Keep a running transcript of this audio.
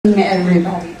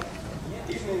Everybody,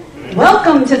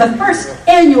 welcome to the first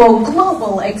annual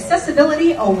Global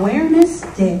Accessibility Awareness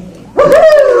Day.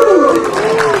 Woohoo!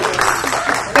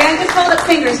 Dan, just hold up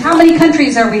fingers. How many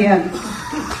countries are we in?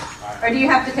 Or do you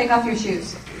have to take off your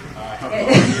shoes?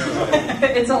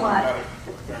 It's a lot.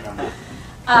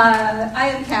 I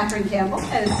am Catherine Campbell.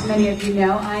 As many of you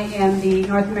know, I am the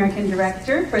North American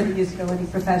Director for the Usability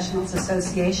Professionals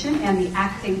Association and the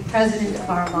acting president of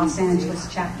our Los Angeles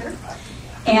chapter.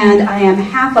 And I am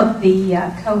half of the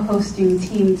co-hosting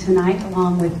team tonight,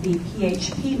 along with the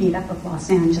PHP meetup of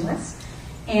Los Angeles.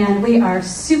 And we are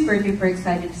super duper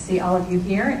excited to see all of you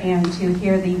here and to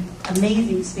hear the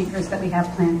amazing speakers that we have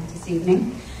planned this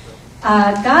evening.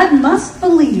 God must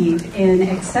believe in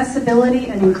accessibility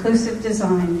and inclusive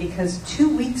design, because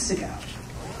 2 weeks ago,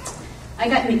 I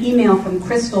got an email from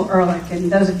Crystal Ehrlich,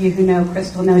 and those of you who know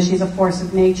Crystal know she's a force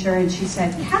of nature, and she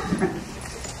said, Catherine,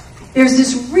 there's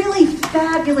this really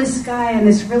fabulous guy and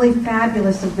this really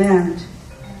fabulous event,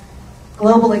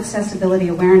 Global Accessibility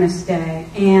Awareness Day,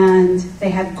 and they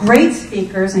have great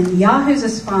speakers, and Yahoo's a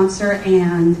sponsor,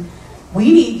 and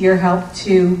we need your help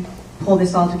to pull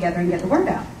this all together and get the word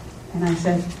out. And I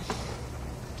said,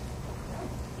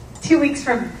 2 weeks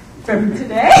from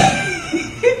today?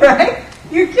 Right?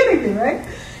 You're kidding me, right?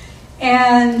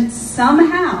 And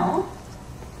somehow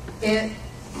it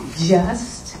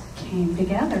just came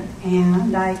together,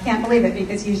 and I can't believe it,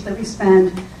 because usually we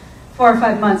spend 4 or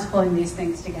 5 months pulling these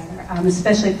things together,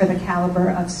 especially for the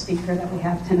caliber of speaker that we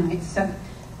have tonight. So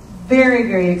very,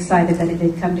 very excited that it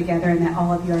did come together and that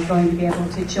all of you are going to be able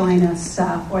to join us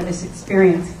for this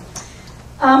experience.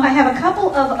 I have a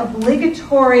couple of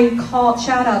obligatory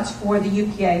shout-outs for the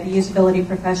UPA, the Usability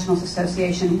Professionals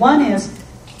Association. One is,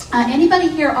 anybody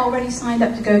here already signed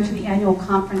up to go to the annual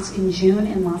conference in June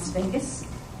in Las Vegas?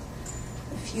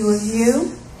 Few of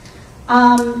you.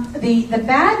 The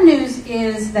bad news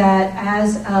is that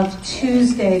as of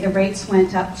Tuesday, the rates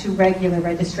went up to regular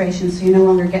registration, so you no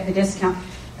longer get the discount.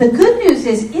 The good news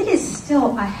is it is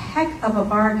still a heck of a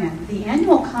bargain. The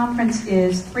annual conference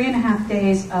is 3.5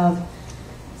 days of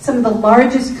some of the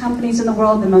largest companies in the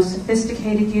world, the most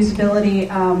sophisticated usability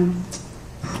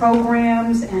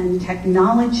programs and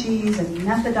technologies and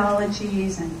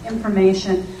methodologies and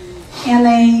information. And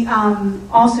they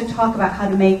also talk about how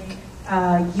to make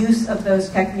use of those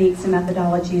techniques and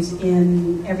methodologies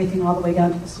in everything all the way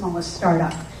down to the smallest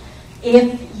startup.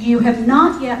 If you have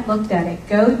not yet looked at it,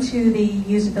 go to the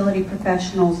Usability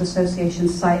Professionals Association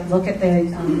site, look at the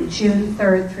June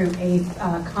 3rd through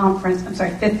 8th conference, I'm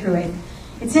sorry, 5th through 8th.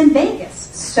 It's in Vegas,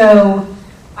 so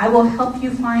I will help you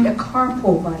find a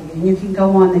carpool buddy, and you can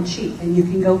go on the cheap, and you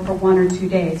can go for 1 or 2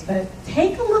 days. But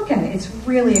take a look at it. It's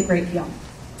really a great deal.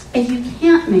 If you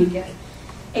can't make it,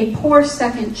 a poor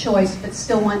second choice, but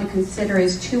still one to consider,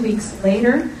 is 2 weeks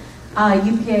later.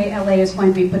 UPA LA is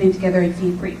going to be putting together a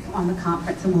debrief on the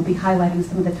conference, and we'll be highlighting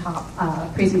some of the top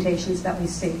presentations that we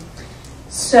see.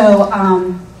 So,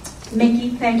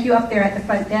 Mickey, thank you. Up there at the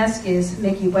front desk is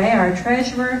Mickey Way, our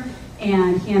treasurer,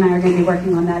 and he and I are going to be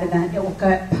working on that event. It will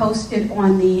get posted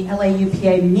on the LA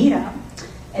UPA meetup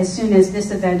as soon as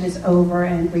this event is over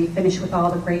and we finish with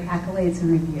all the great accolades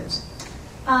and reviews.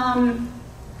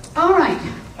 All right,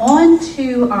 on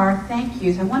to our thank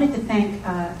yous. I wanted to thank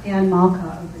Dan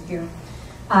Malka over here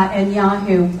and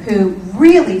Yahoo, who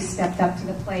really stepped up to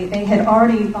the plate. They had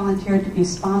already volunteered to be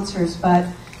sponsors, but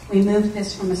we moved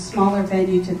this from a smaller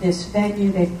venue to this venue.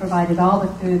 They've provided all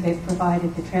the food. They've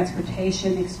provided the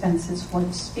transportation expenses for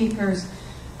the speakers.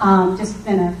 Just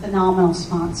been a phenomenal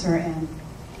sponsor and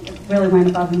really went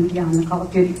above and beyond the call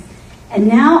of duty. And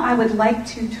now I would like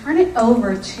to turn it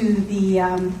over to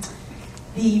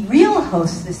the real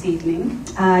hosts this evening,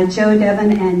 Joe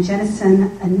Devon and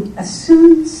Jennison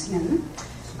Asunción,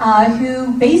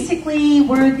 who basically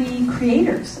were the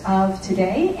creators of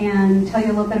today, and tell you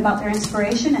a little bit about their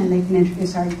inspiration, and they can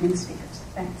introduce our evening speakers.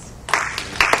 Thanks.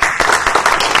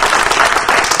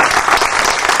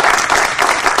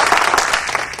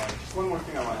 Just one more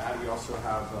thing I want to add. We also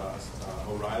have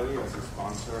O'Reilly as a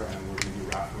sponsor, and we're going to be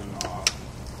raffling off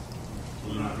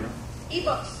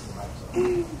e-books.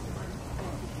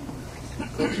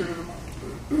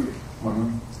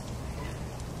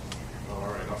 All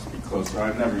right, I'll speak closer.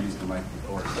 I've never used the mic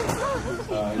before.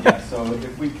 Yeah, so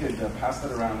if we could pass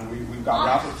that around. We've got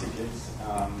raffle tickets,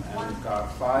 and we've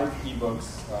got 5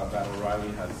 ebooks that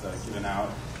O'Reilly has given out,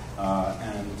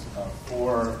 and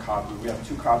 4 copies. We have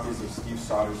 2 copies of Steve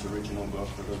Sauter's original book,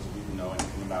 for those of you who know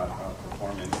anything about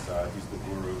performance. He's the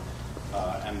guru,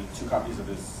 and 2 copies of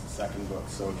his second book.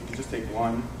 So if you could just take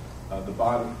one, the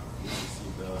bottom, you can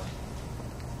see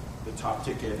the top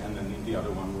ticket, and then the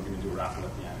other one we're going to do a raffle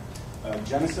at the end.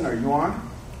 Jennison, are you on?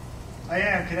 I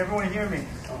am. Can everyone hear me?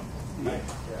 Oh, nice.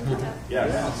 Yeah,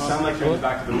 you sound like you're in the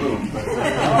back of the room,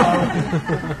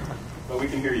 but we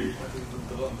can hear you.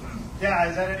 Yeah,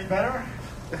 is that any better?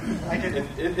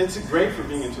 It's great for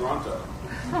being in Toronto.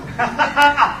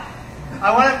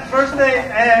 I want to first say,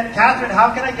 Catherine,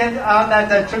 how can I get on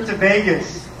that trip to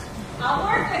Vegas? I'll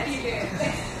work with you.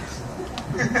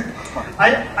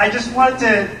 I just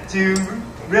wanted to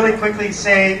really quickly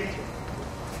say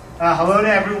hello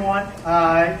to everyone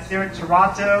here in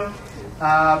Toronto.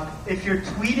 If you're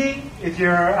tweeting, if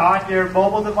you're on your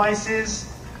mobile devices,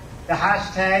 the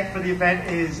hashtag for the event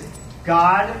is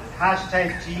GAAD,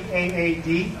 hashtag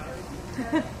GAAD.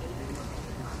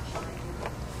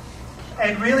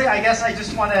 And really, I guess I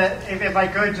just want to, if I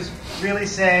could, just really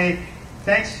say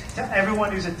thanks to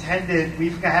everyone who's attended.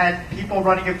 We've had people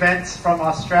running events from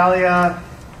Australia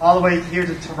all the way here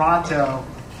to Toronto.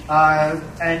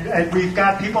 And we've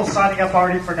got people signing up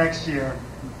already for next year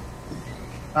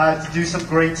to do some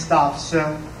great stuff.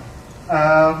 So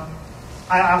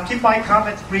I'll keep my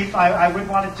comments brief. I would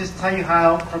want to just tell you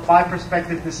how, from my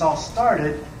perspective, this all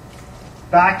started.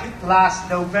 Back last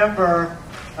November,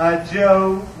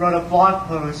 Joe wrote a blog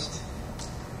post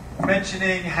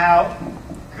mentioning how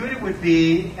good it would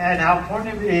be and how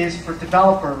important it is for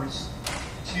developers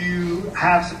to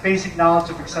have some basic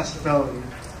knowledge of accessibility,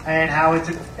 and how it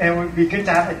would be good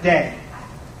to have a day,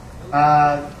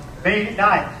 May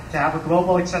 9th, to have a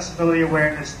Global Accessibility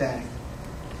Awareness Day.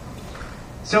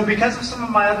 So because of some of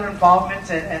my other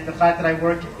involvements and the fact that I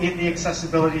work in the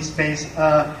accessibility space,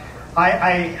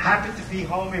 I happened to be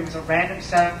home. It was a random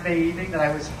Saturday evening that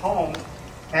I was home,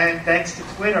 and thanks to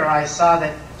Twitter, I saw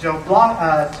that Joe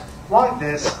blogged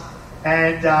this,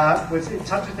 and was in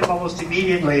touch with him almost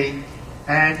immediately,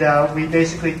 and we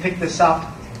basically picked this up.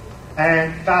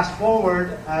 And fast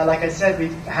forward, like I said,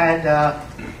 we've had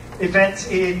events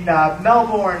in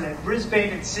Melbourne, and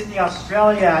Brisbane, and Sydney,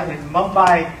 Australia, in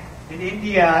Mumbai, in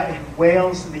India, in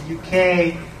Wales, in the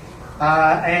UK,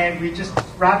 and we just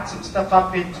wrapped some stuff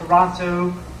up in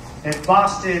Toronto and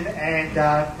Boston, and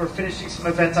we're finishing some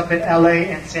events up in LA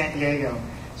and San Diego.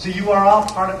 So you are all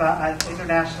part of an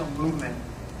international movement.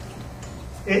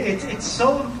 It's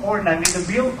so important. I mean, the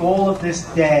real goal of this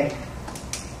day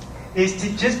is to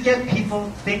just get people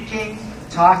thinking,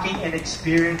 talking, and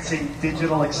experiencing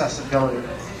digital accessibility.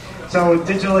 So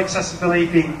digital accessibility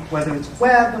being whether it's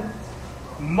web,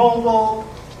 mobile,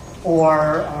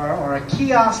 or a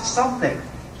kiosk, something.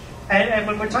 And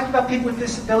when we're talking about people with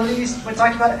disabilities, we're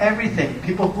talking about everything.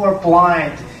 People who are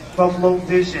blind, who have low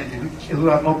vision, who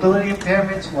have mobility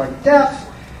impairments, who are deaf,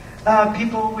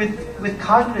 people with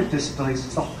cognitive disabilities.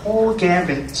 It's the whole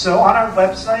gambit. So on our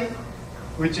website,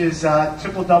 which is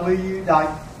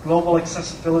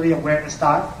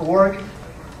www.globalaccessibilityawareness.org,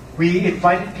 we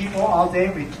invited people all day.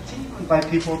 We continue to invite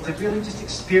people to really just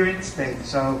experience things.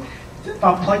 So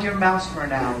unplug your mouse for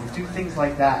an hour, do things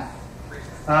like that.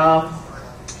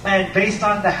 And based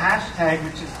on the hashtag,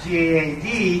 which is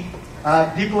GAAD,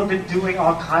 people have been doing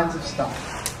all kinds of stuff.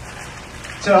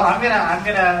 So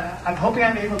I'm hoping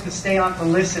I'm able to stay on to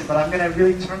listen, but I'm gonna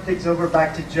really turn things over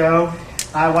back to Joe.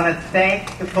 I want to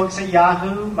thank the folks at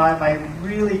Yahoo, my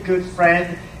really good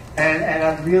friend and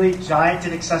a really giant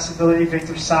in accessibility,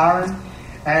 Victor Saurin,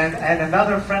 and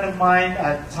another friend of mine,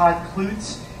 Todd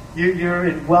Klutz. You're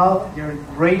in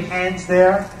great hands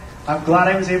there. I'm glad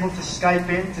I was able to Skype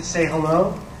in to say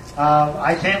hello.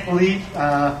 I can't believe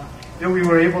we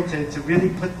were able to really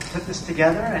put this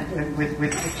together, and with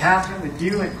Catherine, with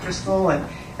you and Crystal, and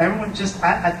everyone just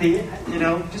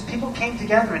just people came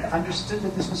together and understood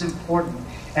that this was important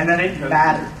and that it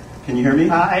mattered. Can you hear me?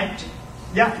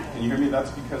 Yeah. Can you hear me?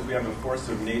 That's because we have a force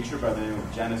of nature by the name of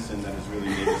Jennison that has really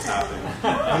made this happen.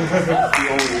 That's the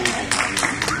only reason.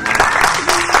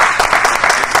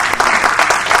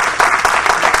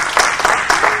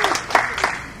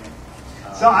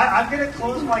 So I'm going to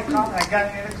close my comment. I'm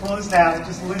going to close now and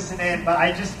just listen in. But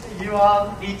you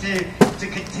all need to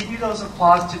continue those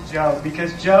applause to Joe,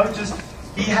 because Joe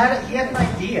he had an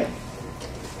idea,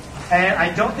 and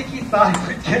I don't think he thought he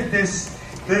would get this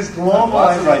global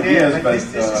lots of idea. ideas, but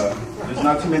there's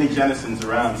not too many Jennisons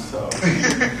around, so.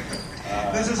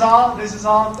 This is all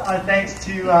thanks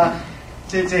to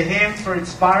him for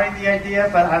inspiring the idea.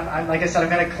 But I'm like I said, I'm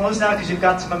going to close now because you've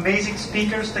got some amazing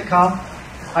speakers to come.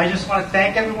 I just want to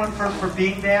thank everyone for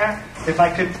being there. If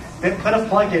I could put a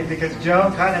plug in, because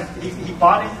Joe he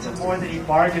bought into more than he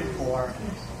bargained for.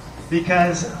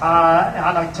 Because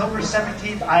on October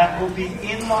 17th, I will be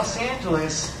in Los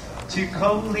Angeles to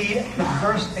co-lead the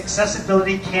first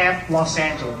Accessibility Camp Los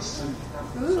Angeles.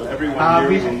 So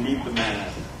everyone here will meet the man.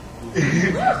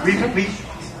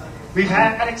 We've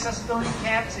had accessibility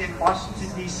camps in Washington,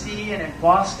 D.C. and in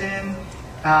Boston,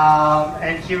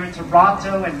 and here in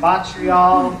Toronto and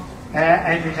Montreal,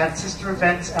 and we've had sister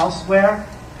events elsewhere.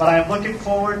 But I'm looking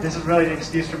forward, this is really an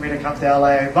excuse for me to come to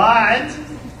LA, but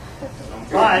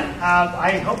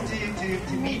I hope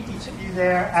to meet each of you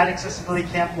there at Accessibility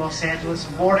Camp Los Angeles.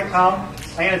 More to come.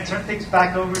 I'm going to turn things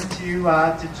back over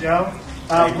to Joe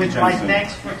with my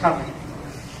thanks for coming.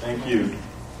 Thank you.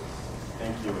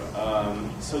 Thank you.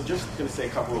 So just going to say a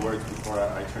couple of words before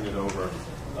I turn it over.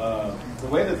 The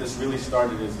way that this really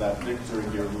started is that Victor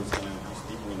here, who's going to be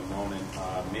speaking in a moment,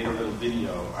 made a little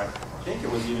video. I think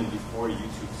it was even before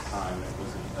YouTube's time. It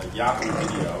was a Yahoo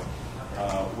video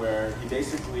where he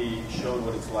basically showed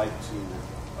what it's like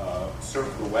to surf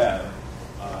the web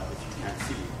if you can't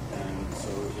see. And so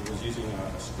it was using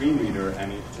a screen reader,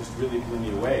 and it just really blew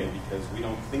me away because we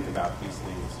don't think about these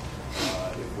things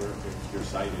if you're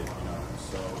sighted, you know.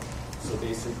 So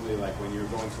basically, like when you're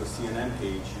going to a CNN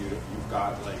page, you've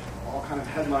got like all kind of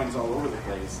headlines all over the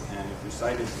place, and if you're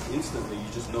sighted instantly, you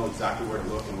just know exactly where to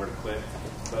look and where to click.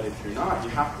 But if you're not, you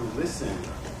have to listen.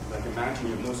 Like imagine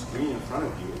you have no screen in front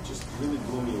of you. It just really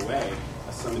blew me away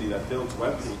as somebody that builds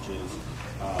web pages.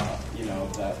 You know,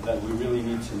 that we really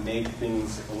need to make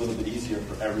things a little bit easier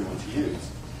for everyone to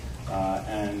use.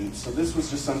 And so this was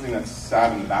just something that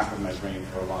sat in the back of my brain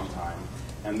for a long time.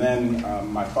 And then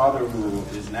my father, who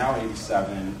is now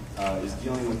 87, is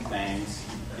dealing with banks.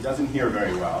 He doesn't hear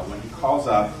very well. When he calls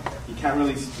up, he can't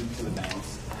really speak to the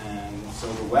banks. And so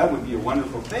the web would be a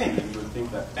wonderful thing, and you would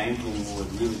think that banking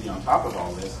would really be on top of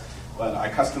all this. But I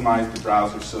customized the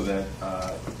browser so that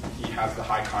he has the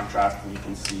high contrast and you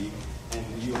can see.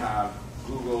 And you have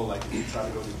Google, like if you try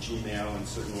to go to Gmail and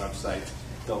certain websites,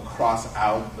 they'll cross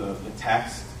out the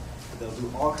text. They'll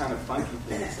do all kind of funky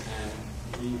things. And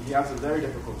he has a very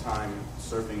difficult time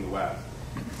surfing the web.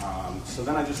 So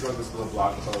then I just wrote this little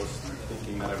blog post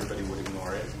thinking that everybody would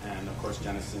ignore it. And of course,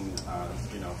 Jennison,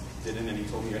 did it, and he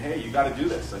told me, hey, you got to do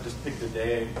this. I just picked a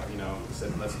day,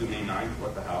 said, let's do May 9th,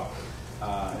 what the hell.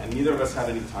 And neither of us had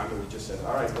any time, but we just said,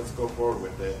 all right, let's go forward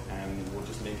with it, and we'll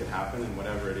just make it happen, and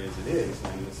whatever it is, it is.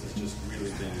 And this has just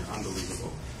really been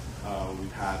unbelievable.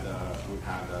 We've had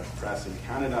press in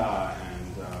Canada,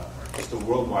 and just a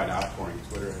worldwide outpouring.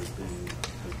 Twitter has been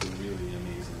really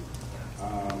amazing.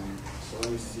 So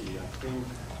let me see. I think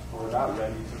we're about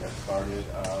ready to get started.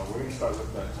 We're going to start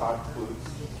with Todd Klutz.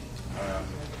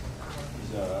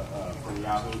 He's from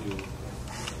Yahoo.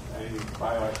 I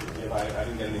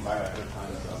didn't get any bio ahead of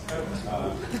time. So.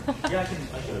 Yeah, I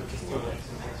should have just do a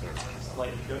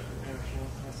slight good.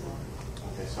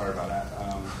 Okay, sorry about that.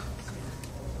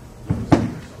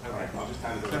 Okay, I'll just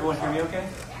kind of. Does everyone hear me okay?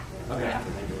 Okay.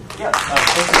 Yeah.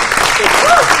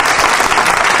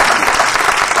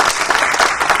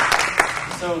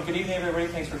 So good evening, everybody.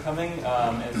 Thanks for coming.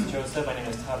 As Joe said, my name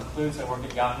is Todd Klutz. I work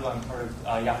at Yahoo. I'm part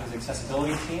of Yahoo's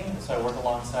accessibility team. So I work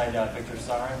alongside Victor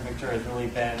Sarin. Victor has really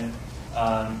been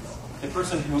the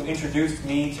person who introduced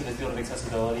me to the field of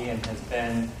accessibility and has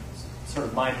been sort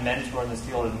of my mentor in this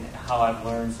field and how I've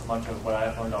learned so much of what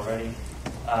I've learned already.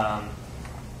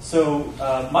 So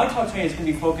my talk today is going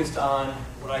to be focused on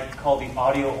what I call the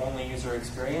audio-only user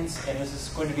experience, and this is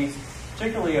going to be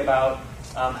particularly about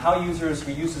how users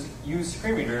who use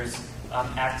screen readers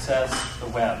access the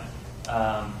web.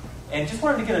 And just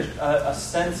wanted to get a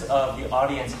sense of the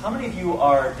audience. How many of you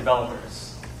are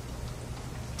developers?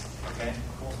 Okay,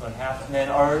 cool, so about half. And then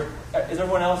is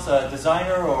everyone else a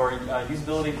designer or a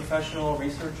usability professional,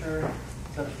 researcher?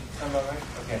 Does that sound about right?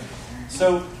 Okay.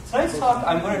 So tonight's talk,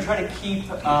 I'm going to try to keep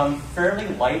fairly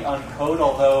light on code,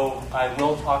 although I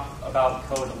will talk about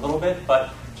code a little bit,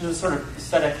 but just to sort of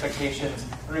set expectations,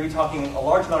 we're going to be talking a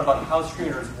large amount about how screen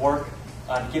readers work,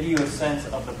 give you a sense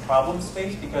of the problem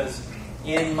space, because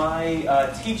in my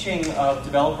teaching of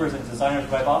developers and designers,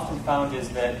 what I've often found is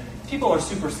that people are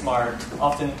super smart,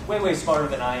 often way, way smarter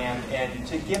than I am, and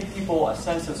to give people a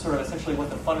sense of sort of essentially what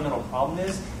the fundamental problem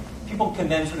is, people can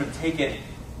then sort of take it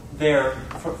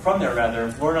from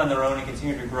there, learn on their own and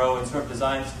continue to grow and sort of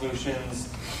design solutions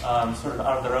sort of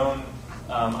out of their own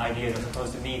ideas, as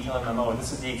opposed to me telling them, oh,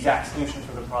 this is the exact solution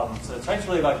for the problem. So it's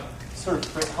really about sort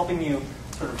of helping you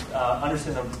sort of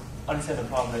understand the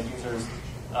problem that users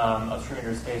of screen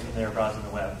readers face when they're browsing the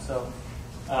web. So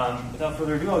without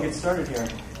further ado, I'll get started here.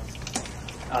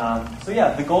 So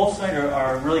yeah, the goals tonight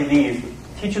are really these.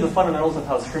 Teach you the fundamentals of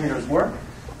how screen readers work.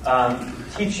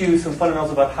 Teach you some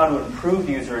fundamentals about how to improve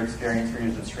the user experience for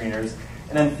users of screen readers.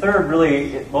 And then third,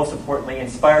 really, most importantly,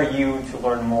 inspire you to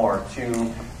learn more,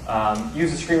 to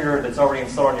use a screen reader that's already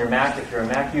installed on your Mac if you're a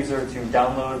Mac user, to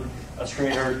download a screen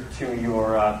reader to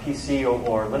your PC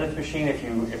or Linux machine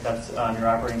if that's your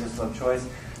operating system of choice,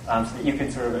 so that you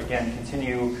can sort of, again,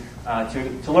 continue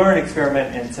to learn,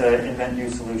 experiment, and to invent new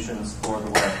solutions for the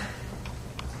web.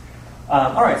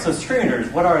 All right, so screen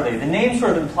readers, what are they? The name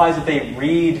sort of implies that they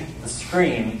read the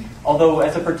screen, although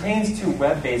as it pertains to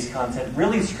web-based content,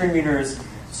 really screen readers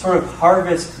sort of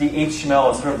harvest the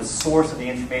HTML as sort of the source of the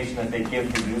information that they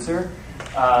give the user.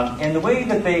 And the way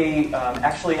that they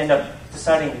actually end up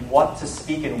deciding what to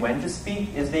speak and when to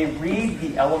speak is they read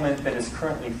the element that is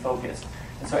currently focused.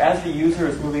 And so as the user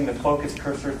is moving the focus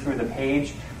cursor through the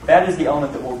page, that is the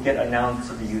element that will get announced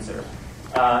to the user.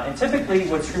 And typically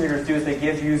what screen readers do is they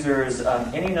give users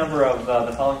any number of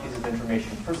the following pieces of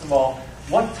information. First of all,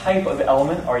 what type of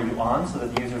element are you on, so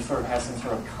that the user sort of has some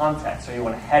sort of context. Are you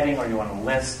on a heading, or are you on a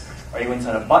list? Are you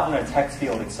inside a button, a text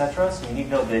field, etc.? So you need to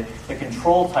know the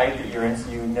control type that you're in,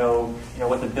 so you know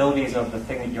what the abilities of the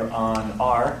thing that you're on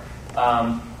are.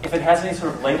 If it has any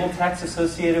sort of label text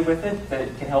associated with it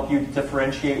that can help you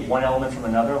differentiate one element from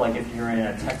another, like if you're in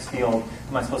a text field,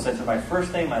 am I supposed to enter my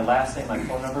first name, my last name, my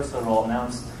phone number, so it will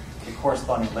announce the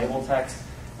corresponding label text.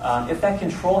 If that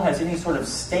control has any sort of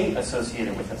state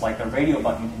associated with it, like a radio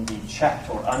button can be checked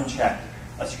or unchecked,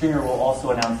 a screen reader will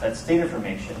also announce that state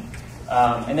information.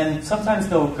 And then sometimes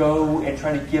they'll go and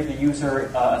try to give the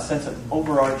user a sense of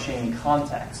overarching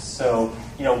context. So,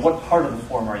 what part of the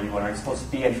form are you in? Are you supposed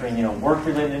to be entering,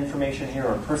 work-related information here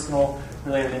or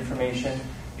personal-related information?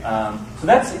 So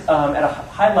that's, at a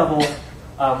high level,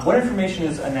 what information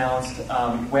is announced,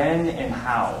 when and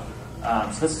how.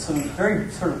 So this is some very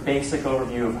sort of basic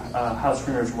overview of how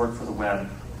screen readers work for the web.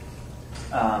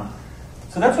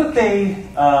 So that's what they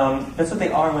are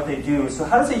and what they do. So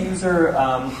how does a user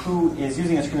who is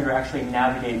using a screen reader actually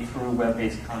navigate through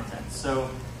web-based content? So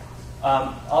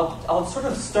I'll sort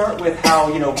of start with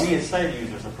how we as sighted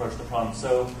users approach the problem.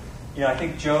 So I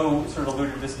think Joe sort of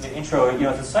alluded to this in the intro.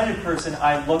 As a sighted person,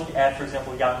 I look at, for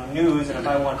example, Yahoo News, and if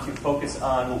I want to focus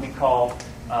on what we call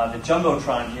the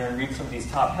jumbotron here and read some of these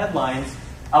top headlines,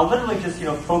 I'll literally just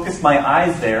focus my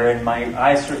eyes there, and my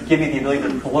eyes sort of give me the ability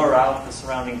to blur out the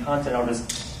surrounding content. I'll just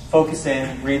focus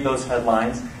in, read those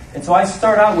headlines. And so I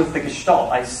start out with the gestalt.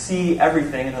 I see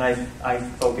everything, and then I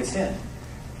focus in.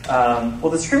 Well,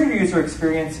 the screen reader user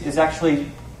experience is actually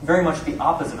very much the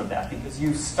opposite of that, because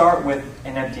you start with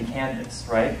an empty canvas,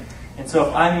 right? And so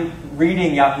if I'm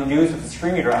reading Yahoo News with a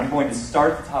screen reader, I'm going to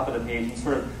start at the top of the page and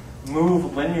sort of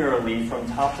move linearly from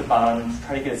top to bottom and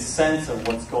try to get a sense of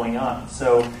what's going on.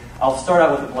 So I'll start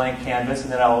out with a blank canvas,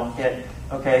 and then I'll hit,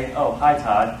 okay, oh, hi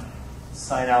Todd,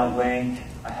 sign out link,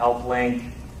 a help link,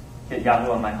 get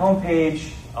Yahoo on my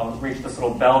homepage. I'll reach this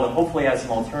little bell that hopefully has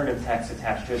some alternative text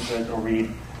attached to it, so it'll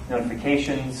read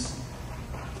notifications,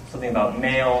 something about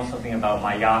mail, something about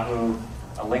my Yahoo,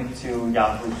 a link to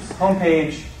Yahoo's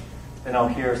homepage. Then I'll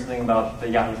hear something about the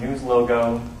Yahoo News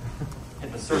logo,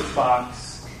 hit the search box.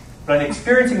 But I'm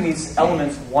experiencing these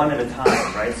elements one at a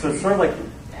time, right? So it's sort of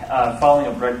like following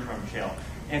a breadcrumb trail.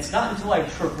 And it's not until I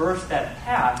traverse that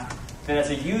path that as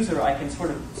a user I can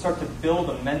sort of start to build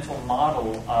a mental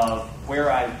model of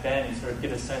where I've been and sort of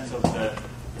get a sense of the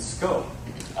scope.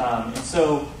 And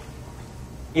so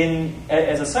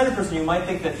as a sighted person, you might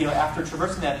think that after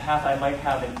traversing that path I might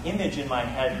have an image in my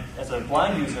head as a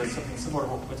blind user, something similar to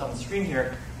what's on the screen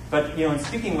here. But in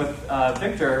speaking with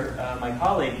Victor, my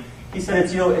colleague, he said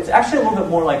it's actually a little bit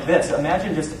more like this.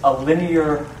 Imagine just a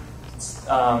linear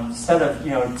set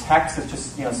of text that's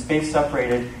just space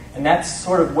separated, and that's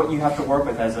sort of what you have to work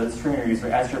with as a screen reader user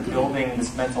as you're building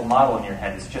this mental model in your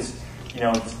head. It's just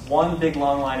it's one big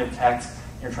long line of text.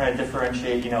 You're trying to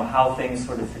differentiate how things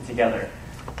sort of fit together,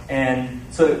 and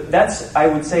so that's, I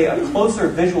would say, a closer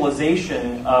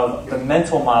visualization of the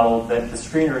mental model that the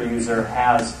screen reader user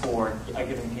has for a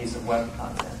given piece of web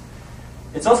content.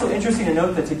 It's also interesting to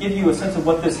note that to give you a sense of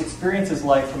what this experience is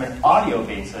like from an audio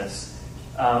basis,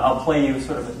 I'll play you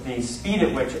sort of the speed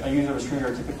at which a user of a screen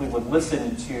reader typically would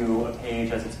listen to a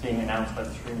page as it's being announced by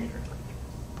the screen reader.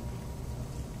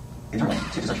 Internet,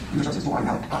 search, user services to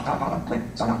autopilot, bottom, click,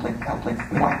 sign out, click, help, click,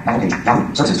 reply, my homepage,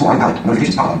 Yahoo, services to autopilot,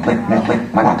 notifications, bottom, click, mail,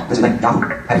 click, my wallet, visit link, Yahoo,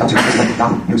 heading up to, visit link,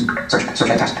 Yahoo, news, search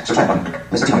add task, search add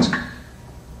button, list of times.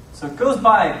 So it goes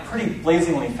by pretty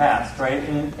blazingly fast, right?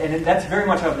 And that's very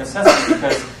much out of necessity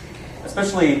because,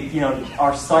 especially,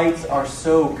 our sites are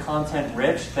so content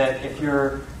rich that if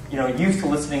you're, used to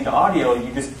listening to audio,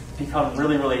 you just become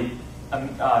really, really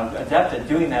adept at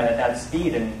doing that at that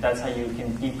speed, and that's how you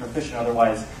can be proficient.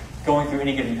 Otherwise, going through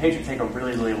any given page would take a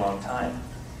really, really long time.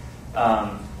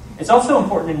 It's also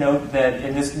important to note that,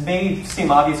 and this may seem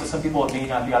obvious to some people, it may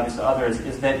not be obvious to others,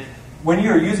 is that when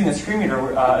you're using a screen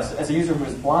reader as a user who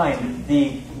is blind,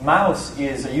 the mouse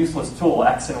is a useless tool.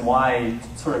 X and Y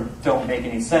sort of don't make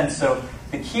any sense. So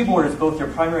the keyboard is both your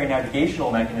primary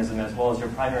navigational mechanism as well as your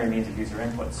primary means of user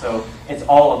input. So it's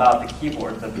all about the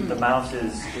keyboard. The mouse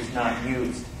is not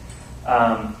used.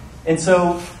 And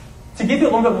so to give you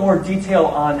a little bit more detail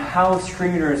on how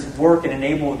screen readers work and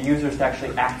enable the users to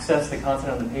actually access the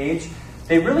content on the page,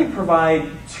 they really provide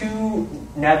two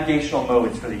navigational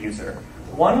modes for the user.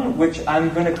 One, which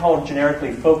I'm going to call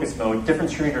generically focus mode.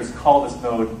 Different screen readers call this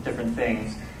mode different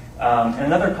things. And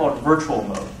another called virtual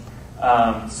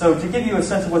mode. So to give you a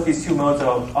sense of what these two modes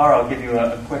are, I'll give you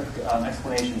a quick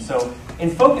explanation. So in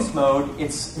focus mode,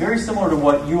 it's very similar to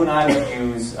what you and I would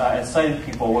use as sighted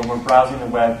people when we're browsing the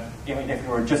web, even if we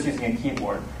were just using a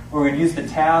keyboard, where we'd use the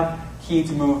tab key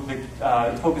to move the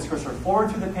focus cursor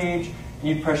forward through the page, and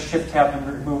you'd press Shift Tab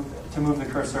to move the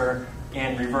cursor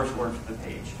in reverse order to the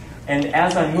page. And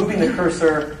as I'm moving the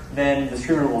cursor, then the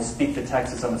screen reader will speak the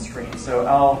text that's on the screen. So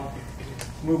I'll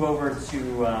move over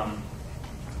to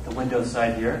the Windows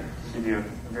side here. I'll give you a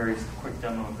very quick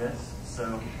demo of this.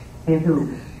 So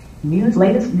Yahoo. News,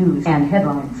 latest news and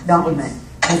headlines. Document.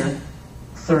 Header.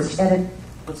 Search. Edit.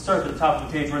 Let's start at the top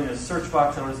of the page. We're in the search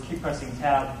box, and we'll just keep pressing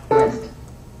Tab. List.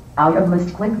 Out of list.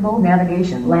 Clickable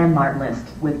navigation. Landmark list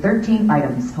with 13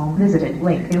 items. Home visited.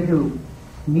 Link. Yahoo.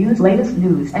 News, latest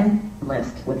news and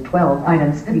list with 12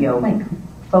 items. Video link.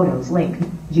 Photos link.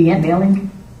 Gmail link.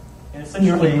 And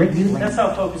essentially, that's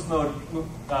how focus mode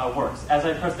works. As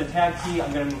I press the tab key,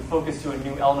 I'm going to move focus to a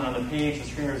new element on the page. The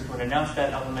screen reader is going to announce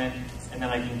that element, and then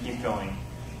I can keep going.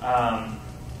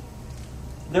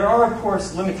 There are, of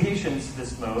course, limitations to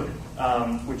this mode,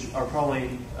 which are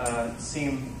probably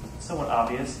seem somewhat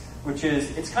obvious, which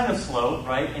is it's kind of slow,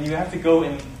 right? And you have to go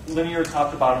in linear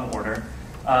top to bottom order.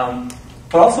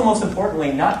 But also, most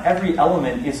importantly, not every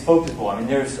element is focusable. I mean,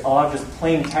 there's a lot of just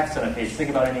plain text on a page. Think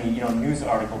about any news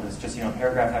article that's just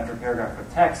paragraph after paragraph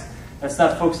of text. That's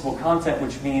not focusable content,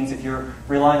 which means if you're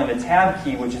relying on the tab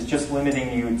key, which is just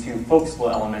limiting you to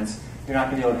focusable elements, you're not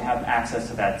going to be able to have access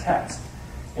to that text.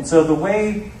 And so the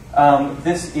way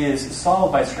this is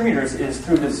solved by screen readers is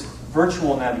through this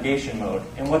virtual navigation mode.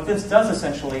 And what this does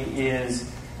essentially is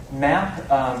map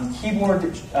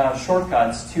keyboard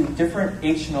shortcuts to different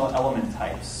HTML element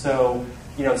types. So,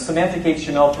 semantic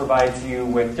HTML provides you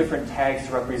with different tags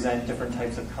to represent different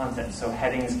types of content. So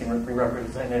headings can be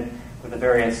represented with the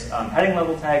various heading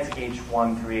level tags,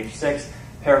 H1 through H6,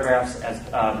 paragraphs as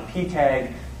the P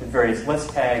tag, with various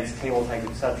list tags, table tags,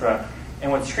 etc.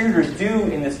 And what screen readers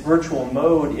do in this virtual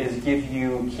mode is give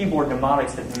you keyboard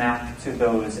mnemonics that map to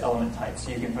those element types. So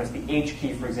you can press the H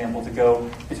key, for example, to go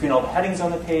between all the headings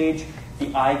on the page,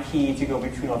 the I key to go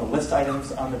between all the list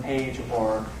items on the page,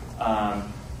 or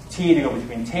T to go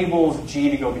between tables, G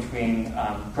to go between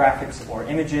graphics or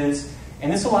images.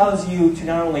 And this allows you to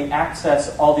not only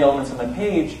access all the elements on the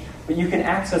page, but you can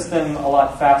access them a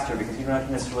lot faster because you don't have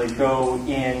to necessarily go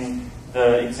in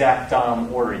the exact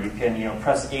DOM order. You can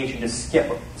press H and just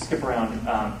skip around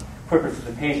quicker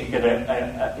through the page. You get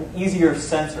an easier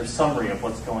sense or summary of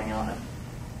what's going on.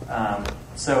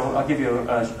 So I'll give you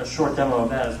a short demo of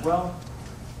that as well.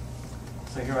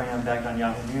 So here I am back on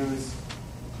Yahoo News.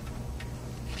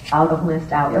 Out of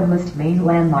list, main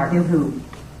landmark Yahoo.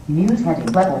 News heading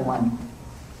level 1.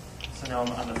 So now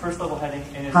I'm on the first level heading.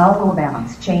 And how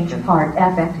Obama's change of heart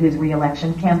affect his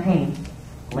re-election campaign?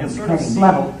 Link heading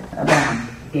level about.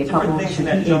 A couple should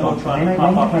be able to enter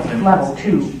link heading level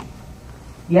 2.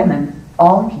 Yemen,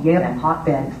 all Yemen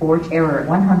hotbed forge error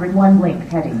 101 link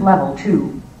heading level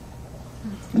 2.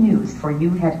 News for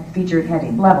you featured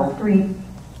heading level 3.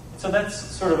 So that's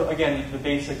sort of, again, the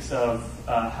basics of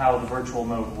how the virtual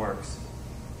mode works.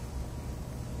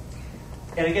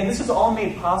 And again, this is all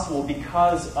made possible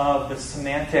because of the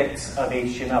semantics of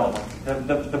HTML.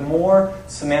 The more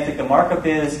semantic the markup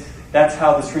is, that's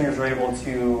how the screen readers are able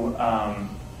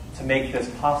to make this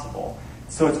possible.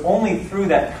 So it's only through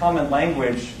that common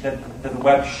language that the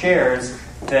web shares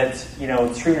that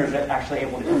screen readers are actually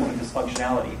able to implement this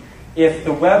functionality. If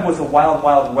the web was a wild,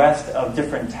 wild west of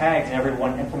different tags and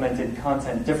everyone implemented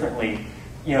content differently,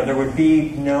 there would be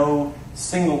no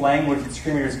single language that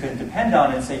screen readers could depend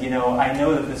on and say, I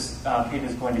know that this page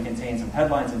is going to contain some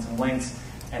headlines and some links,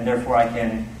 and therefore I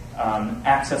can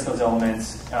access those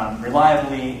elements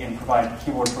reliably and provide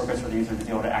keyboard shortcuts for the user to be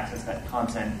able to access that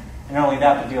content. And not only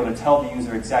that, but be able to tell the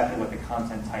user exactly what the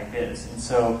content type is. And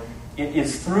so it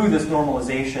is through this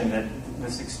normalization that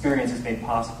this experience is made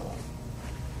possible.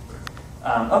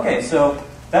 Okay, so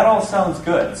that all sounds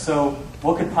good. So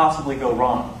what could possibly go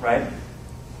wrong, right?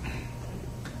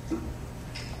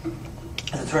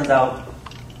 As it turns out,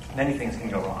 many things can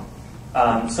go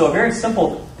wrong. So a very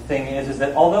simple thing is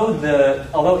that although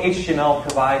HTML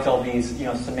provides all these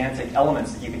semantic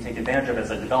elements that you can take advantage of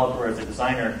as a developer, as a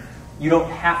designer, you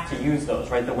don't have to use those,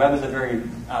 right? The web is a very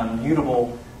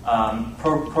mutable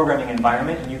programming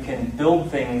environment, and you can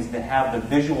build things that have the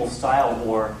visual style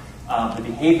or the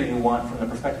behavior you want from the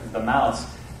perspective of the mouse,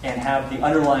 and have the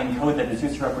underlying code that is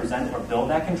used to represent or build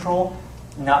that control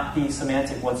not be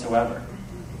semantic whatsoever.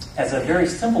 As a very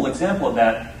simple example of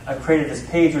that, I've created this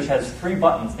page which has 3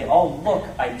 buttons. They all look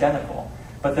identical,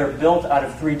 but they're built out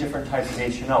of 3 different types of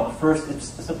HTML. First,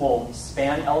 it's the simple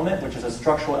span element, which is a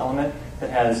structural element that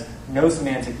has no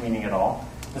semantic meaning at all.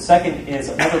 The second is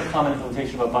another common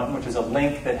implementation of a button, which is a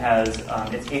link that has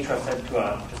its href set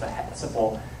to just a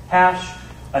simple hash.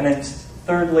 And then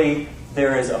thirdly,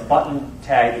 there is a button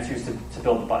tag that's used to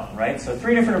build the button, right? So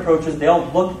 3 different approaches. They all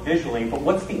look visually, but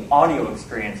what's the audio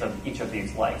experience of each of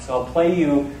these like? So I'll play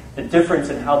you the difference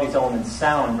in how these elements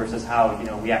sound versus how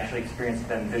we actually experience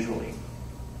them visually.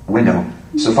 Window,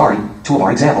 Safari,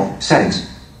 toolbar example, settings.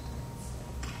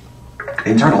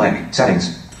 Internal link,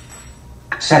 settings.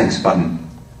 Settings button.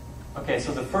 Okay,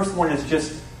 so the first one is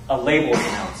just a label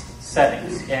announced,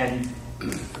 settings. And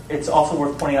it's also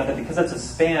worth pointing out that because it's a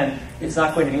span, it's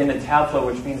not going to be in the tab flow,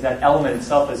 which means that element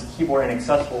itself is keyboard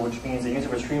inaccessible, which means a user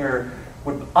of a streamer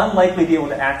would unlikely be able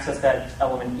to access that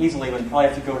element easily, but probably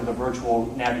have to go to the virtual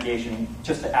navigation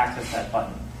just to access that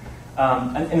button.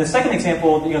 And in the second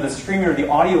example, the streamer, the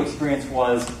audio experience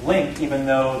was linked, even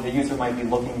though the user might be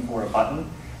looking for a button.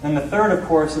 And the third, of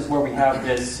course, is where we have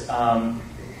this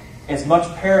as much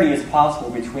parity as possible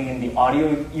between the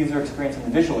audio user experience and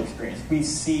the visual experience. We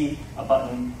see a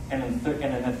button, and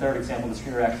in the third example, the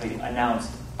streamer actually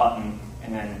announced button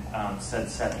and then said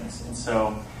settings. And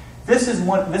so this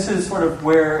is sort of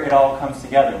where it all comes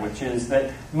together, which is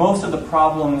that most of the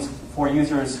problems for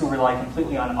users who rely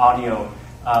completely on audio,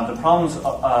 the problems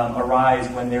arise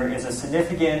when there is a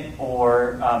significant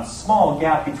or small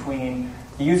gap between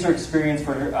the user experience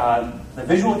for the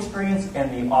visual experience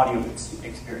and the audio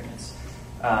experience.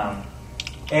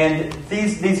 And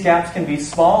these gaps can be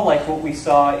small, like what we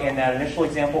saw in that initial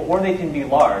example, or they can be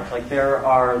large. Like there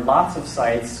are lots of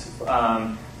sites,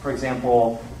 for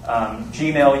example,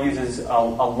 Gmail uses a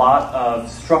lot of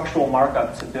structural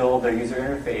markup to build their user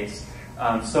interface.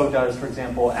 So does, for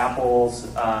example, Apple's,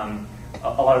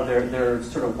 a lot of their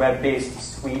sort of web-based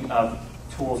suite of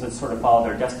tools that sort of follow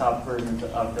their desktop versions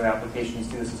of their applications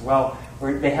do this as well,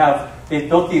 where they've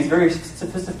built these very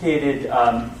sophisticated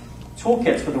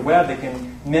toolkits for the web that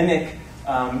can mimic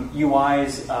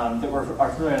UIs that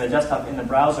are familiar on the desktop in the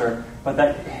browser, but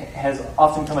that has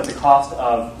often come at the cost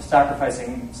of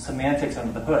sacrificing semantics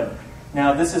under the hood.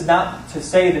 Now, this is not to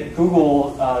say that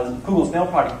Google's mail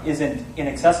product isn't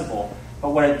inaccessible, but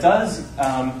what it does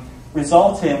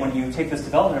result in when you take this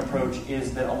development approach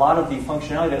is that a lot of the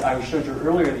functionality that I showed you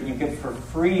earlier that you get for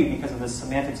free because of the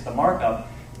semantics of the markup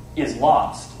is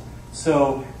lost.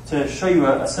 So to show you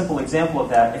a simple example of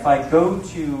that, if I go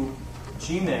to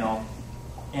Gmail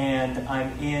and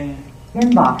I'm in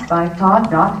Inbox by Todd.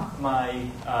 My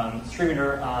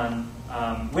streamer on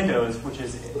Windows, which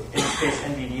is in this case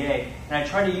NVDA, and I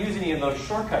try to use any of those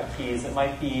shortcut keys that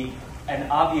might be an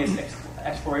obvious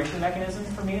exploration mechanism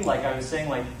for me, like I was saying,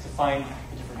 like to find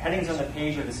the different headings on the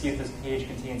page or to see if this page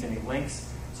contains any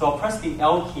links. So I'll press the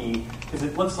L key because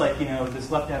it looks like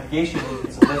this left navigation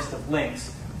is a list of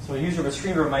links. So a user of a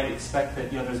streamer might expect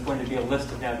that there's going to be a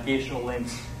list of navigational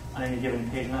links on any given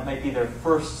page, and that might be their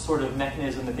first sort of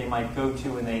mechanism that they might go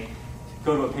to when they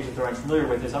go to a page that they're unfamiliar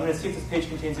with. Is I'm going to see if this page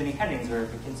contains any headings or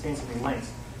if it contains any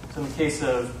links. So in the case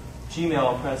of Gmail,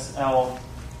 I'll press L.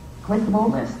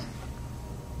 Clickable list.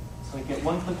 So we get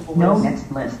one clickable No list.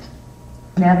 next list.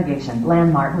 Navigation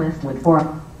landmark list with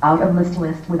 4. Out of list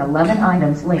with 11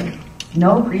 items link.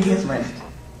 No previous list.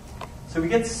 So we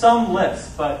get some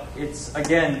lists, but it's,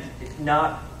 again,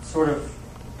 not sort of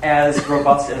as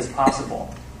robust as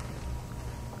possible.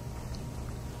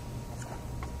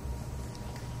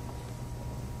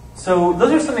 So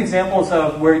those are some examples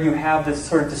of where you have this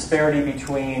sort of disparity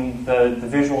between the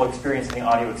visual experience and the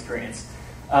audio experience.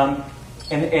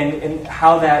 And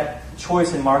how that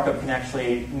choice in markup can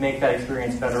actually make that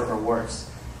experience better or worse.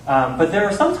 But there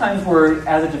are some times where,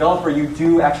 as a developer, you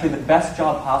do actually the best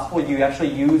job possible. You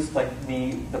actually use like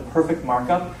the perfect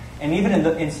markup, and even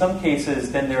in some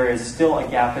cases, then there is still a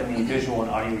gap in the visual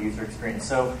and audio user experience.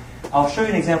 So I'll show you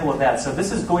an example of that. So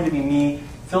this is going to be me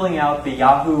filling out the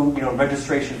Yahoo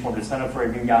registration form to sign up for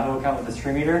a new Yahoo account with the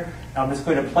Stream Meter. And I'm just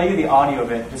going to play you the audio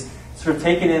of it. Just sort of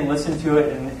take it in, listen to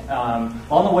it, and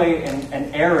along the way,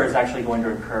 an error is actually going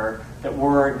to occur that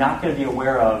we're not going to be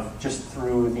aware of just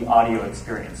through the audio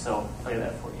experience. So I'll play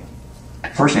that for you.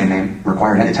 First name,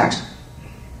 required edit text.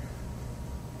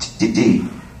 D.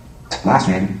 Last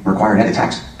name, required edit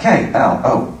text.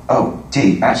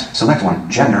 KLOOTS. Select one.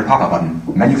 Gender pop-up button.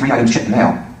 Menu 3 items.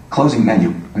 Mail. Closing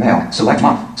menu. Mail. Select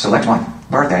month. Select month.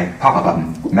 Birthday. Pop-up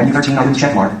button. Menu 13 items.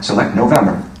 Check mark. Select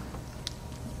November.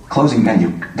 Closing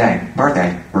menu. Day.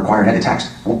 Birthday. Required edit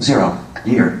text. 0.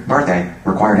 Year. Birthday.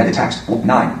 Required edit text.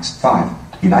 9/5.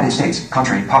 United States.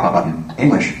 Country. Pop-up button.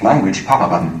 English. Language. Pop-up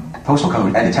button. Postal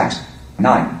code. Edit text.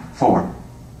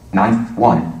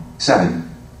 94917.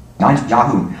 9.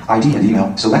 Yahoo. ID and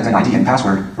email. Select an ID and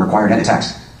password. Required edit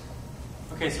text.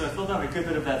 Okay, so I filled out a good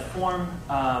bit of that form.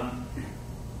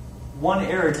 One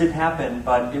error did happen,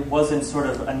 but it wasn't sort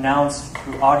of announced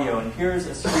through audio. And here's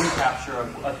a screen capture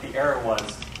of what the error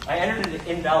was. I entered an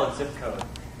invalid zip code.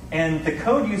 And the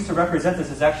code used to represent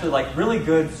this is actually like really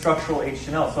good structural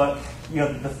HTML. So,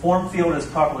 the form field is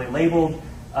properly labeled,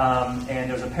 and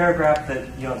there's a paragraph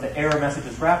that, the error message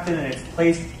is wrapped in, and it's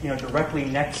placed, directly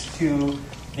next to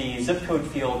the zip code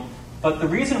field. But the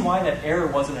reason why that error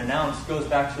wasn't announced goes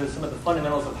back to some of the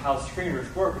fundamentals of how screen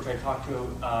readers work, which I talked to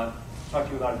you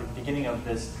about at the beginning of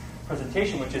this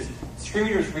presentation, which is screen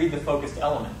readers read the focused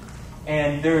element.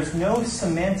 And there's no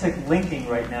semantic linking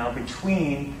right now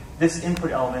between this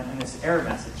input element and this error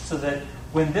message, so that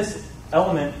when this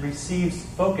element receives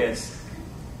focus,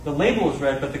 the label is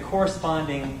read, but the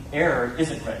corresponding error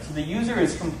isn't read. So the user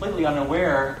is completely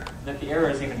unaware that the error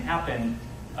has even happened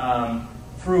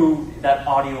through that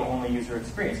audio-only user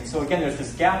experience. And so again, there's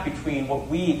this gap between what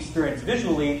we experience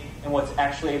visually and what's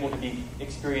actually able to be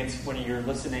experienced when you're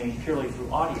listening purely through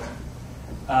audio.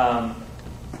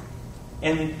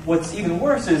 And what's even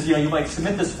worse is, you might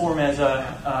submit this form as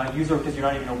a user because you're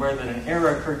not even aware that an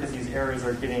error occurred, because these errors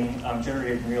are getting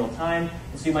generated in real time.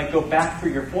 And so you might go back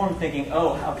through your form thinking,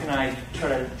 oh, how can I try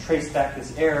to trace back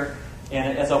this error?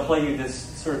 And as I'll play you this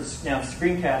sort of now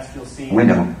screencast, you'll see...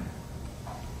 Window.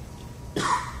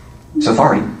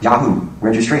 Safari, Yahoo,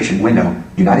 registration window,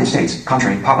 United States,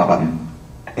 country, pop-up button.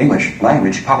 English,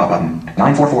 language, pop-up button,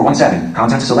 94417,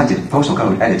 content selected, postal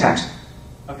code, edit text.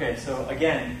 Okay, so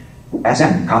again...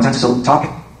 SN, content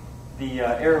topic. The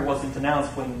error wasn't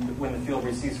announced when the field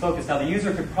receives focus. Now the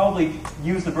user could probably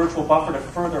use the virtual buffer to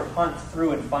further hunt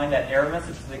through and find that error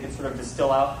message so they can sort of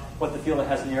distill out what the field that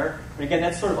has an error. But again,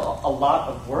 that's sort of a lot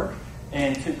of work.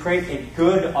 And to create a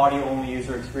good audio-only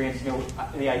user experience,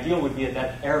 the ideal would be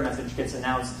that error message gets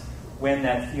announced when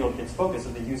that field gets focused,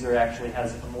 so the user actually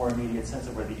has a more immediate sense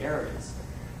of where the error is.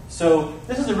 So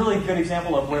this is a really good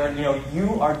example of where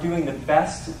you are doing the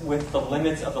best with the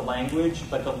limits of the language,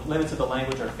 but the limits of the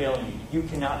language are failing you. You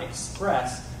cannot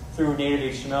express through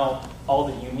native HTML all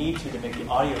that you need to make the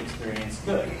audio experience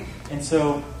good. And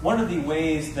so one of the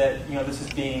ways that this is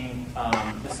being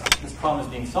this problem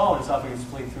is being solved is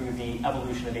obviously through the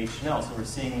evolution of HTML. So we're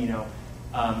seeing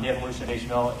the evolution of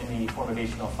HTML in the form of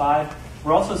HTML5.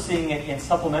 We're also seeing it in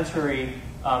supplementary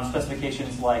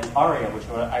specifications like ARIA, which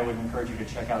I would encourage you to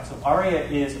check out. So ARIA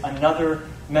is another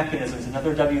mechanism, it's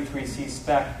another W3C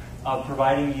spec of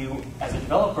providing you as a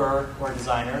developer or a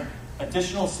designer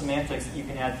additional semantics that you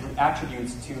can add through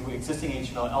attributes to existing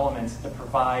HTML elements that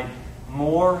provide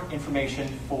more information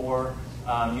for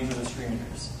users and screen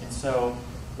readers. And so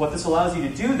what this allows you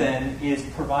to do then is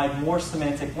provide more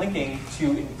semantic linking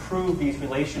to improve these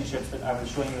relationships that I was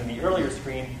showing you in the earlier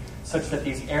screen, such that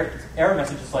these error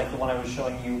messages like the one I was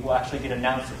showing you will actually get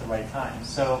announced at the right time.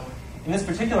 So in this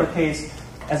particular case,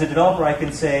 as a developer, I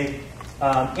can say,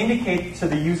 indicate to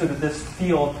the user that this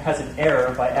field has an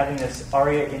error by adding this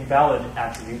ARIA invalid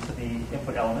attribute to the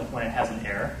input element when it has an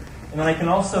error. And then I can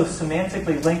also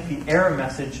semantically link the error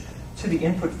message to the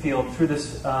input field through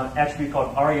this attribute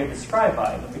called ARIA describe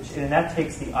by, and that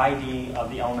takes the ID of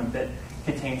the element that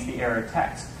contains the error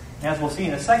text. And as we'll see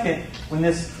in a second, when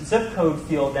this zip code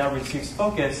field now receives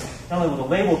focus, not only will the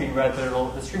label be read,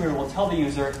 but the screen reader will tell the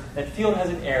user that field has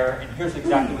an error, and here's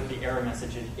exactly what the error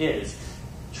message is.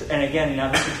 And again,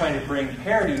 now this is trying to bring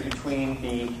parity between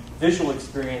the visual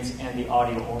experience and the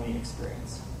audio-only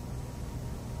experience.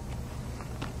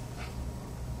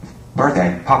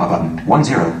 Birthday, pop-up button,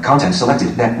 10, content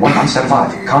selected, net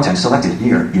 1975, content selected,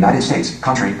 year, United States,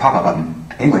 country, pop-up button,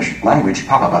 English, language,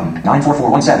 pop-up button,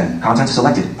 94417, content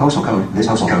selected, postal code, this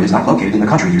postal code is not located in the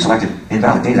country you selected,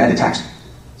 invalid data edit text.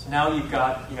 So now you've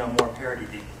got more parity,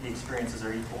 the experiences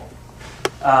are equal.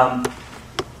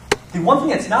 The one thing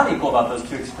that's not equal about those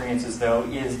two experiences, though,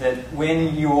 is that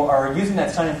when you are using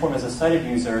that sign-in form as a sighted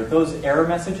user, those error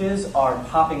messages are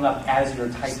popping up as you're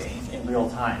typing in real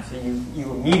time. So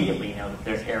you immediately know that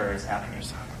there's error is happening.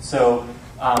 So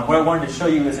what I wanted to show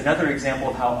you is another example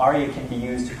of how ARIA can be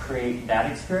used to create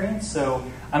that experience. So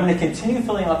I'm going to continue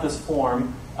filling out this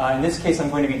form. In this case,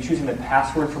 I'm going to be choosing the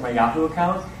password for my Yahoo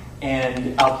account,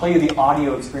 and I'll play you the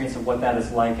audio experience of what that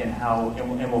is like and how,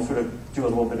 and we'll sort of do a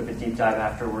little bit of a deep dive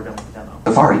after we're done with the demo.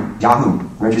 Safari, Yahoo,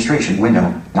 registration window,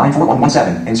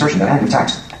 94117, insertion at end of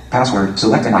text. Password,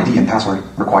 select an ID and password,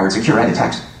 required secure edit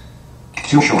text.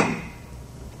 Too short.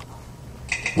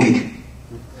 Weak.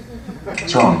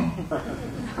 Strong.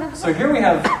 So here we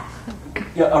have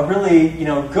a really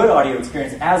good audio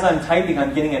experience. As I'm typing,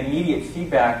 I'm getting immediate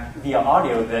feedback via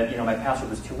audio that my password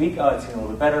was too weak. Oh, it's getting a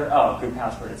little bit better. Oh, good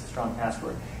password. It's a strong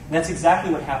password. And that's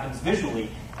exactly what happens visually.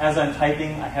 As I'm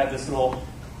typing, I have this little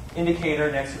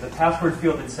indicator next to the password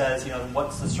field that says,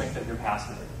 what's the strength of your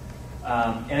password.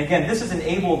 And again, this is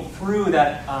enabled through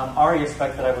that ARIA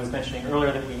spec that I was mentioning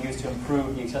earlier that we use to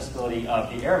improve the accessibility of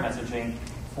the error messaging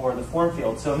for the form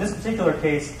field. So in this particular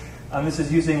case, this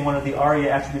is using one of the ARIA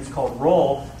attributes called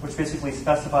role, which basically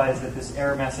specifies that this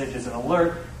error message is an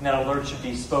alert, and that alert should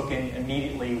be spoken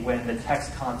immediately when the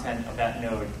text content of that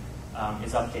node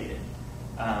is updated.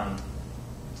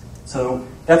 So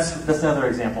that's another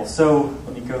example. So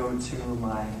let me go to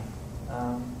my...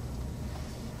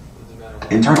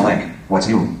 Internal link. What's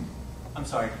new? I'm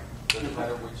sorry. Does it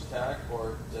matter which tag,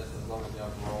 or just as long as you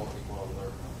have role equal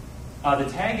alert?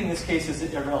 The tag in this case is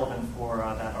irrelevant for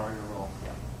that ARIA role.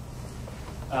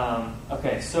 Yeah.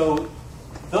 Okay, so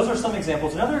those are some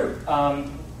examples. Another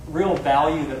real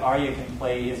value that ARIA can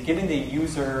play is giving the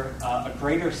user a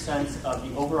greater sense of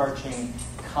the overarching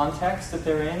context that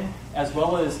they're in, as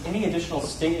well as any additional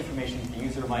state information that the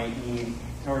user might need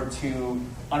in order to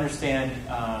understand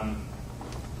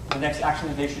the next action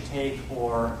that they should take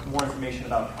or more information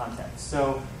about context.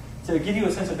 So to give you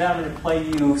a sense of that, I'm going to play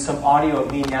you some audio of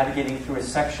me navigating through a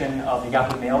section of the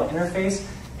Yahoo Mail interface.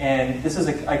 And this is,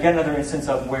 again, another instance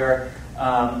of where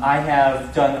I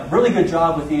have done a really good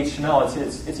job with the HTML.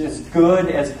 It's as good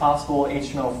as possible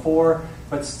HTML4,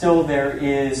 but still there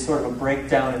is sort of a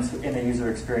breakdown in the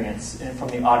user experience from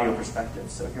the audio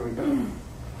perspective. So here we go.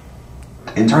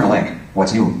 Internal link.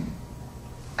 What's new?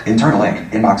 Internal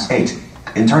link. Inbox 8.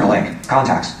 Internal link.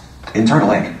 Contacts. Internal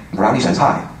link. Brownie says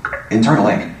hi. Internal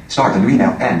link. Start the new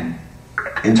email. N.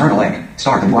 Internal link.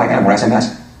 Start the new IM or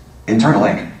SMS. Internal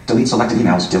link. Delete selected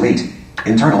emails. Delete.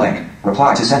 Internal link.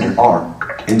 Reply to sender.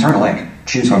 R. Internal link.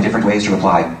 Choose from different ways to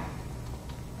reply.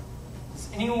 Does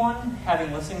anyone,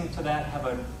 having listened to that, have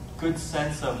a good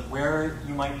sense of where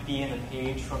you might be in the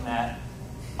page from that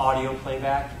audio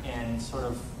playback and sort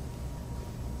of,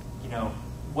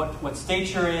 what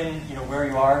state you're in, where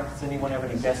you are? Does anyone have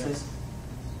any guesses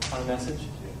on a message?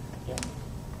 Yeah.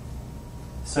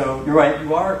 So you're right,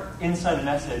 you are inside a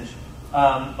message.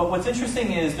 But what's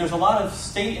interesting is there's a lot of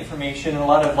state information and a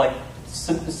lot of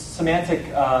semantic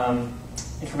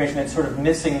information that's sort of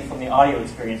missing from the audio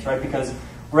experience, right? Because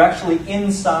we're actually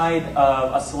inside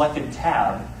of a selected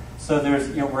tab. So there's,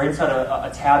 we're inside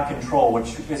a tab control,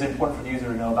 which is important for the user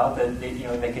to know about. That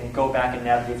they can go back and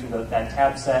navigate through that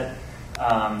tab set.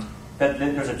 That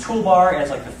there's a toolbar as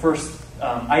the first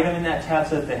item in that tab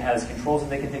set that has controls that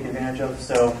they can take advantage of.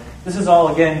 So this is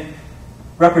all, again,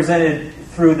 represented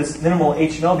through this minimal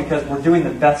HTML because we're doing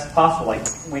the best possible.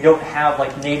 We don't have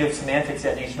native semantics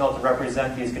yet in HTML to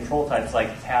represent these control types like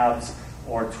tabs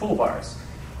or toolbars.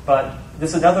 But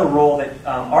this is another role that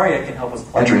ARIA can help us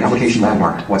play. Enter an application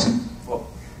landmark. What's new?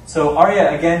 So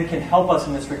ARIA, again, can help us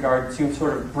in this regard to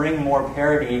sort of bring more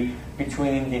parity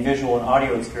between the visual and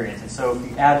audio experience. And so if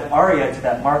we add ARIA to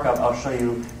that markup, I'll show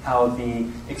you how the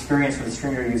experience for the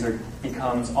screen reader user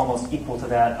becomes almost equal to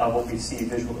that of what we see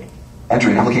visually. Enter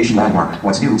an application landmark.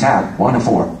 What's new? Tab 1 of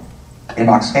 4.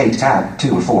 Inbox 8. Tab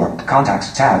 2 of 4.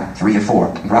 Contacts. Tab 3 of 4.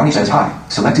 Brownie says hi.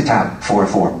 Selected tab 4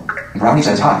 of 4. Brownie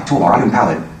says hi. Toolbar item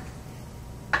palette.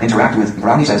 Interact with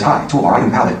Brownie says hi. Toolbar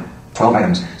item palette. 12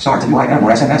 items. Start the new IM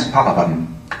or SMS pop-up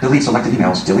button. Delete selected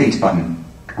emails. Delete button.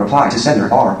 Reply to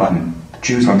sender R button.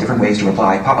 Choose from different ways to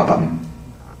reply pop-up button.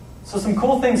 So some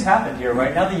cool things happened here,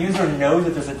 right? Now the user knows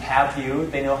that there's a tab view.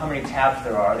 They know how many tabs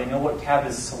there are. They know what tab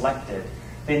is selected.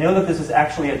 They know that this is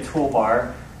actually a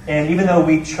toolbar. And even though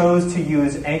we chose to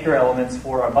use anchor elements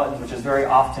for our buttons, which is very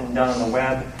often done on the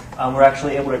web, we're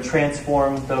actually able to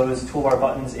transform those toolbar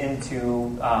buttons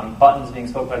into buttons being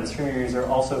spoken by the screen reader user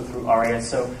also through ARIA.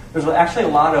 So there's actually a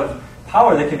lot of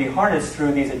power that can be harnessed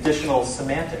through these additional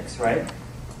semantics, right?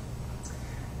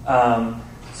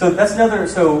 So that's another.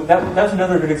 So that's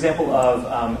another good example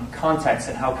of context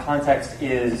and how context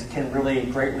can really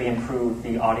greatly improve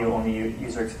the audio-only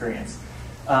user experience.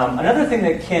 Another thing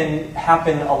that can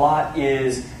happen a lot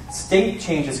is state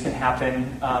changes can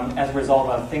happen as a result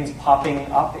of things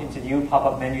popping up into view,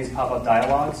 pop-up menus, pop-up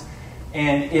dialogues.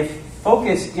 And if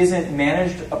focus isn't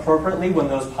managed appropriately when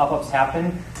those pop-ups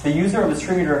happen, the user of the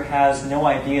screen reader has no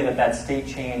idea that that state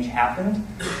change happened.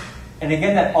 And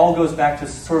again, that all goes back to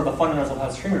sort of the fundamentals of how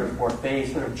screen readers work. They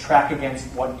sort of track against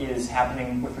what is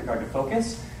happening with regard to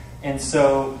focus. And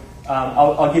so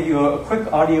I'll give you a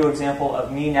quick audio example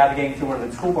of me navigating through one of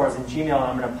the toolbars in Gmail,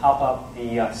 and I'm going to pop up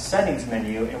the settings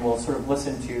menu, and we'll sort of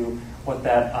listen to what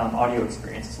that audio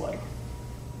experience is like.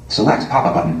 Select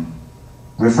pop-up button.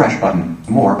 Refresh button.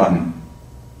 More button.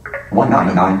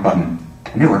 1909 button.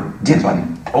 Newer, dim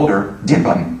button. Older, dim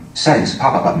button. Settings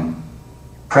pop-up button.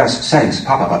 Press settings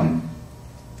pop-up button.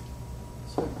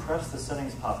 So press the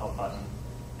settings pop-up button,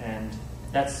 and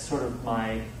that's sort of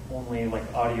my only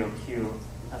audio cue.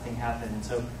 Nothing happened. And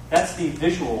so that's the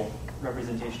visual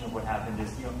representation of what happened. Is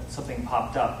something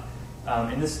popped up,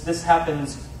 and this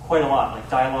happens quite a lot. Like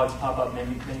dialogues pop up,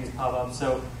 menus pop up.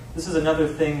 So this is another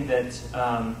thing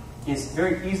that is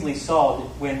very easily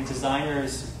solved when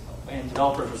designers and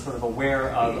developers are sort of aware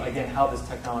of, again, how this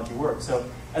technology works. So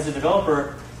as a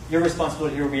developer, your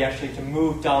responsibility here will be actually to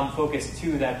move down focus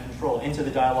to that control, into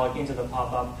the dialogue, into the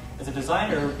pop-up. As a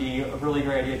designer, it would be a really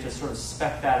great idea to sort of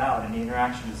spec that out in the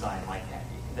interaction design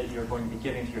that you're going to be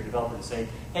giving to your developer to say,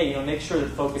 hey, make sure that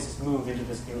focus is moved into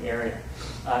this new area.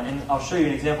 And I'll show you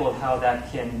an example of how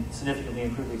that can significantly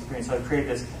improve the experience. So I've created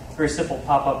this very simple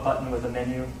pop-up button with a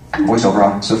menu. VoiceOver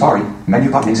on Safari.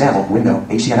 Menu button example. Window.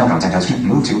 HTML content has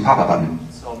move to pop-up button.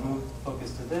 So I'll move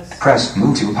focus to this. Press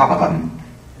move to pop-up button.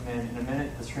 And then in a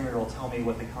minute, the screen reader will tell me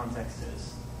what the context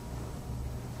is.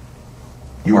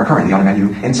 You are currently on a menu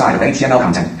inside of HTML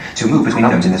content. To move between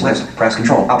items in this list, press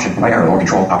Control Option right arrow or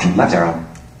Control Option left arrow.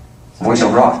 So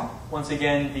VoiceOver off. Once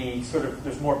again,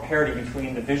 there's more parity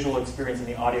between the visual experience and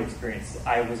the audio experience.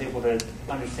 I was able to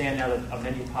understand now that a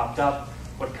menu popped up,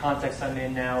 what context I'm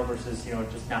in now versus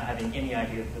just not having any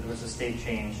idea that there was a state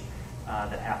change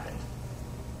that happened.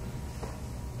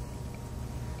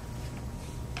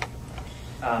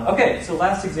 Okay, so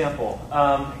last example.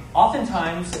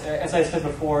 Oftentimes, as I said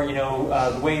before,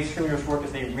 the way screen readers work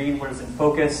is they read what is in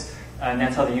focus, and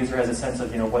that's how the user has a sense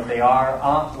of what they are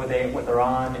on, what they're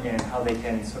on, and how they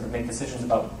can sort of make decisions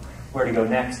about where to go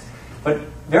next. But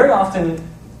very often,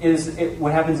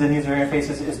 what happens in user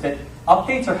interfaces is that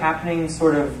updates are happening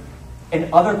sort of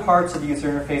in other parts of the user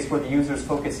interface where the user's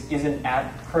focus isn't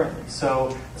at currently.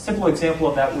 So a simple example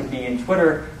of that would be in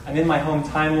Twitter. I'm in my home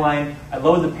timeline. I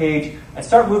load the page. I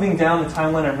start moving down the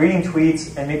timeline. I'm reading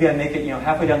tweets, and maybe I make it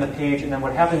halfway down the page. And then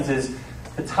what happens is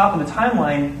the top of the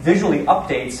timeline visually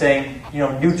updates saying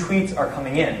new tweets are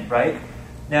coming in. Right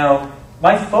now,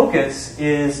 my focus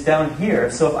is down here.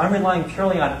 So if I'm relying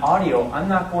purely on audio, I'm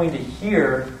not going to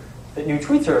hear that new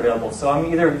tweets are available. So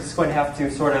I'm either just going to have to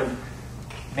sort of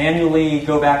manually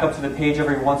go back up to the page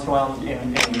every once in a while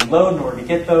and reload in order to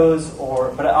get those,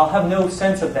 but I'll have no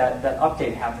sense of that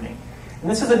update happening. And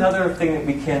this is another thing that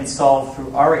we can solve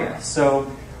through ARIA.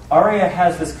 So ARIA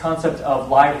has this concept of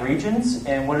live regions,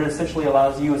 and what it essentially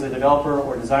allows you as a developer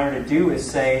or designer to do is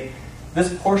say,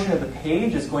 this portion of the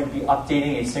page is going to be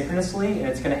updating asynchronously, and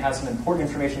it's going to have some important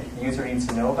information that the user needs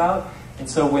to know about. And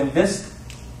so when this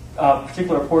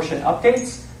particular portion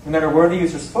updates, no matter where the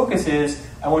user's focus is,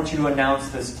 I want you to announce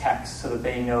this text so that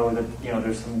they know that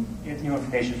there's some new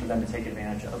information for them to take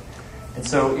advantage of. And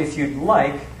so if you'd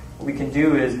like, what we can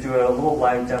do is do a little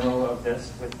live demo of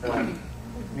this with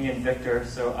me and Victor.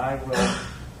 So I will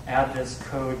add this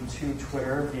code to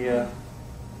Twitter via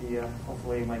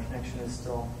hopefully my connection is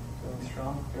still going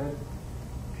strong. Good.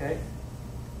 Okay.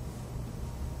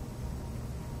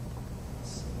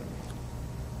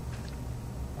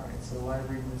 All right, so the live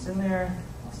region is in there.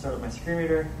 I'll start with my screen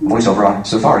reader. VoiceOver on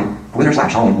Safari.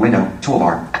 Twitter/home window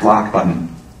toolbar lock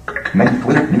button. Menu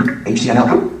Twitter new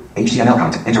HTML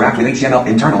content. Interact with HTML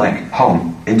internal link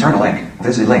home internal link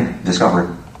visit link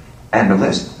discover end of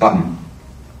list button.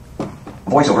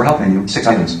 VoiceOver help menu 6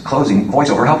 items closing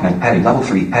VoiceOver help menu heading level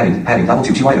 3 heading level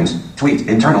 2 2 items tweet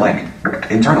internal link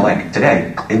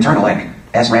today internal link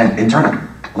SRAM internal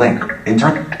link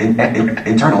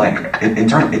internal link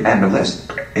end of list.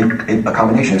 In a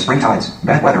combination of spring tides,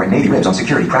 bad weather, and Navy ribs on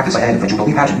security practice ahead of the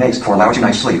Jubilee pageant makes 4 hours 2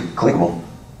 nights sleep. Clickable.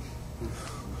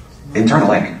 Internal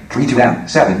link 3 2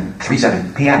 7 3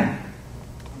 7 p.m.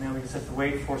 Now we just have to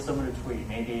wait for someone to tweet.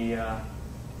 Maybe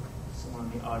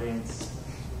someone in the audience.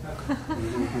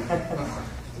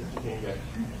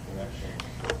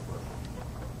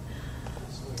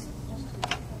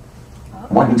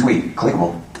 One new tweet.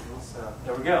 Clickable. So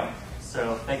there we go.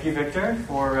 So thank you, Victor,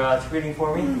 for tweeting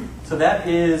for me. So that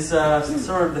is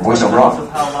sort of the fundamentals of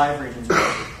how live regions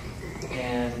work.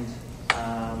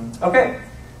 Okay,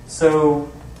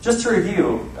 so just to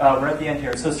review, we're at the end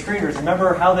here. So screen readers,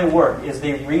 remember how they work is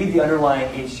they read the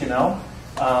underlying HTML,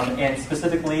 and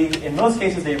specifically, in most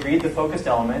cases, they read the focused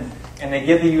element, and they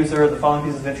give the user the following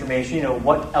pieces of information,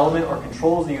 what element or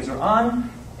control is the user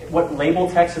on, what label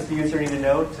text does the user need to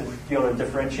know to be able to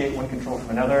differentiate one control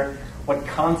from another, what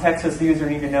context does the user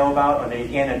need to know about, are they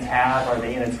in a tab, are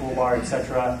they in a toolbar,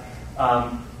 etc.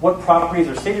 What properties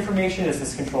or state information, is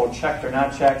this control checked or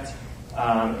not checked,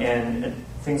 and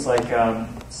things like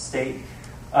state.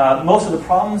 Most of the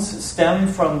problems stem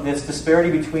from this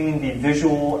disparity between the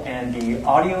visual and the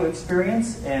audio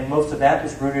experience, and most of that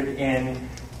is rooted in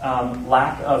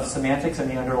lack of semantics in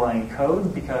the underlying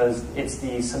code, because it's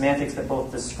the semantics that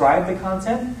both describe the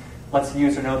content, lets the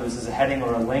user know this is a heading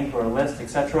or a link or a list,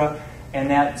 etc.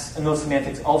 And those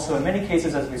semantics also, in many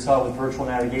cases, as we saw with virtual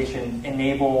navigation,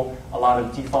 enable a lot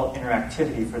of default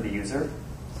interactivity for the user.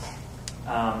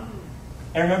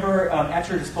 And remember, at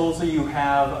your disposal, you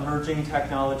have emerging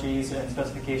technologies and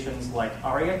specifications like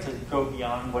ARIA to go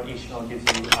beyond what HTML gives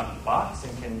you out of the box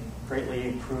and can greatly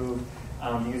improve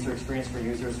the user experience for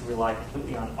users who rely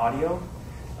completely on audio.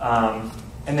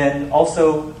 And then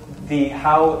also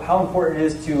how important it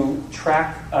is to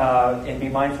track and be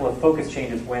mindful of focus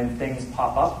changes when things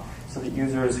pop up, so that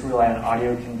users who rely on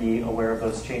audio can be aware of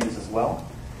those changes as well.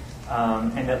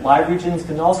 And that live regions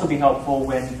can also be helpful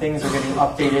when things are getting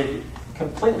updated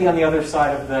completely on the other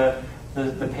side of the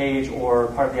page or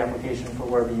part of the application for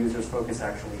where the user's focus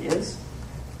actually is.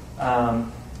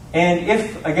 And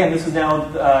if, again, this is now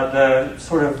the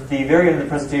sort of the very end of the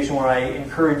presentation where I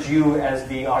encourage you as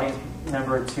the audience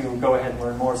member to go ahead and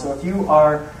learn more. So if you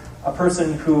are a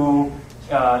person who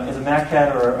is a Mac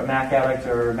head or a Mac addict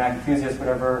or Mac enthusiast,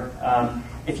 whatever,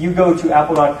 if you go to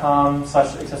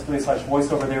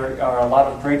apple.com/accessibility/voiceover, there are a lot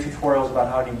of great tutorials about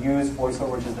how to use VoiceOver,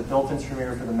 which is the built-in screen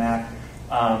reader for the Mac.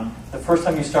 The first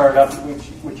time you start it up,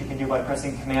 which you can do by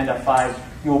pressing Command F5,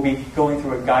 you will be going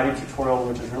through a guided tutorial,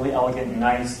 which is really elegant and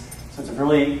nice. So it's a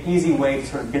really easy way to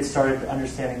sort of get started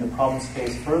understanding the problem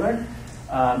space further.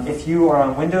 If you are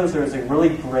on Windows, there's a really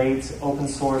great open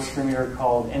source screen reader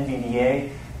called NVDA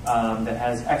that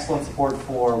has excellent support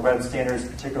for web standards,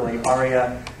 particularly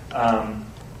ARIA.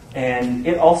 And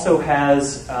it also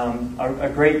has a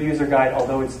great user guide,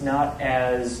 although it's not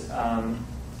as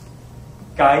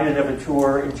guided of a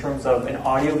tour in terms of an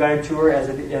audio guided tour as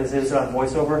is on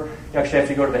VoiceOver. You actually have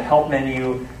to go to the Help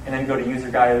menu and then go to User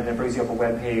Guide, and then brings you up a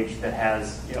web page that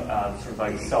has sort of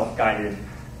like self-guided,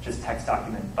 just text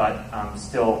document, but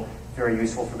still very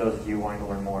useful for those of you wanting to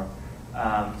learn more.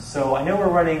 So I know we're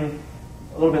running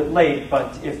a little bit late,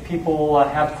 but if people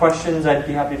have questions, I'd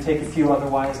be happy to take a few.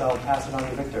 Otherwise, I'll pass it on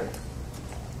to Victor.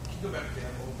 Can you go back to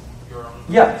Apple? Your own?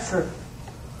 Yeah, sure.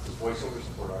 Does VoiceOver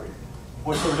support ARIA?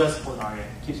 VoiceOver does support ARIA.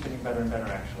 It keeps getting better and better,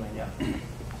 actually. Yeah.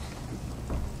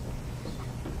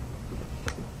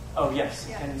 Oh yes.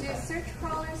 Yeah. Do search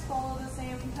crawlers follow the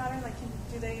same pattern? Like,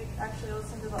 do they actually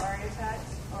listen to the ARIA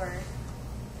tags, or?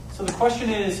 So the question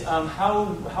is,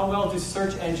 how well do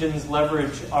search engines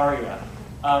leverage ARIA?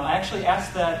 I actually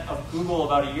asked that of Google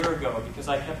about a year ago, because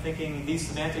I kept thinking these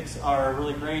semantics are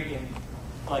really great, and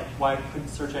like, why couldn't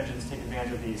search engines take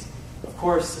advantage of these? Of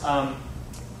course,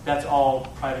 that's all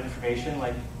private information.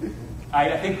 Like,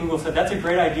 I think Google said that's a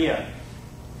great idea.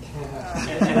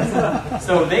 And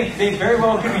so they very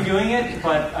well could be doing it,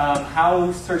 but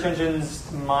how search engines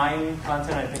mine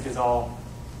content, I think, is all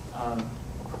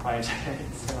proprietary.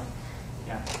 So,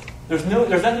 yeah, there's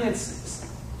nothing that's.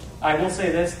 I will say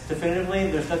this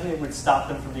definitively: there's nothing that would stop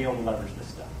them from being able to leverage this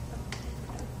stuff.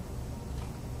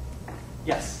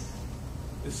 Yes.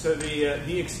 So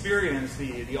the experience,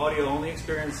 the audio only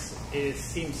experience,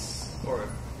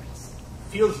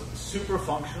 feels super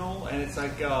functional, and it's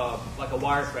like a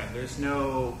wireframe. There's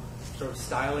no sort of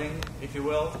styling, if you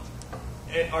will.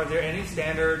 Are there any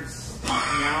standards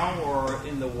now or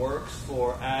in the works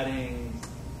for adding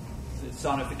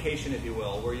sonification, if you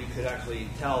will, where you could actually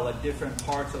tell that different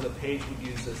parts of the page would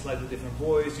use a slightly different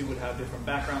voice, you would have different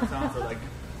background sounds, or like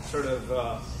sort of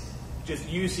just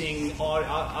using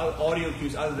audio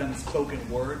cues other than spoken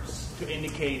words to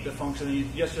indicate the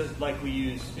function, just like we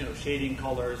use, shading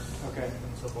colors, okay,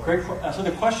 and so forth. Great. So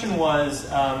the question was,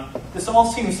 this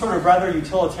all seems sort of rather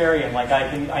utilitarian. Like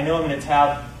I know I'm in a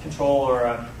tab control or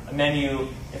a menu.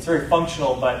 It's very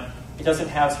functional, but it doesn't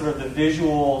have sort of the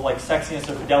visual like sexiness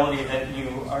or fidelity that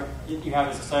you have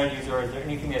as a sighted user. Or is there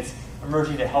anything that's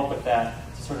emerging to help with that,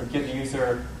 to sort of give the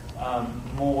user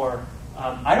more?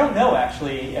 I don't know,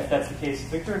 actually, if that's the case.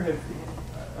 Victor,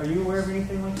 are you aware of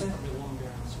anything like that?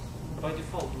 By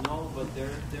default, no, but there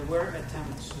were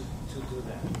attempts to do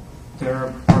that. There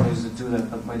are parties that do that,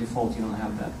 but by default you don't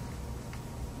have that.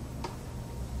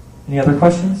 Any other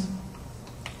questions?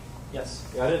 Yes.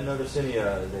 Yeah, I didn't notice any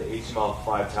the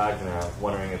HTML5 tags in there. I was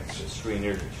wondering if screen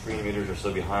readers are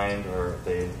still behind, or if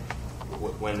they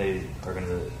when they are going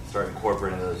to start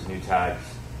incorporating those new tags.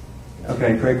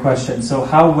 Okay, great question. So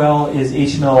how well is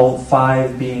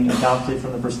HTML5 being adopted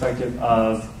from the perspective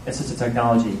of assistive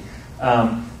technology?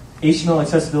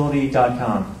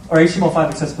 HTMLaccessibility.com or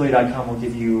HTML5accessibility.com will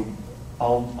give you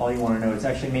all you want to know. It's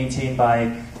actually maintained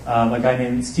by a guy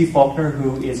named Steve Faulkner,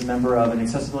 who is a member of an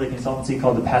accessibility consultancy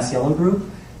called the Paciello Group.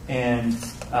 And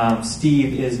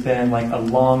Steve has been like a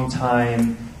long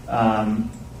time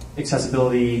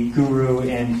accessibility guru,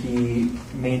 and he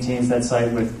maintains that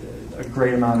site with a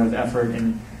great amount of effort.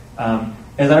 And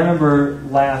as I remember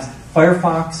last,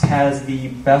 Firefox has the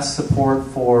best support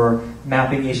for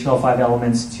mapping HTML5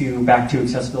 elements back to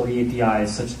accessibility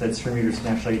APIs, such that screen readers can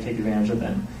actually take advantage of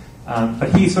them.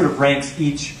 But he sort of ranks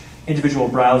each individual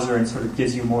browser and sort of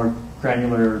gives you more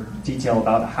granular detail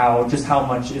about how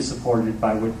much is supported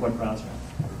by what browser.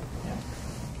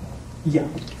 Yeah.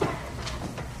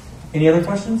 Any other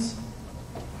questions?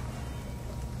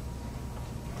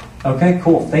 Okay,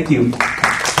 cool. Thank you.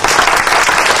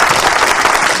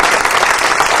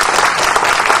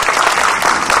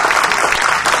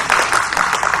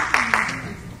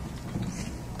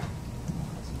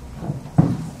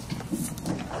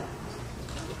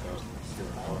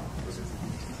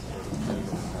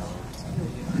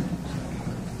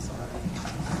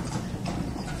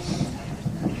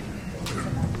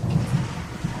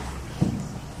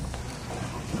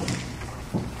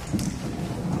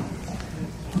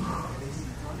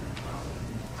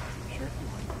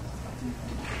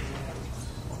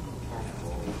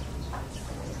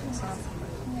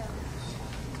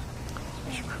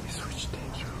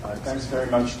 Thanks very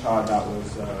much, Todd. That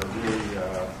was really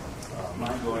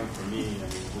mind-blowing for me. I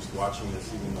mean, just watching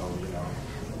this, even though,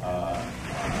 I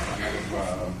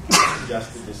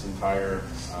suggested this entire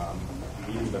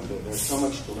meeting, but there's so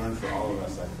much to learn for all of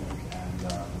us, I think, and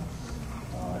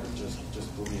it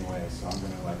just blew me away. So I'm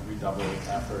going to redouble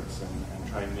efforts and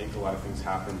try and make a lot of things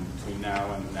happen between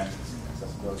now and the next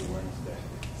Accessibility Awareness Day.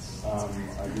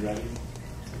 Are you ready?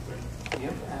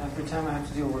 Yep. Every time I have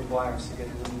to deal with wires, I get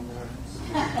a little nervous.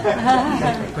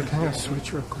 But can I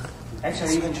switch real quick?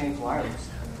 Actually, I even hate wireless.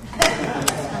 The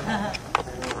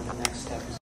next step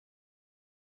is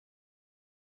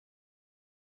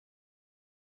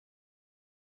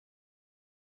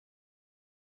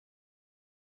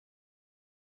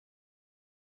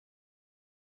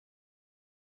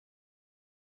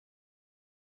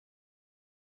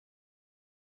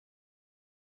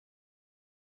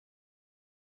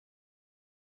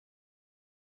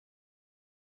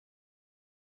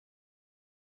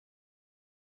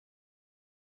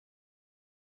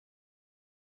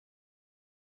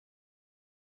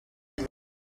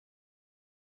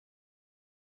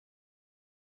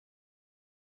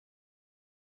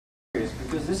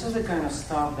because this is the kind of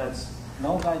stuff that's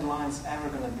no guidelines ever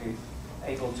going to be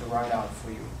able to write out for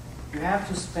you. You have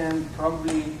to spend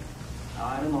probably,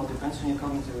 I don't know, depends on your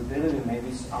cognitive ability, maybe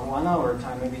it's 1 hour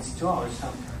time, maybe it's 2 hours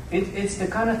time. It's the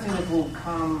kind of thing that will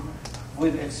come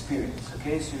with experience,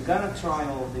 okay? So you've got to try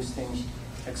all of these things,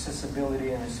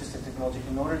 accessibility and assistive technology,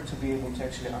 in order to be able to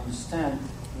actually understand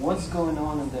what's going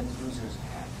on in that user's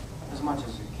head, as much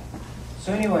as you can.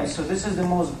 So anyway, so this is the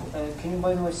most, can you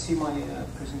by the way see my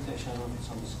presentation? I don't know if it's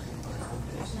on the screen, but I hope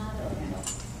it is.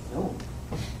 No,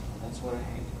 that's what I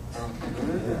hate.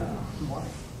 Why?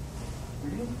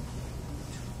 Really?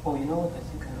 Oh, you know what? I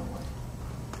think I know why.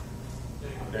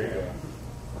 There you go.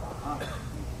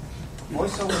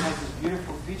 VoiceOver has this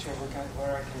beautiful feature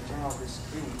where I can turn off the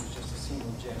screen with just a single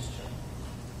gesture.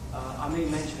 I may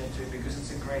mention it to you because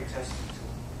it's a great testing tool.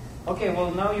 Okay,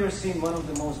 well now you're seeing one of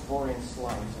the most boring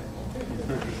slides, I think.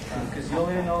 Because you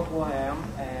already know who I am,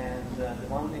 and the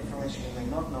one information you may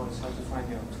not know is how to find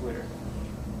me on Twitter.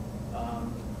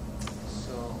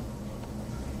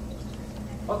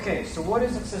 Okay, so what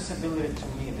is accessibility to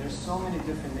me? There's so many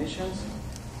definitions.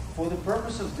 For the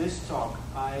purpose of this talk,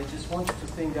 I just want you to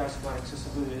think, guys, about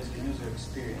accessibility as the user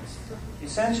experience.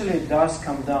 Essentially, it does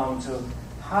come down to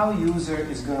how user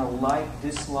is going to like,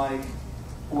 dislike,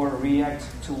 or react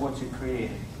to what you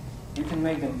created. You can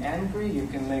make them angry, you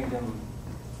can make them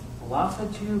laugh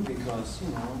at you because,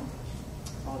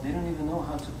 they don't even know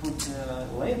how to put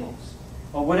labels,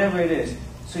 or whatever it is.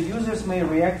 So users may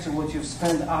react to what you've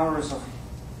spent hours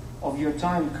of your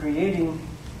time creating,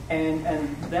 and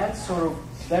that is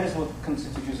what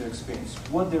constitutes user experience.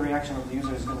 What the reaction of the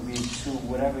user is going to be to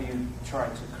whatever you try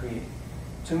to create.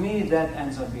 To me, that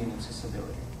ends up being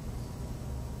accessibility.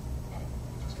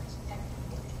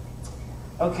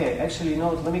 Okay, actually, you know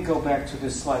what? Let me go back to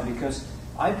this slide because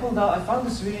I found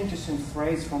this really interesting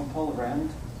phrase from Paul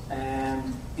Rand,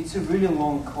 and it's a really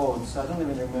long quote, so I don't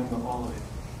even remember all of it.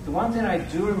 The one thing I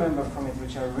do remember from it,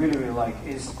 which I really, really like,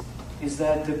 is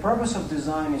that the purpose of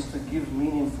design is to give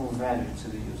meaningful value to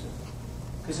the user.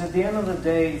 Because at the end of the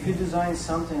day, if you design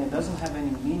something that doesn't have any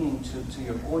meaning to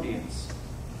your audience,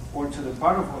 or to the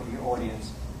part of your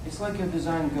audience, it's like your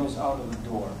design goes out of the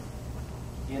door.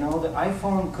 You know, the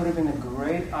iPhone could have been a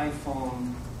great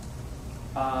iPhone,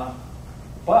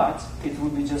 but it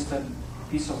would be just a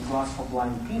piece of glass for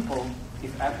blind people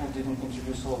if Apple didn't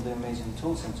introduce all the amazing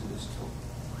tools into this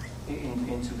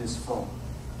into this phone.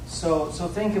 So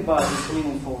think about this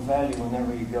meaningful value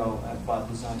whenever you go about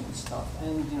designing stuff.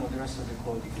 And you know, the rest of the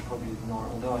quote you can probably ignore,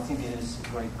 although I think it is a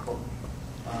great quote,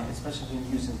 especially in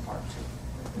using part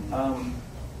 2.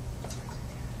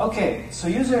 Okay, so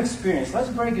user experience. Let's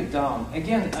break it down.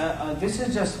 Again, this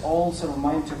is just all sort of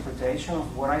my interpretation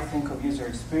of what I think of user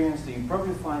experience. That you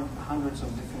probably find hundreds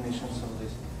of definitions of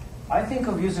this. I think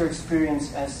of user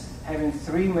experience as having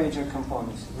 3 major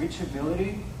components: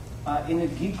 reachability. In a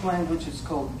geek language, it's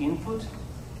called input.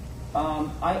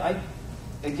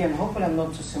 Again, hopefully I'm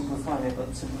not too simplifying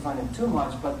it too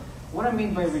much. But what I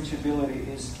mean by reachability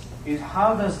is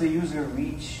how does the user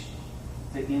reach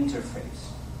the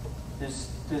interface?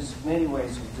 There's many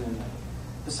ways of doing that.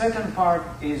 The second part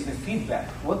is the feedback.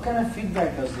 What kind of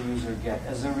feedback does the user get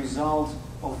as a result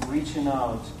of reaching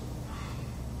out?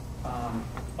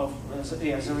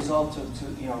 As a result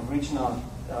of reaching out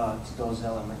to those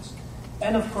elements.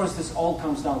 And of course, this all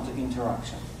comes down to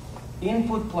interaction.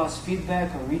 Input plus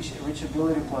feedback, or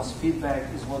reachability plus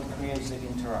feedback, is what creates the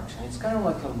interaction. It's kind of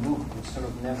like a loop which sort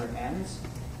of never ends,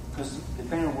 because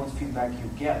depending on what feedback you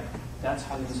get, that's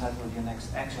how you decide what your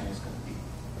next action is going to be.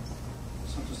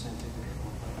 So to scientific.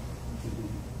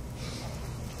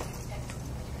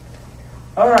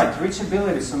 All right,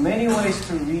 reachability. So many ways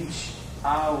to reach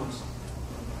out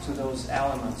to those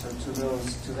elements or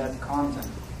to that content.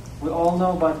 We all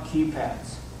know about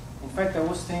keypads. In fact, I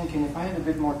was thinking if I had a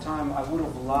bit more time, I would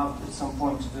have loved at some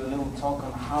point to do a little talk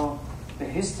on how the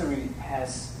history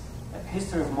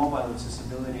of mobile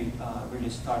accessibility really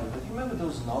started. But you remember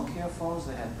those Nokia phones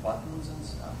that had buttons and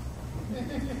stuff?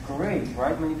 Great,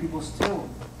 right? Many people still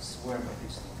swear by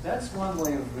these things. That's one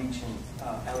way of reaching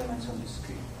elements on the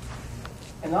screen.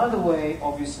 Another way,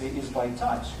 obviously, is by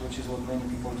touch, which is what many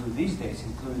people do these days,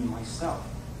 including myself.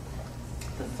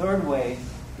 The third way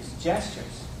is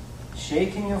gestures.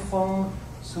 Shaking your phone,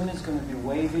 soon it's going to be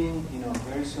waving,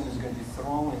 very soon it's going to be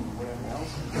thrown and whatever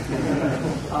else.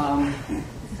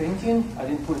 Thinking, I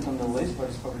didn't put it on the list, but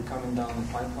it's probably coming down the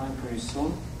pipeline pretty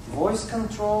soon. Voice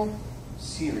control,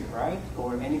 Siri, right?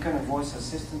 Or any kind of voice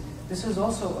assistant. This is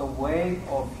also a way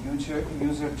of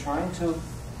user trying to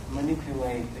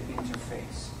manipulate the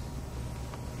interface.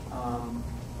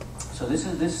 So this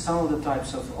is some of the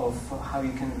types of how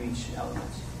you can reach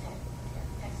elements.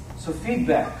 So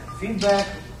feedback. Feedback,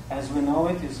 as we know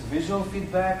it, is visual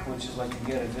feedback, which is like you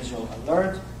get a visual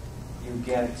alert, you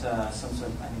get some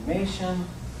sort of animation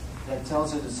that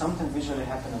tells you that something visually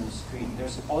happened on the screen.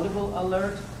 There's audible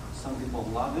alert. Some people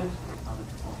love it, other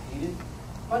people hate it.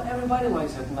 But everybody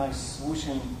likes that nice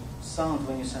swooshing sound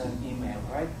when you send an email,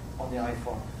 right? On the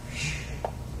iPhone.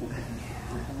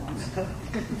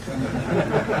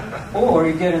 Or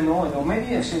you get annoyed, or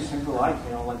maybe actually some people like,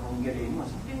 like when you get an email,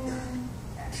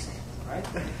 right?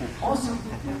 Also,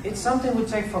 it's something we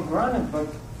take for granted, but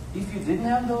if you didn't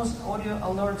have those audio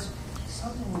alerts,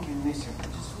 something would be missing.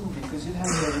 Just wouldn't, because you'd have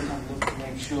to every time look to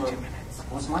make sure,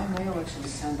 was my mail actually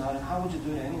sent out, and how would you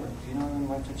do it anyway? Do you know when you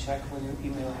want to check whether your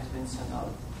email has been sent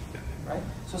out? Right?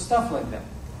 So stuff like that.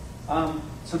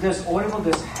 So there's audible,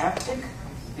 there's haptic.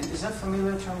 Is that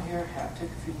familiar term here? Haptic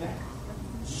feedback?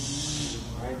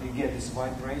 Right? You get this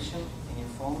vibration in your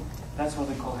phone. That's what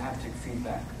they call haptic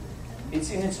feedback.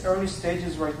 It's in its early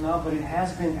stages right now, but it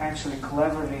has been actually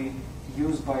cleverly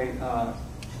used by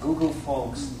Google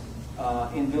folks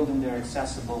in building their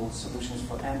accessible solutions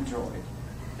for Android.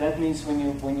 That means when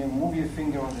you move your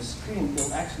finger on the screen,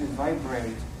 it'll actually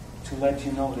vibrate to let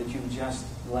you know that you've just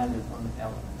landed on the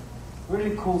element.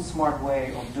 Really cool, smart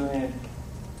way of doing it.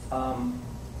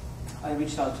 I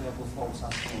reached out to Apple folks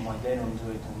asking why they don't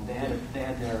do it, and they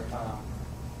had their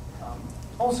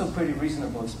also pretty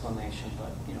reasonable explanation,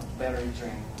 but battery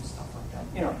drain and stuff like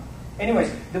that.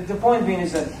 Anyways, the point being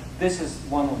is that this is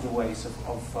one of the ways of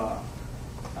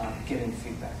getting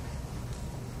feedback.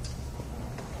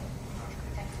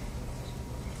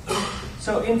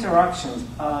 So interaction,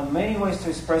 many ways to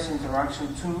express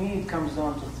interaction. To me, it comes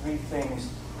down to 3 things.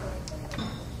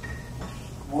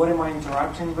 What am I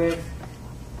interacting with?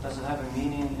 Does it have a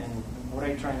meaning? And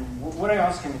what I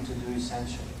ask him to do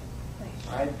essentially,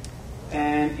 right?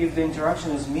 And if the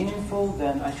interaction is meaningful,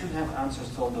 then I should have answers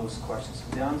to all those questions.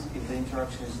 If the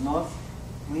interaction is not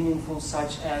meaningful,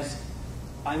 such as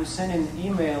I'm sending an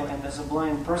email and as a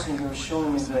blind person you're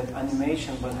showing me the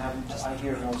animation but I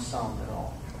hear no sound at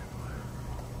all.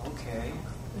 Okay,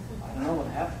 I don't know what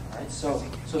happened, right? So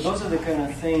those are the kind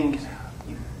of things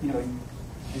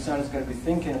designers got to be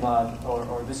thinking about,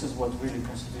 or this is what really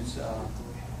constitutes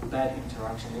bad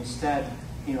interaction. Instead,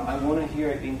 I want to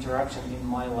hear interaction in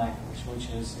my language, which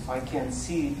is, if I can't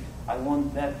see, I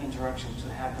want that interaction to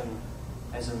happen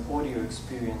as an audio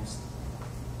experience,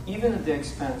 even at the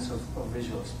expense of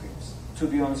visual experience. To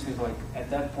be honest with you, like, at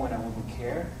that point I wouldn't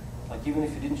care. Like, even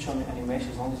if you didn't show me animation,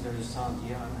 as long as there's a sound,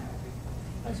 yeah, I'm happy.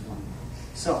 That's fine.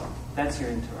 So, that's your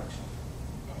interaction.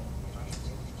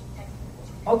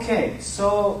 Okay,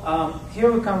 so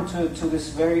here we come to this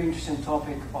very interesting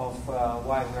topic of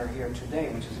why we're here today,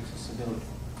 which is accessibility.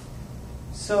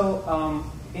 So,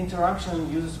 interaction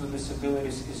with users with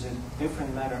disabilities is a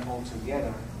different matter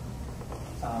altogether.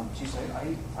 Geez,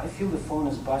 I feel the phone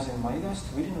is buzzing. Am I guys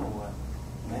tweeting or what?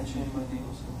 Mentioning my name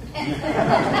or something?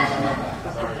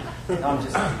 Sorry. No, I'm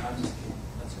just kidding.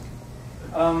 That's okay.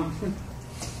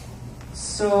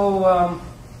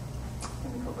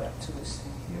 Let me go back to this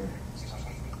thing here.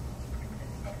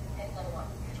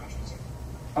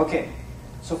 Okay,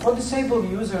 so for disabled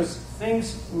users,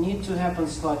 things need to happen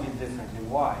slightly differently.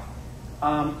 Why?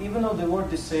 Even though the word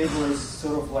disabled is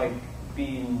sort of like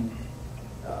being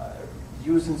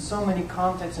used in so many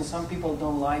contexts and some people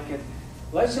don't like it,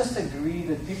 let's just agree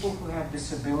that people who have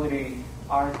disability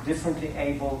are differently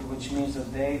abled, which means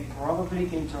that they probably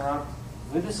interact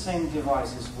with the same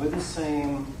devices, with the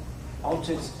same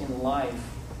objects in life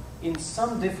in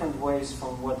some different ways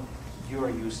from what you're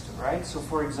used to, right? So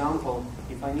for example,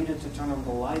 if I needed to turn on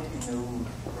the light in the room,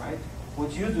 right?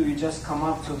 What you do, you just come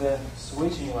up to the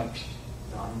switch and you're like,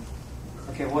 done.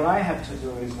 Okay, what I have to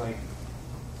do is like,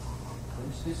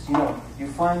 you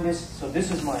find this, so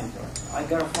this is my interaction. I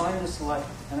gotta find this light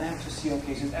and I have to see,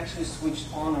 okay, is it actually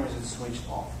switched on or is it switched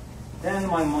off? Then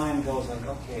my mind goes like,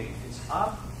 okay, if it's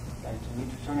up, I need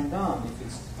to turn it down. If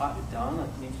it's down,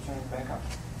 I need to turn it back up.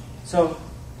 So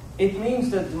it means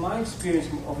that my experience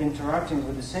of interacting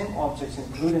with the same objects,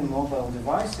 including mobile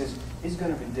devices, is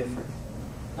going to be different.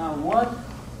 Now,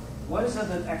 what is it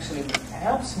that actually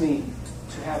helps me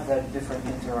to have that different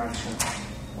interaction,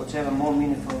 or to have a more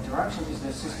meaningful interaction, is the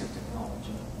assistive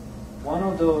technology. One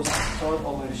of those Todd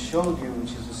already showed you,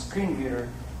 which is a screen reader.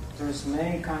 There's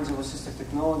many kinds of assistive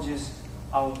technologies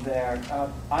out there.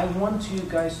 I want you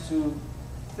guys to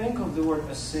think of the word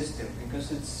assistive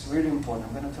because it's really important.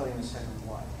 I'm going to tell you in a second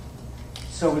why.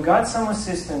 So we got some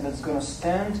assistant that's going to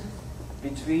stand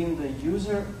between the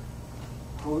user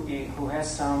who has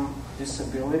some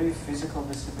disability, physical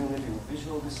disability, or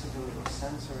visual disability, or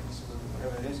sensory disability,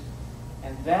 whatever it is,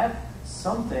 and that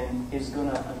something is going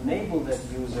to enable that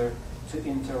user to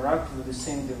interact with the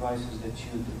same devices that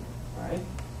you do, right?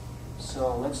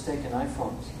 So let's take an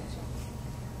iPhone.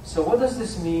 So what does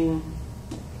this mean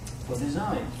for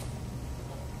design?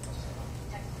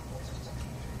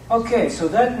 Okay, so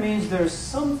that means there's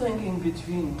something in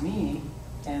between me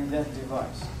and that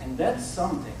device. And that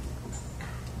something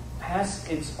has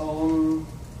its own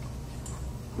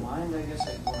mind, I guess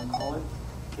I want to call it.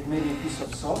 It may be a piece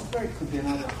of software. It could be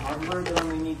another hardware that I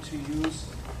may need to use.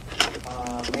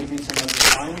 Maybe it's another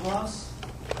spyglass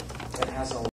that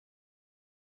has a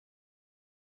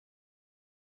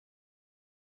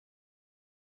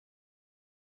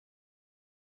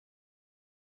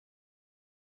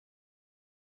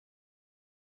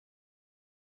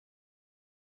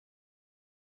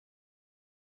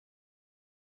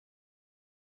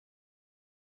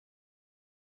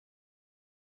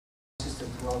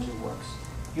technology works.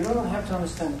 You don't have to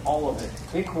understand all of it.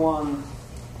 Pick one,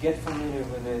 get familiar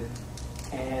with it,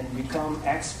 and become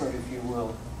expert, if you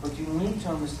will. But you need to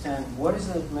understand what is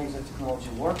it that makes the technology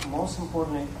work. Most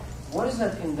importantly, what is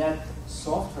that in that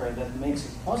software that makes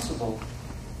it possible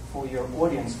for your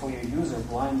audience, for your user,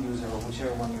 blind user, or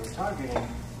whichever one you're targeting,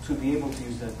 to be able to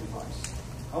use that device.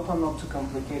 I hope I'm not too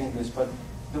complicating this, but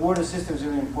the word assistive is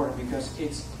really important because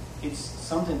it's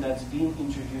something that's being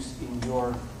introduced in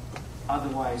your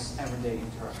otherwise everyday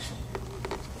interaction.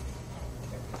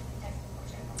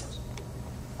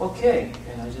 Okay,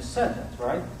 and I just said that,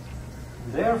 right?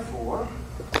 Therefore,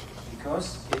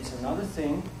 because it's another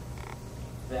thing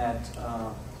that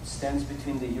stands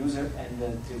between the user and the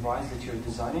device that you're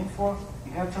designing for,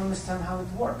 you have to understand how it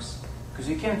works. Because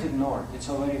you can't ignore it, it's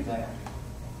already there.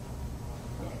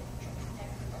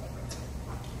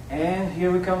 And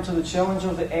here we come to the challenge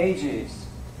of the ages.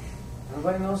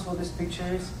 Everybody knows what this picture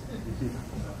is?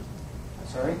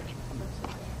 Sorry?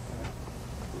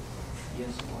 Yes,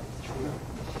 what?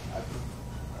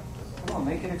 Come on,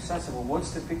 make it accessible.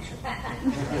 What's the picture?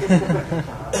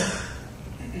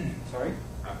 Sorry?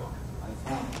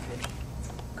 iPhone, okay.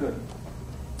 Good.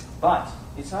 But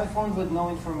it's iPhone with no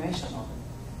information on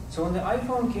it. So when the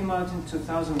iPhone came out in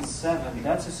 2007,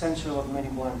 that's essentially what many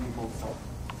blind people thought.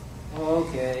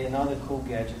 Okay, another cool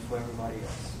gadget for everybody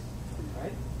else.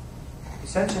 Right?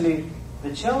 Essentially,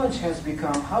 the challenge has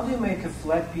become, how do you make a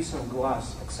flat piece of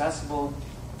glass accessible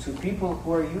to people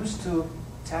who are used to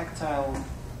tactile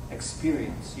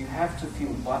experience? You have to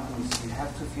feel buttons, you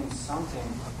have to feel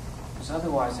something, because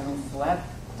otherwise, I mean, flat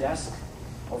desk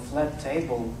or flat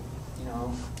table, you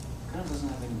know, kind of doesn't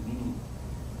have any meaning.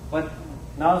 But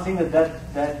now I think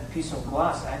that piece of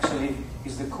glass actually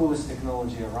is the coolest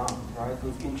technology around, right?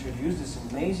 We've introduced this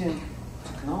amazing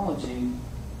technology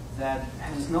that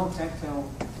has no tactile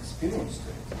experience to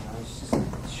it. You know, it's just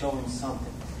showing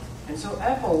something. And so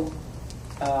Apple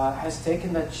has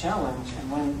taken that challenge, and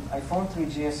when iPhone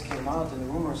 3GS came out and the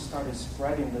rumors started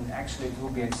spreading that actually it will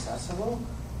be accessible,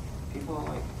 people are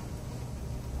like,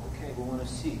 okay, we want to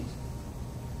see it.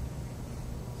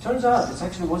 Turns out it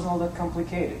actually wasn't all that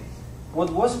complicated. What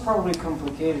was probably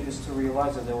complicated is to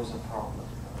realize that there was a problem.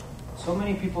 So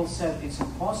many people said it's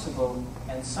impossible,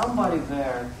 and somebody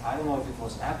there, I don't know if it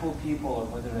was Apple people or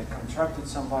whether they contracted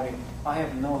somebody, I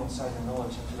have no insider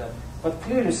knowledge into that, but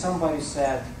clearly somebody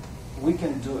said, we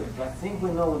can do it. I think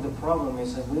we know what the problem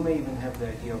is, and we may even have the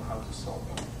idea of how to solve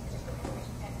it.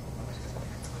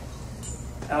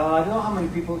 I don't know how many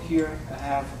people here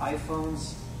have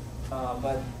iPhones,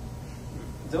 but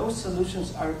those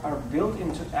solutions are built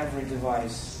into every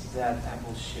device that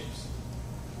Apple ships.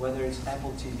 Whether it's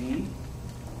Apple TV,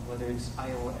 whether it's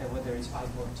iOS, whether it's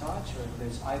iPod Touch, or whether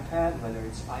it's iPad, whether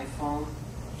it's iPhone,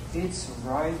 it's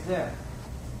right there.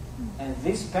 And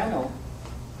this panel,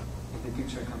 if the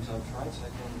picture comes out right, so I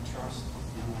can trust,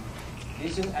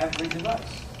 is in every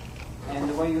device. And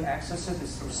the way you access it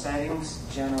is through settings,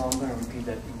 general. I'm going to repeat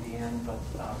that in the end, but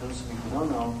those of you who don't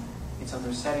know, it's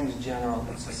under settings, general,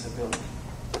 accessibility.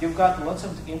 You've got lots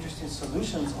of interesting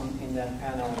solutions in that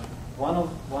panel. One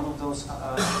of those,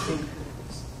 I think,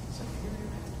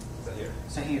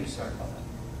 Zahir, sorry about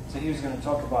that. Zahir is going to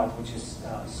talk about, which is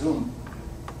Zoom.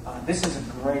 This is a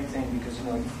great thing because, you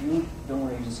know, if you don't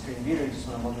want to use a screen reader, you just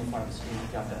want to magnify the screen,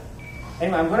 you've got that.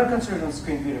 Anyway, I'm going to consider it on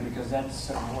screen reader because that's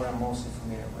what I'm mostly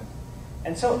familiar with.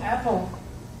 And so Apple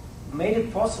made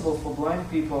it possible for blind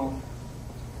people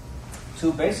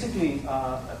to basically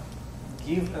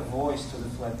give a voice to the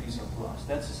flat piece of glass.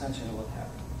 That's essentially what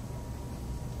happened.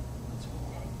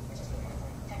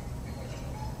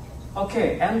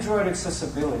 Okay, Android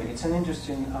accessibility. It's an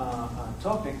interesting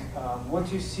topic.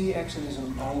 What you see actually is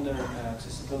an older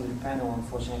accessibility panel,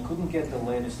 unfortunately. I couldn't get the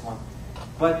latest one.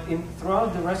 But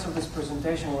throughout the rest of this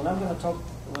presentation, when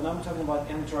I'm talking about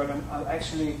Android, I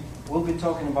actually will be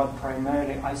talking about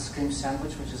primarily Ice Cream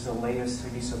Sandwich, which is the latest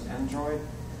release of Android.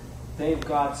 They've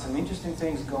got some interesting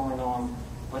things going on,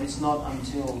 but it's not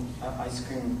until Ice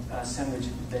Cream Sandwich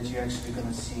that you're actually going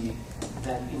to see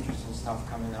that interesting stuff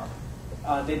coming up.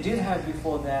 They did have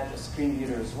before that a screen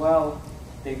reader as well.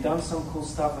 They've done some cool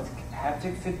stuff with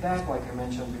haptic feedback, like I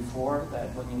mentioned before,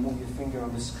 that when you move your finger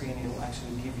on the screen, it will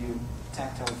actually give you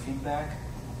tactile feedback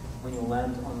when you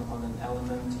land on an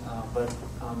element. But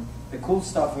the cool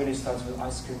stuff really starts with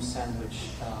Ice Cream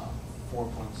Sandwich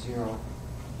 4.0,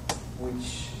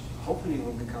 which hopefully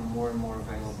will become more and more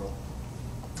available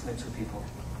to people.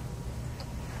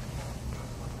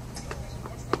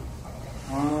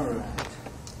 All right.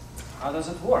 How does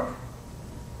it work?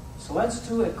 So let's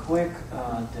do a quick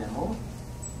demo.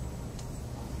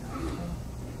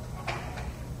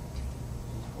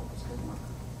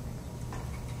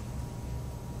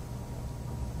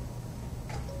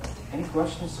 Any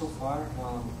questions so far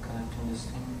while I'm connecting this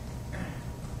thing?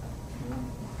 No?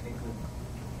 Okay, good.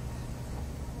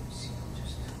 Let's see, I'll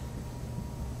just...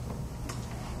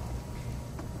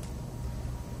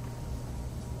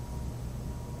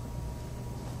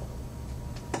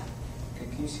 Okay,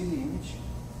 can you see the image?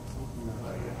 No,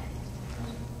 not yet.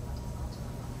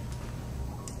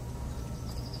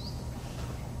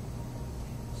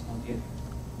 It's not yet?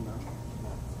 No.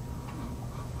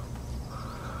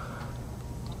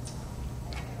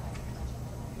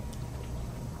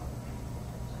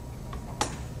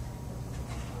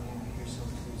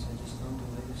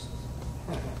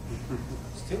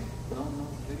 Still? No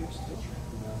video still?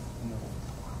 No.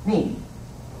 Me.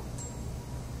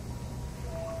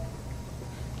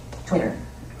 Twitter.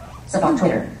 Step on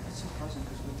Twitter. That's surprising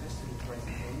because we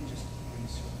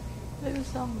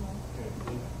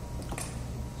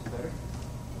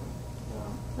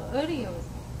audio.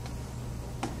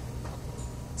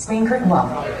 Screen curtain wall.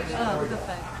 Oh,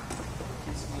 perfect.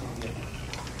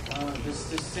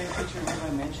 This same feature that I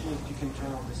mentioned, that you can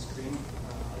turn on the screen.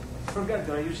 I forgot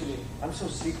that I'm so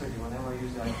secretive whenever I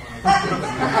use the iPhone.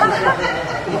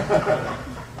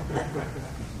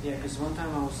 Yeah, because one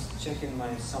time I was checking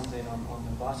something on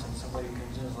the bus and somebody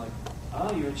comes in and was like,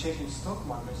 oh, you're checking stock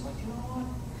market. I was like, you know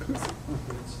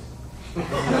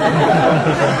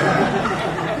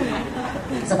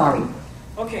what? Safari.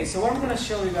 Okay, so what I'm going to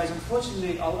show you guys,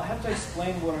 unfortunately, I'll have to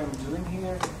explain what I'm doing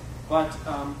here, but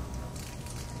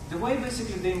the way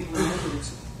basically they implemented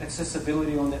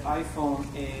accessibility on the iPhone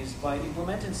is by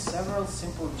implementing several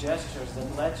simple gestures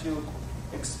that let you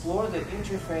explore the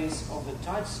interface of the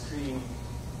touch screen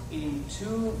in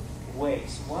two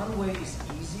ways. One way is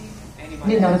easy.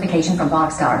 New notification from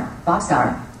Boxstar.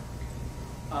 Boxstar.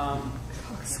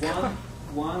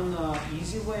 One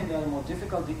easy way and the other more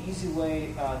difficult. The easy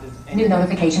way. New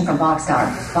notification from Boxstar.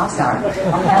 Boxstar.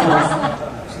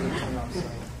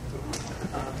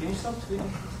 Can you stop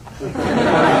tweeting?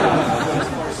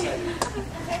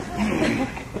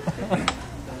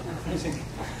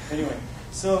 Anyway,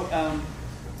 so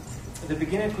the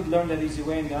beginner could learn that easy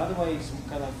way, and the other way is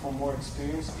kind of for more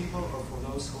experienced people or for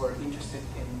those who are interested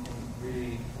in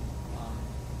really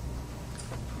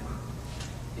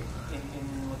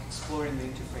in like exploring the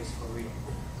interface for real.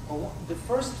 Well,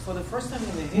 for the first time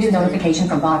in the history, new notification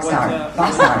from Boxstar.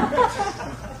 Boxstar.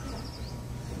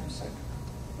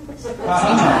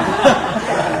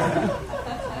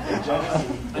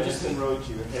 I just wrote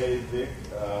you, hey Vic,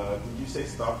 did you say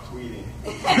stop tweeting?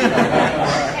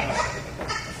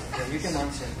 You can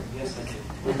answer. Yes, I did.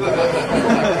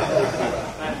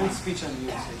 I put speech on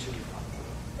mute, so it should be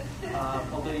fine.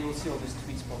 Although you will see all these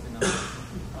tweets popping up.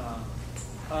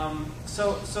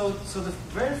 So the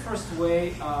very first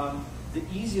way, the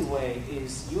easy way,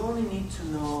 is you only need to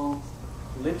know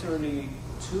literally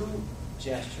two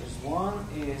gestures. One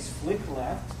is flick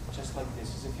left, just like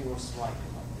this, as if you were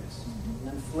swiping like this, and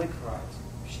then flick right,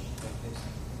 like this.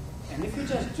 And if you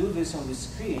just do this on the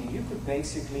screen, you could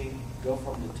basically go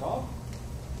from the top.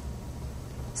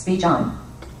 Speech on.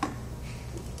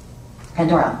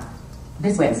 Pandora.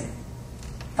 BizWiz.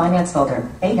 Finance folder.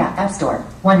 App Store.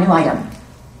 One new item.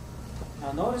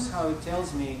 Now notice how it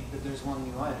tells me that there's one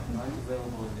new item, right,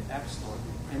 available in the App Store.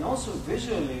 And also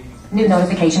visually... New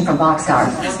notification from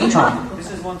Boxstar. Speech on. This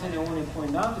is one thing I want to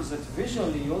point out, is that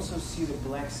visually you also see the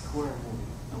black square moving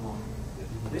along.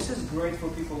 This is great for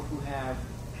people who have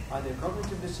either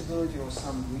cognitive disability or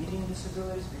some reading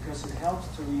disabilities, because it helps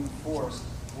to reinforce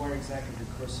where exactly the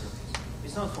cursor is.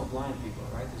 It's not for blind people,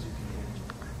 right, as you can imagine.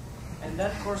 And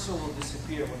that cursor will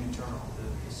disappear when you turn on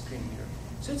the screen here.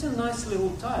 So it's a nice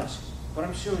little touch, but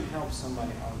I'm sure it helps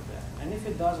somebody out of that. And if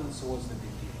it doesn't, so what's the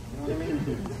big deal? You know what I mean?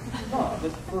 No,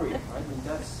 but for real, right? I mean,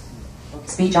 that's... Okay.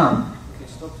 Speech on. Okay,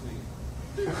 stop tweeting.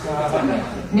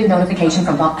 New notification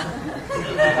from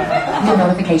New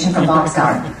notification from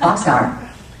Boxstar. Boxstar.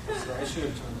 I should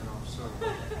have turned it off, sorry.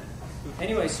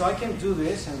 Anyway, so I can do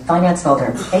this and... Finance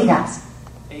folder. 8 apps.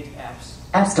 8 apps.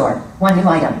 App Store. One new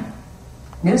item.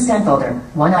 Newsstand folder.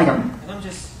 One item. And I'm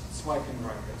just swiping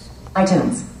right, basically.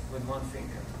 iTunes. With one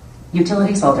finger.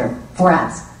 Utilities folder. 4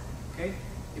 apps. Okay?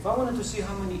 If I wanted to see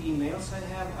how many emails I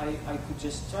have, I could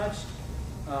just touch,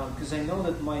 because I know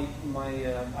that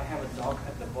I have a dock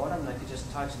at the bottom, and I could just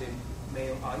touch the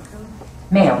mail icon.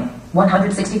 Mail.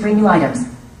 163 new items.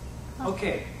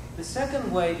 Okay. The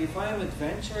second way, if I am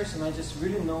adventurous and I just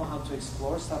really know how to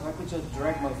explore stuff, I could just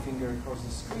drag my finger across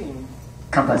the screen.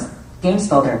 Compass. Games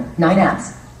folder. 9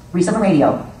 apps. Resume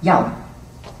Radio. Yelp.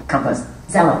 Compass.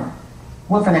 Zello.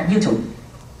 Wolfram YouTube.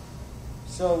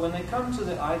 So when I come to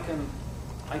the icon,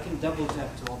 I can double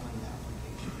tap to open the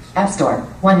application. App Store.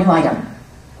 One new item.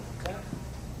 Okay.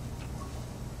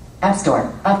 App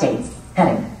Store. Updates.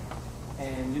 Heading.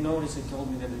 And you notice it told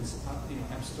me that it's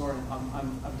App Store.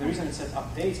 The reason it said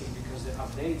updates is because the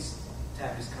updates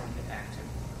tab is currently active.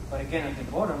 But again, at the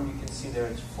bottom, you can see there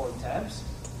are 4 tabs.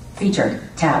 Featured.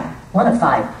 Tab. 1 of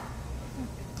 5.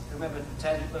 Remember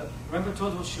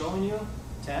Todd was showing you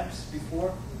tabs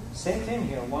before? Same thing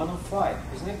here, 1 of 5.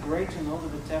 Isn't it great to know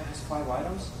that the tab has 5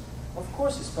 items? Of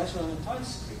course, especially on the touch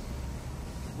screen.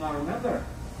 Now remember,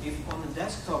 if on the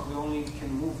desktop we only can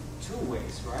move 2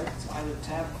 ways, right? It's either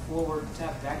tab forward,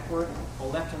 tab backward, or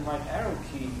left and right arrow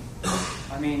key.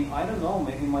 I mean, I don't know,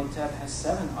 maybe my tab has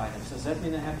 7 items. Does that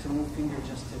mean I have to move finger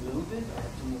just a little bit? I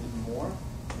have to move it more?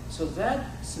 So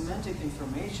that semantic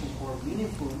information or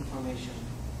meaningful information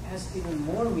has even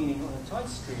more meaning on a touch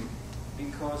screen,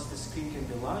 because the screen can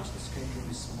be large, the screen can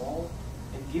be small.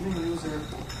 and giving user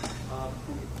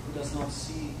who does not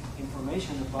see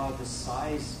information about the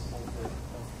size of the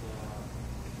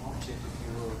object, if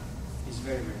you will, is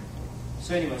very, very important.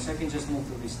 So anyways, I can just move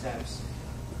through these tabs.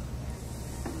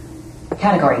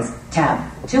 Categories, tab.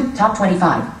 2, top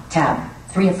 25, tab.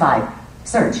 3 of 5.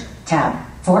 Search, tab.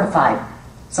 4 of 5.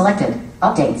 Selected,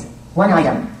 updates. 1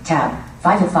 item, tab.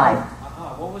 5 of 5.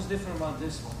 Aha, what was different about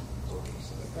this one?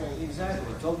 Exactly,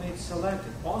 it told me it's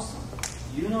selected. Awesome.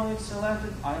 You know it's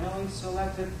selected, I know it's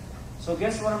selected. So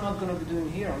guess what I'm not going to be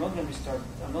doing here? I'm not going to start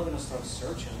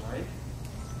searching, right?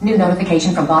 New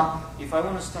notification from bot. If I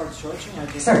want to start searching, I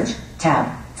just search,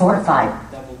 tab. 4 of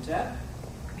 5. Double tap.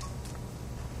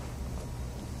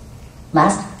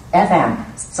 Last, FM.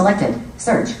 Selected.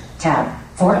 Search. Tab.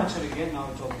 4. Actually, again, now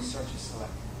it told me search is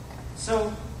selected.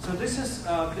 So this is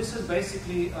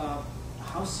basically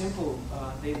how simple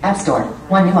they App Store.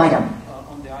 1 new item.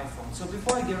 On the iPhone. So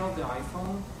before I get off the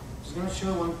iPhone, I'm just going to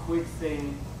show one quick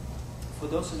thing for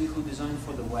those of you who design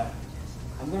for the web.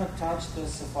 I'm going to touch the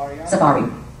Safari app. Safari.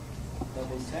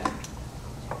 Double tap.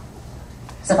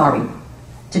 Safari.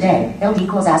 Today, LD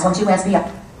equals as1 to SB.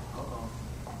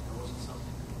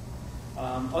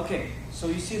 Okay, so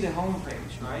you see the home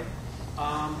page, right?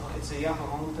 It's a Yahoo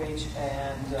home page,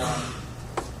 and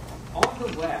on the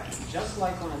web, just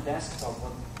like on a desktop,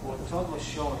 what Todd was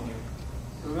showing you,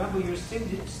 remember you're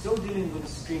still dealing with a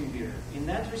screen reader. In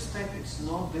that respect, it's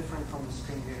no different from the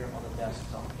screen reader on a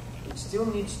desktop. It still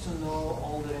needs to know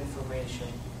all the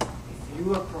information. If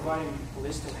you are providing a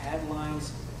list of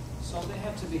headlines, so they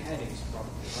have to be headings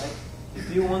probably, right? If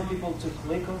you want people to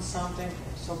click on something,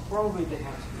 so probably they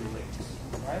have to be links,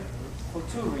 right? For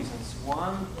 2 reasons.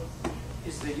 One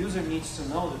is the user needs to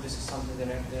know that this is something that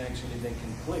actually they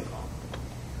can click on.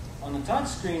 On the touch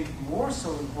screen, more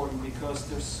so important because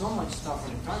there's so much stuff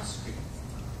on the touch screen.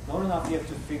 Not enough you have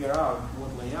to figure out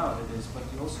what layout it is, but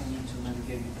you also need to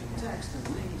navigate between text and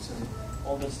links and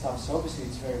all that stuff. So obviously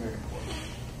it's very, very important.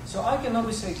 So I can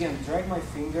obviously, again, drag my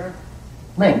finger.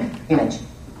 Link. Image.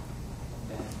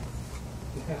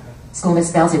 School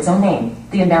misspells its own name.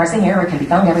 The embarrassing error can be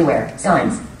found everywhere.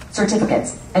 Signs,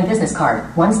 certificates, and business card.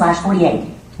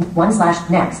 1/48.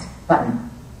 1/next button.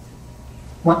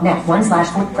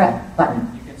 1/4 prep button.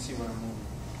 You can see what I'm moving,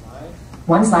 right?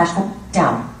 1/4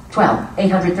 down. 12.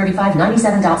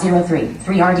 835.97.03.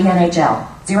 3RDNHL.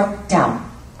 0 down.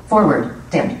 Forward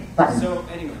dimmed button. So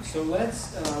anyway, so let's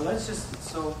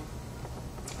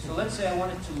say I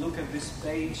wanted to look at this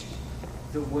page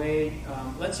the way,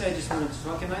 let's say I just wanted to,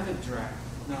 so I can either drag.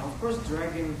 Now, of course,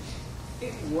 dragging,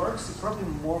 it works. It's probably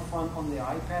more fun on the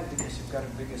iPad because you've got a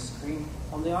bigger screen.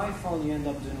 On the iPhone, you end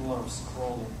up doing a lot of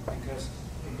scrolling because,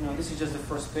 this is just the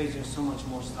first page. There's so much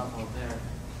more stuff out there.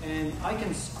 And I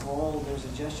can scroll. There's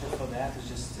a gesture for that. It's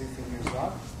just 3 fingers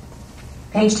up.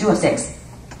 Page 2 of 6.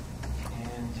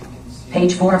 And you can see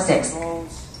Page 4 of 6.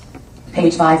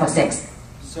 Page 5 of 6.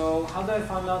 So how do I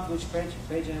find out which page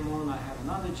I'm on? I have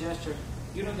another gesture.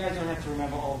 You guys don't have to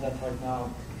remember all of that right now.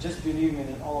 Just believe me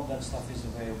that all of that stuff is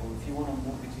available. If you want to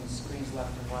move between screens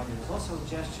left and right, there's also a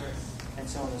gesture and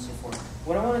so on and so forth.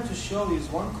 What I wanted to show you is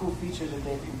one cool feature that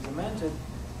they've implemented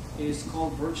is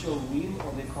called virtual wheel,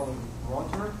 or they call it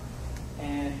rotor.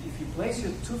 And if you place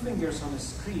your 2 fingers on the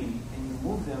screen and you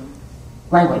move them.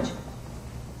 Language.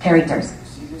 Characters. You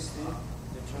see this thing?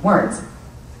 Words.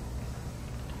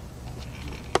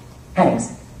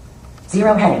 Headings.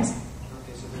 0 headings.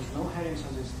 Okay, so there's no headings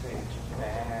on this page.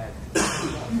 Bad.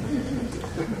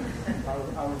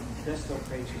 our desktop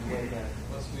page is way bad.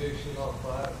 Must be actually not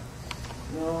flat.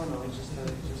 No, it's just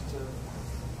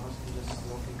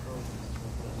local code.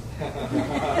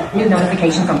 New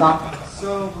notification from bot.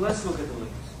 So let's look at the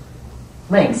links.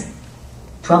 Links.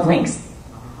 12 links.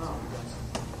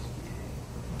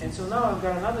 And so now I've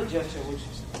got another gesture, which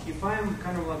if I'm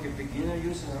kind of like a beginner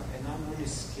user and I'm really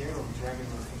scared of dragging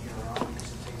my finger around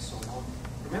because it takes so long,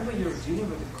 remember you're dealing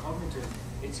with the cognitive.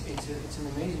 It's an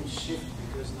amazing shift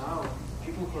because now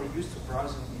people who are used to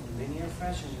browsing in linear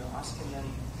fashion, you're asking them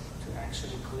to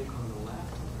actually click on the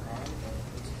left or the right.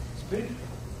 It's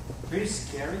pretty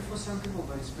scary for some people,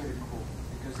 but it's pretty cool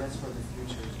because that's where the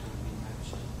future is going to be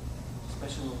mentioned,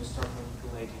 especially when we start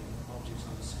manipulating objects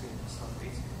on the screen and stuff.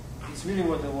 It's really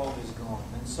where the world is going.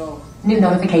 And so new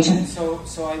notification. So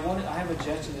I have a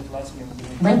gesture that lets me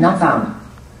link not found.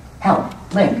 Help.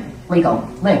 Link. Legal.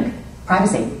 Link.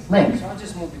 Privacy. Link. So I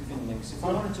just move between links. If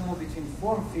I wanted to move between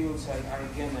form fields, I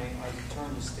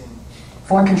turn this thing.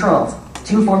 Form controls.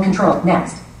 2 form control.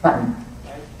 Next button.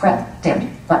 Right? Prep dimmed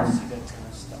button. See that kind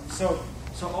of stuff.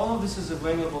 So all of this is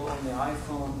available on the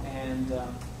iPhone, and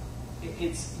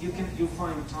you'll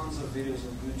find tons of videos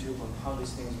on YouTube on how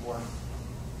these things work.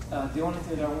 the only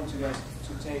thing that I want you guys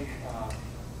to take,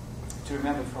 to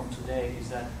remember from today is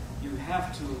that you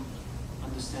have to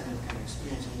understand that kind of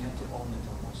experience and you have to own it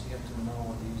almost. You have to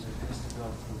know what the user has to go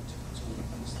through to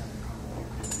understand the kind of what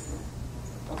you're doing.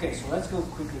 Okay, so let's go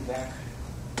quickly back.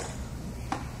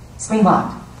 Screen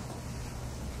locked.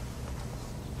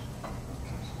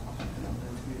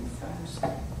 Really fast.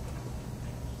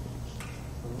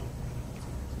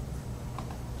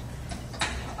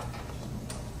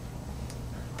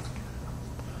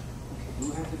 Okay, do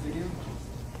you have the video?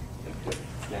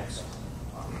 Yes.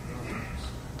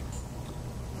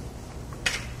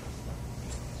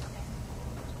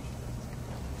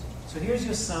 So here's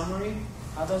your summary.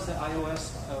 How does the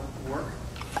iOS work?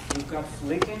 You've got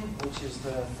flicking, which is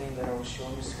the thing that I was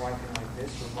showing you, swiping like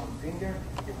this with one finger.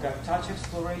 You've got touch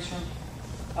exploration.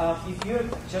 If you're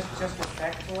just a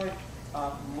factoid,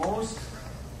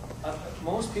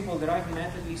 most people that I've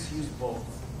met at least use both,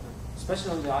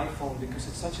 especially on the iPhone because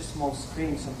it's such a small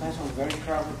screen. Sometimes on very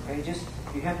crowded pages,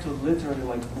 you have to literally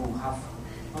like move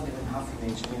not even half an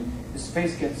inch. I mean, the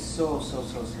space gets so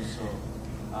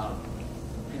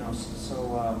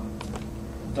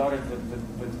dotted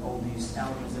with all these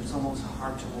elements that it's almost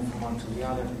hard to move from one to the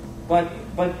other. But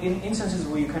in instances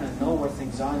where you kind of know where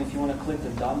things are, and if you want to click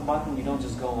the down button, you don't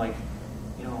just go like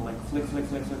flick.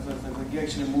 You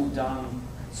actually move down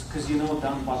because you know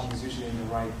down button is usually in the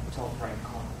top right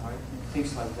corner, right?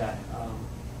 Things like that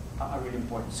are really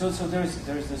important. So there's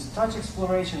this touch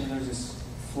exploration, and there's this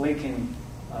flicking,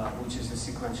 which is the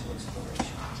sequential exploration.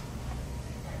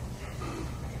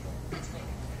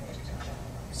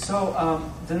 So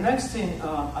the next thing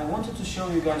I wanted to show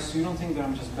you guys, so you don't think that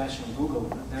I'm just bashing Google.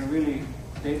 They're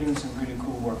doing some really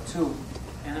cool work too.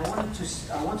 And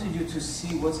I wanted you to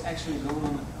see what's actually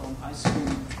going on Ice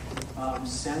Cream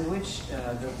Sandwich,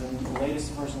 the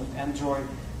latest version of Android.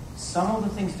 Some of the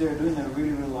things they're doing I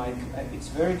really like. It's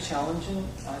very challenging,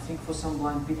 I think, for some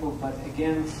blind people. But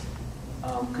again,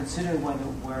 considering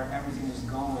where everything is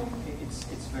going,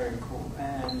 it's very cool.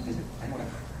 And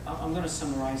I'm going to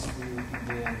summarize for you in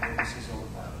the end what this is all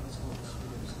about. Let's go to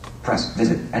this video. Press,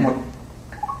 visit, and what?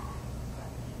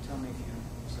 Tell me if you...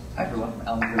 Hi everyone, I'm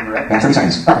Alan Rivera. Back 30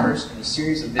 seconds. First in a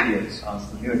series of videos on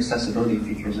the new accessibility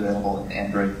features available in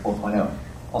Android 4.0,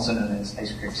 also known as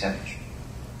Ice Cream Sandwich.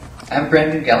 I have a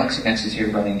brand new Galaxy Nexus here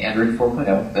running Android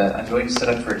 4.0 that I'm going to set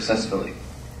up for accessibility.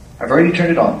 I've already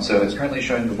turned it on, so it's currently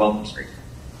showing the welcome screen.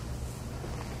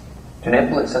 To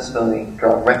enable accessibility,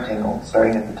 draw a rectangle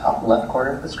starting at the top left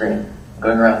corner of the screen,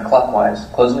 going around clockwise,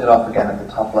 closing it off again at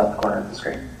the top left corner of the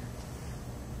screen.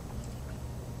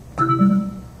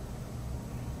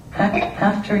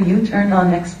 After you turn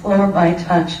on Explore by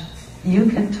Touch, you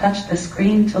can touch the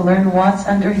screen to learn what's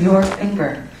under your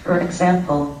finger. For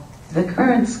example, the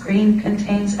current screen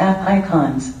contains app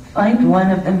icons. Find one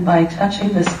of them by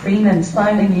touching the screen and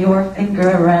sliding your finger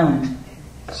around.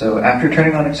 So after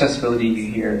turning on accessibility,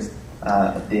 you hear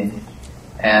a ding,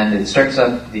 and it starts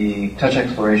up the touch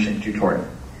exploration tutorial.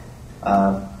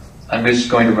 I'm just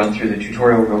going to run through the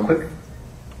tutorial real quick.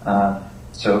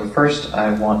 So first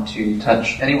I want to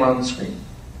touch anywhere on the screen.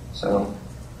 So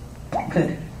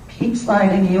good. Keep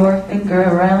sliding your finger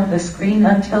around the screen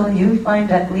until you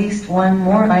find at least one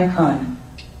more icon.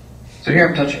 So here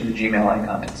I'm touching the Gmail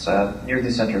icon. It's near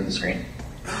the center of the screen.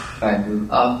 If I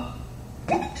move up.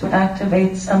 To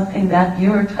activate something that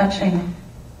you're touching,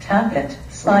 tap it.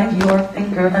 Slide your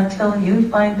finger until you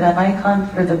find that icon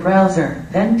for the browser.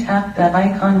 Then tap that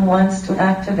icon once to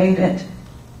activate it.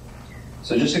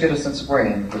 So just to get a sense of where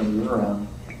I am, I'm going to move around.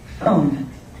 Phone.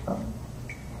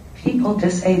 People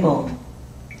disabled.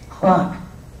 Clock.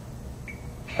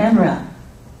 Camera.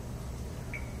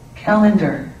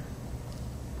 Calendar.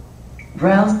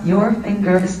 Browse. Your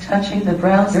finger is touching the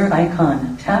browser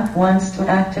icon. Tap once to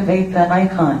activate that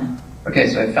icon. Okay,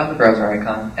 so I found the browser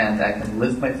icon, and I can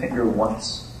lift my finger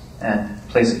once and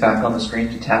place it back on the screen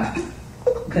to tap.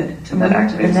 Good. To move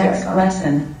to the next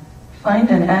lesson, find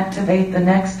and activate the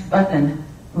next button,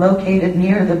 located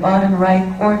near the bottom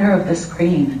right corner of the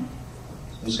screen.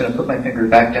 I'm just going to put my finger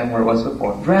back down where it was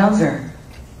before. Browser.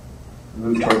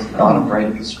 Move towards the bottom right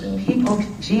of the screen. People,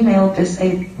 Gmail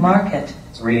disabled, market.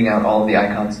 It's reading out all the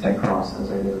icons that I cross as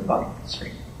I go to the bottom of the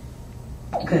screen.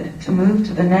 Good. To move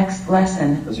to the next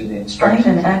lesson, those are the instructions.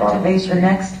 Find and activate the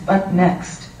next button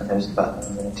next. And there's the button.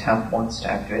 I'm going to tap once to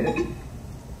activate it.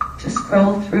 To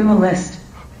scroll through a list,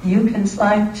 you can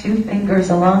slide 2 fingers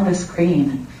along the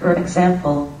screen. For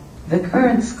example, the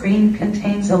current screen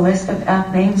contains a list of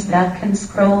app names that can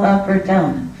scroll up or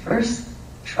down. First,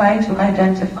 try to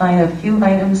identify a few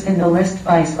items in the list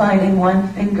by sliding 1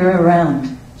 finger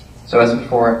around. So as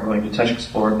before, I'm going to touch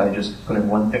Explore by just putting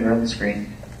 1 finger on the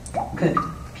screen. Good.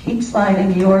 Keep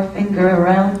sliding your finger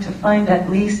around to find at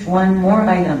least one more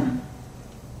item.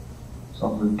 So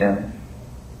I'll move down.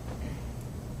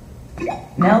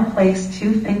 Now place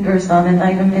 2 fingers on an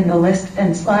item in the list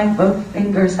and slide both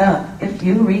fingers up. If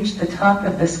you reach the top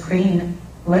of the screen,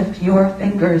 lift your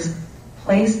fingers,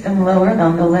 place them lower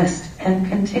on the list, and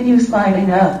continue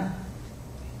sliding up.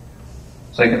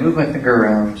 So I can move my finger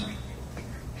around.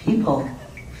 People,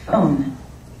 phone,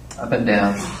 Up and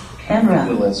down. camera,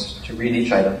 The list to read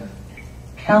each item.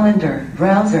 calendar,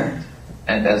 browser.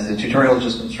 And as the tutorial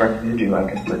just instructed me to do,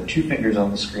 I can put 2 fingers on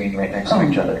the screen right next to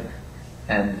each other.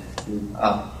 And move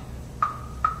up.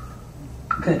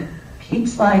 Good. Keep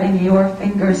sliding your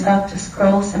fingers up to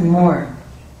scroll some more.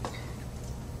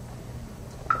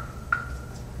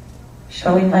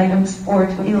 Showing items 4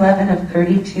 to 11 of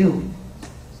 32.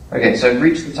 Okay, so I've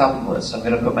reached the top of the list. I'm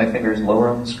going to put my fingers lower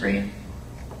on the screen.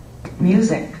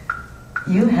 Music.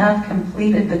 You have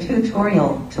completed the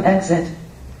tutorial. To exit,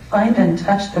 find and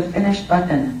touch the finish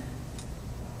button.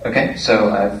 Okay, so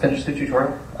I've finished the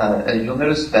tutorial. And you'll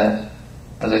notice that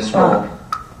as I scroll,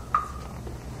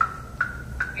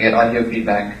 I get audio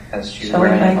feedback as to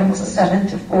where I Showing am on the items list. 7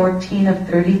 to 14 of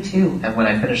 32. And when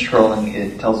I finish scrolling,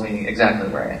 it tells me exactly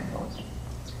where I am on the list.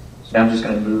 So now I'm just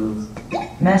going to move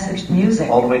Message music.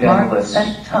 all the way down the Mark list.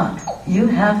 set top. You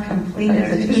have completed And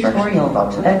there's the the instructions tutorial. at the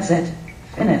bottom To of it. exit,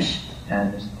 finish.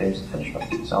 And there's the finish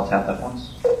button. So I'll tap that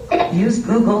once. Use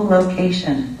Google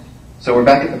location. So we're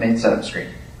back at the main setup screen.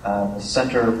 The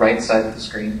center right side of the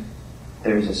screen,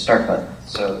 there's a start button.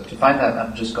 So to find that,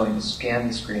 I'm just going to scan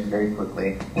the screen very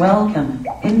quickly. Welcome,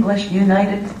 English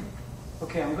United.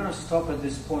 Okay, I'm going to stop at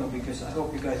this point because I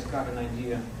hope you guys got an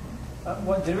idea.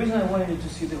 The reason I wanted you to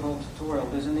see the whole tutorial,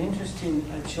 there's an interesting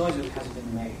choice that has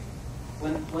been made.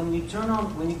 When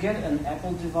you get an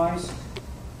Apple device,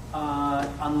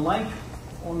 unlike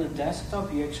on the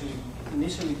desktop, you actually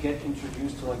initially get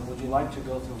introduced to would you like to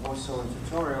go through voiceover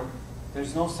tutorial?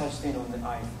 There's no such thing on the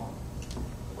iPhone.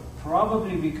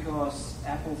 Probably because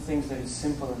Apple thinks that it's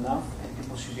simple enough and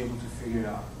people should be able to figure it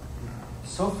out.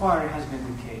 So far, it has been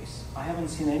the case. I haven't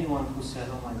seen anyone who said,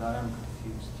 "Oh my God, I'm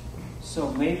confused."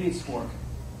 So maybe it's working.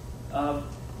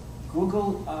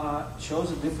 Google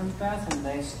chose a different path, and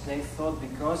they thought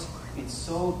because it's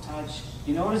so touch.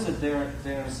 You notice that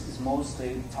theirs is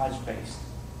mostly touch-based.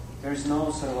 There's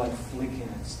no sort of flicking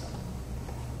and stuff.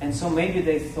 And so maybe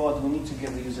they thought we need to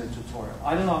give the user a tutorial.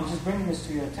 I don't know. I'm just bringing this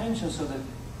to your attention so that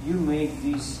you make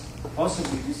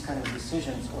possibly these kind of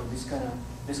decisions or this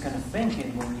kind of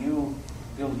thinking when you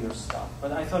build your stuff.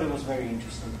 But I thought it was very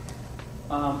interesting.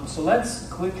 So let's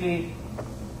quickly.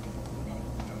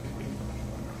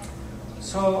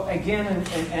 So again,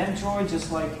 in Android,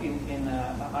 just like in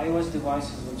iOS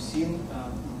devices, we've seen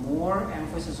more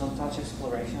emphasis on touch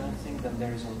exploration, I think, than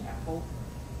there is on Apple.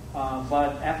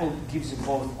 But Apple gives you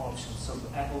both options. So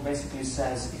Apple basically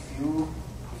says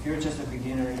if you're just a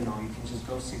beginner, you can just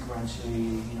go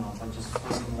sequentially, by just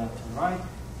flipping left and right.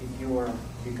 If you are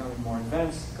becoming more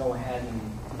advanced, go ahead and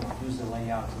use the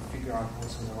layout to figure out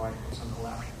what's on the right, what's on the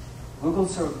left. Google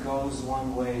sort of goes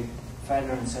one way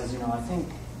further and says, I think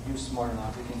you're smart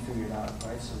enough, we can figure it out,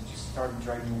 right? So just start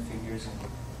dragging the fingers and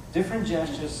different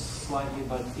gestures slightly,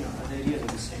 but the ideas are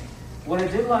the same. What I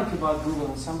did like about Google,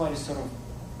 and somebody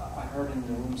I heard in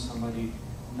the room somebody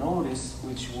noticed,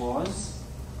 which was,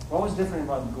 what was different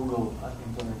about Google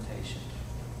implementation?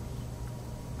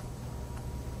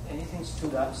 Anything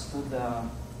stood out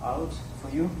for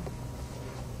you?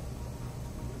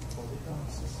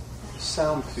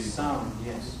 Sound feedback. Sound,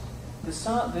 yes.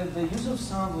 The use of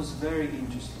sound was very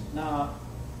interesting. Now,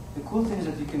 the cool thing is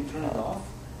that you can turn it off,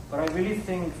 but I really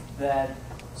think that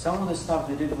some of the stuff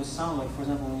they did with sound, like for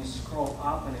example, when you scroll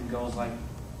up and it goes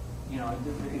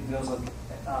it goes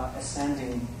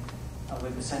ascending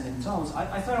with ascending tones.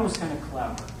 I thought it was kind of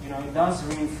clever. It does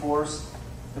reinforce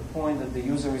the point that the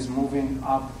user is moving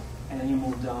up and then you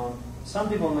move down. Some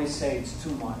people may say it's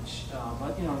too much,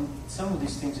 but some of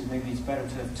these things maybe it's better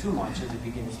to have too much at the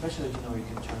beginning, especially if you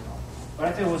can turn it off. But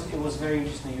I think it was very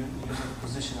interesting using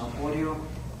positional audio.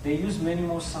 They use many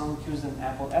more sound cues than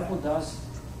Apple. Apple does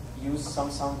use some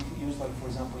sound cues, like for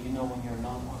example, when you're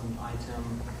not on an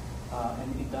item,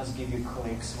 and it does give you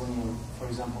clicks when you, for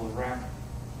example, wrap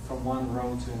from one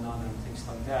row to another and things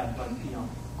like that. But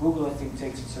Google, I think,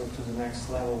 takes it sort of to the next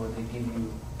level where they give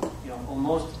you,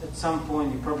 almost at some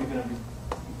point you probably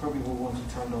will want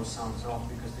to turn those sounds off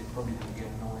because they're probably going to get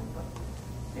annoying. But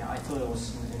yeah, I thought it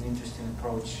was an interesting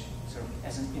approach, sort of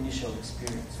as an initial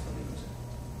experience for the user.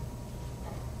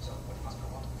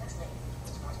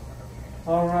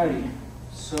 Alrighty,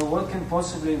 so what can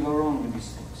possibly go wrong with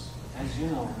these things? As you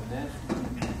know,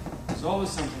 There's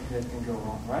always something that can go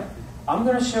wrong, right? I'm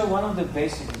going to show one of the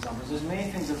basic examples. There's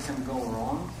many things that can go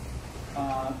wrong.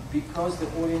 Because the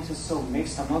audience is so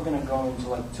mixed, I'm not going to go into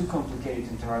like too complicated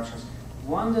interactions.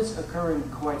 One that's occurring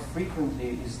quite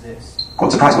frequently is this.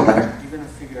 Quote surprise book letter. You're going to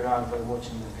figure it out by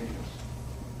watching the videos.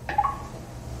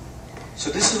 So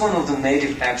this is one of the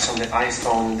native apps on the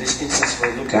iPhone. In this instance,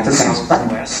 we're looking at the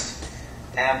Southwest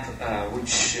app,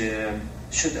 which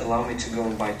should allow me to go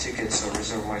and buy tickets or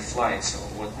reserve my flights or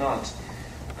whatnot.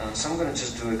 So I'm going to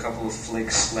just do a couple of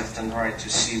flicks left and right to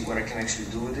see what I can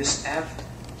actually do with this app.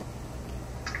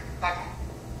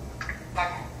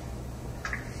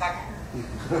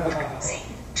 See,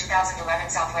 2011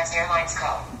 Southwest Airlines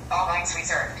code. All lines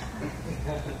reserved.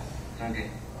 Okay.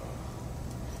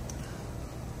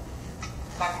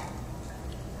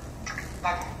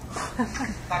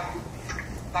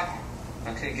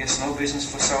 Okay, guess no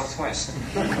business for Southwest.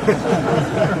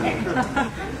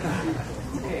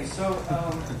 Okay, so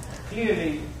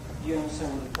clearly you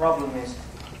understand what the problem is.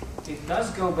 It does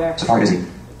go back to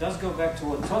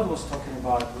what Todd was talking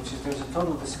about, which is there's a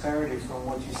total disparity from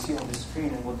what you see on the screen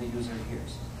and what the user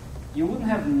hears. You would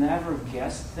have never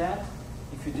guessed that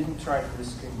if you didn't try it with the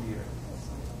screen reader.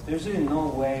 There's really no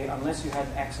way, unless you had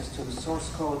access to the source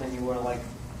code and you were like,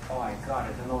 oh, I got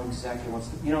it, I know exactly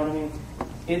you know what I mean?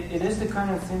 It is the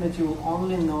kind of thing that you will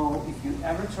only know if you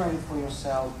ever tried it for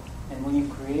yourself, and when you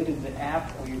created the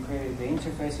app or you created the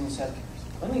interface and you said,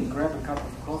 let me grab a cup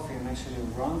of coffee and actually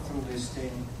run through this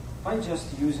thing by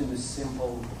just using the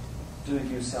simple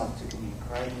do-it-yourself technique,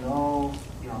 right? No,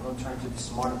 don't try to be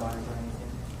smart about it or anything.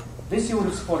 This you would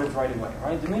have spotted right away,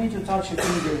 right? The minute you touch your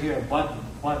finger here, button,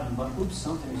 oops,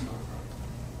 something is not right.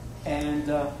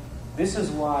 And this is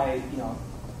why,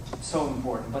 so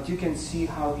important. But you can see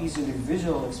how easily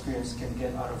visual experience can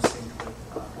get out of sync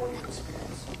with audio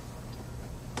experience.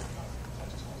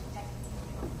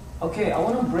 Okay, I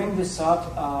want to bring this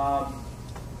up.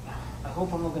 I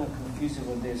hope I'm not going to confuse you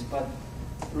with this, but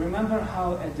remember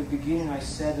how at the beginning I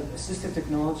said that assistive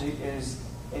technology is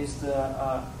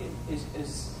the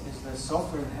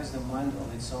software that has the mind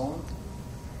of its own?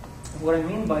 What I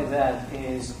mean by that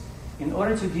is, in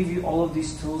order to give you all of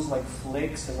these tools like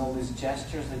flicks and all these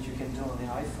gestures that you can do on the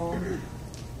iPhone,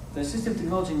 the assistive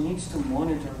technology needs to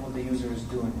monitor what the user is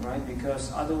doing, right?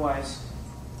 Because otherwise,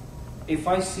 if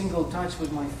I single touch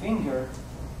with my finger,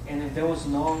 and if there was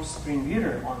no screen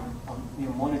reader on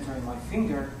monitoring my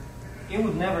finger, it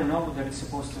would never know that it's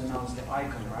supposed to announce the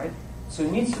icon, right? So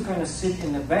it needs to kind of sit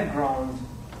in the background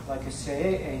like a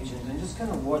CIA agent and just kind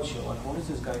of watch you, like, what is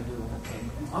this guy doing? Okay,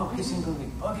 oh, he's single.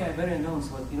 Okay, I better announce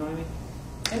what, you know what I mean?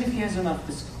 And if he has enough,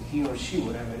 he or she,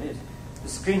 whatever it is, the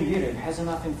screen reader has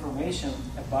enough information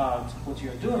about what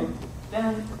you're doing,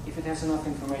 then if it has enough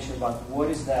information about what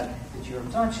is that you're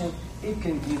touching, it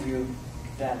can give you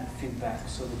that feedback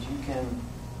so that you can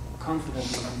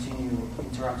confidently continue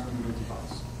interacting with your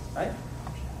device, right?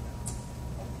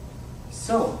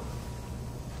 So,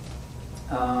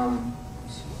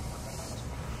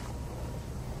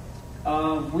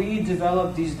 we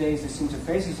develop these days these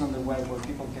interfaces on the web where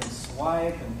people can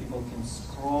swipe and people can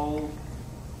scroll.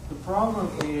 The problem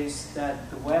is that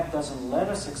the web doesn't let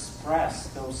us express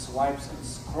those swipes and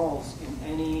scrolls in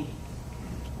any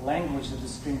language that the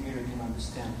screen reader can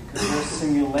understand, because they're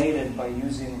simulated by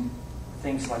using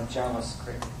things like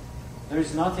JavaScript.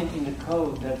 There's nothing in the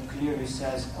code that clearly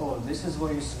says, oh, this is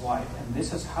where you swipe and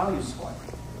this is how you swipe.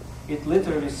 It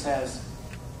literally says,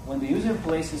 when the user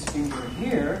places finger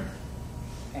here,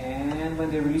 and when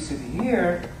they release it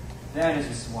here, that is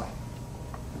a swipe.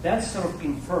 That's sort of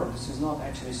inferred. This is not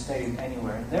actually stated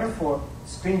anywhere. And therefore,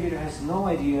 screen reader has no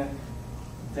idea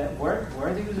that where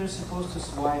the user is supposed to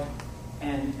swipe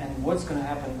and what's going to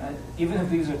happen. Even if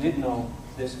the user did know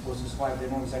they're supposed to swipe, they're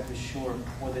not exactly sure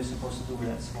what they're supposed to do with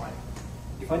that swipe.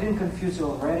 If I didn't confuse you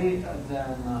already,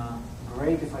 then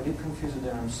great. If I did confuse you,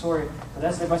 then I'm sorry. But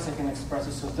that's the best I can express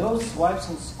it. So those swipes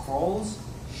and scrolls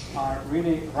are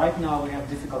really, right now we have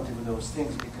difficulty with those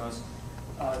things because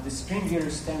the screen reader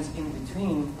stands in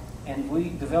between, and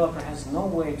developer has no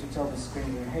way to tell the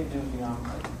screen reader, hey dude,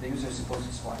 the user is supposed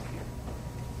to swipe here.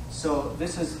 So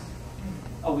this is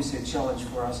obviously a challenge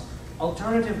for us.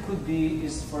 Alternative could be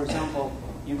for example,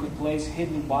 you could place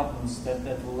hidden buttons that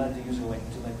will let the user like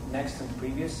next and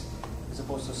previous, as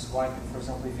opposed to swiping. For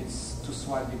example, if it's to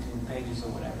swipe between pages or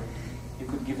whatever, you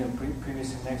could give them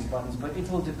previous and next buttons, but it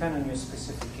will depend on your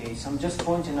specific case. I'm just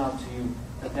pointing out to you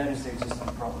that is the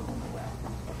existing problem on the web.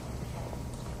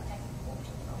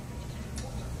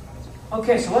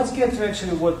 Okay, so let's get to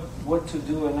actually what to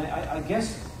do, and I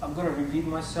guess I'm going to repeat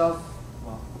myself.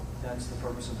 Well, that's the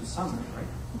purpose of the summary, right?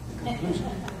 The conclusion.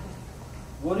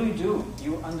 what do?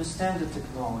 You understand the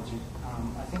technology.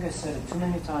 I think I said it too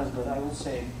many times, but I will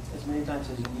say it as many times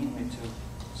as you need me to,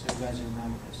 so you guys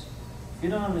remember this. If you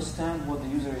don't understand what the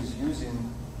user is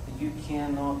using, you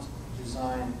cannot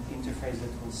design interface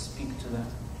that will speak to them.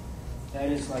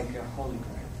 That is like a holy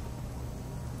grail.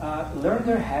 Learn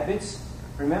their habits.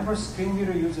 Remember, screen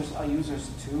reader users are users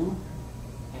too.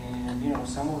 And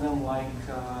some of them like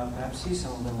Pepsi,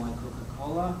 some of them like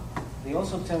Coca-Cola. They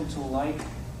also tend to like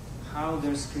how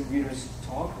their screen readers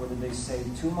talk, whether they say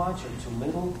too much or too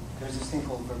little. There's this thing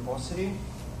called verbosity,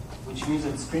 which means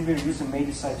that screen reader user may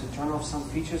decide to turn off some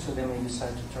features, or they may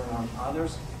decide to turn on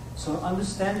others. So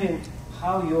understanding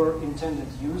how your intended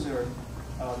user,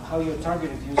 how your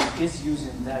targeted user is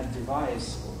using that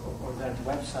device or that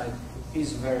website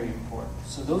is very important.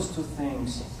 So those two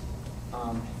things you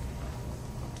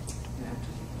have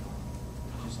to keep in mind.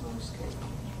 There's no escape.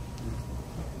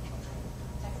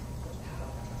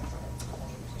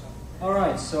 All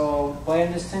right, so by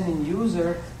understanding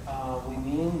user, we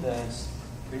mean that it's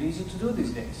pretty easy to do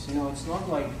these days. It's not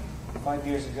like 5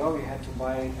 years ago you had to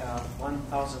buy a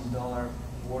 $1,000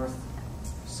 worth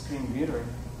screen reader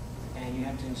and you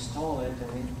have to install it,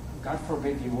 and God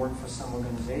forbid you work for some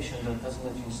organization that doesn't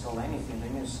let you install anything,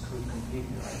 then you're screwed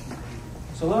completely, right?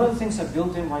 So a lot of things are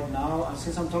built in right now, and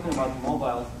since I'm talking about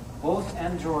mobile, both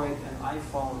Android and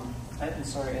and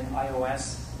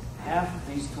iOS have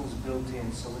these tools built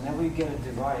in. So whenever you get a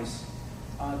device,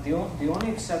 the only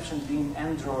exception being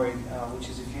Android, which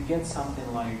is if you get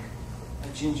something like a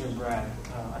gingerbread.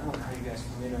 I don't know how you guys are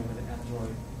familiar with the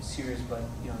Android series, but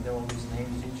there are all these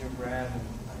names, gingerbread, and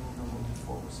I don't know what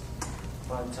before was.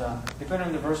 But depending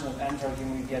on the version of Android, you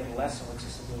may get less of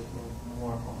accessibility or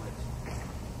more of it.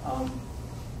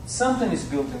 Something is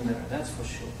built in there, that's for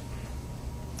sure.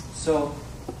 So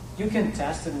you can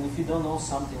test it, and if you don't know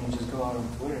something, you just go out on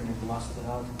Twitter and you blast it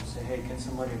out and say, hey, can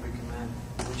somebody recommend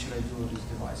what should I do with this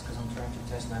device? Because I'm trying to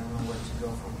test and I don't know where to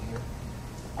go from here.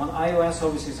 On iOS,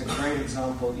 obviously, is a great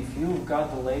example. If you've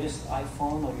got the latest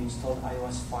iPhone or you installed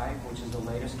iOS 5, which is the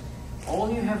latest, all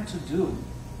you have to do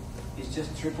is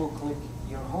just triple click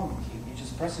your home key. You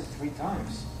just press it 3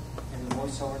 times and the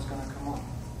voiceover is going to come on.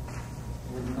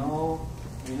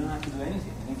 You don't have to do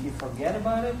anything. And if you forget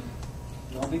about it,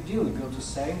 no big deal. You go to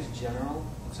settings, general,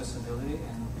 accessibility,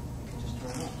 and you can just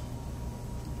turn it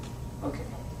on. Okay.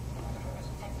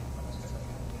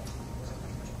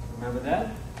 Remember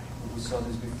that? We saw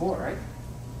this before, right?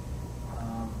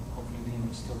 Hopefully the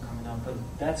image is still coming up, but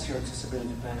that's your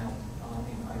accessibility panel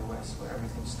in iOS, where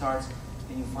everything starts,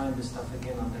 and you find this stuff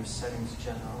again under settings,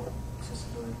 general,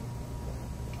 accessibility.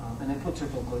 And I put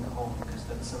triple click home because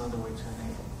that's another way to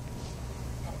enable.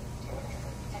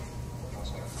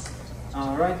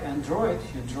 All right, Android,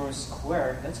 you draw a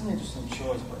square. That's an interesting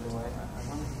choice, by the way. I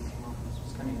wonder who came up with this.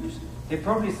 It's kind of interesting. They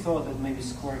probably thought that maybe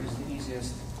square is the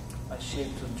easiest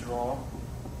shape to draw,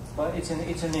 but it's an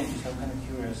interest. I'm kind of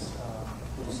curious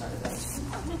who decided that.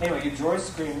 Anyway, you draw a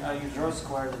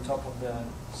square at the top of the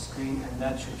screen, and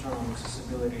that should turn on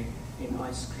accessibility in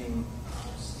ice cream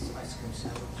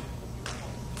sandwich.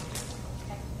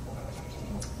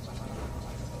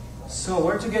 So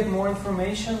where to get more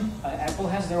information? Apple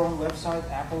has their own website,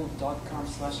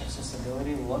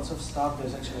 apple.com/accessibility. Lots of stuff.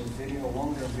 There's actually a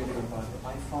longer video about the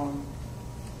iPhone.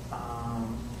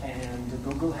 And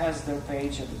Google has their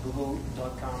page at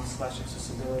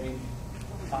google.com/accessibility,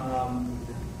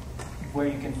 where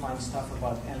you can find stuff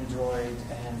about Android.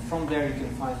 And from there you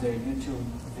can find their YouTube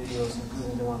videos,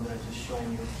 including the one that I just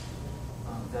showing you,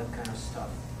 that kind of stuff.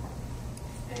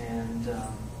 And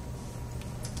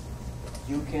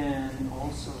you can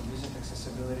also visit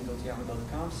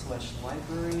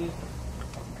accessibility.yahoo.com/library. I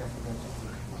think I forgot to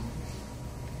click one.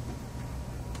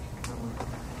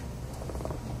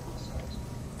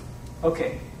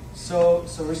 Okay, so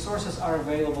resources are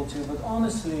available too, but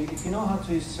honestly, if you know how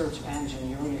to use search engine,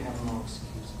 you really have no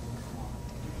excuse.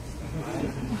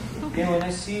 Come on. When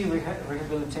I see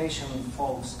rehabilitation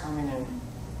folks coming in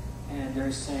and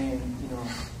they're saying,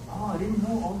 oh, I didn't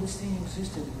know all this thing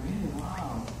existed. Really?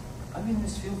 Wow. I've been in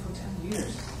this field for 10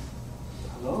 years.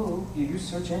 Hello? You use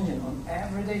search engine on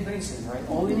everyday basis, right?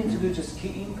 All you need to do is just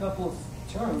key in a couple of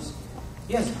terms.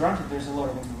 Yes, granted, there's a lot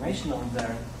of information on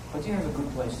there, but you have a good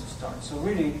place to start. So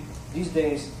really, these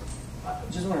days, I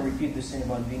just want to repeat this thing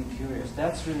about being curious.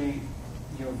 That's really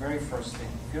your very first thing.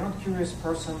 If you're not a curious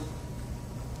person,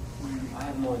 I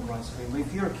have no advice for you. But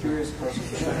if you're a curious person,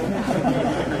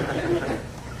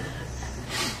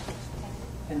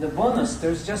 and the bonus,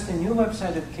 there's just a new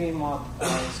website that came up.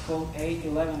 It's called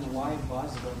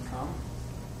a11ybuzz.com.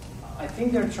 I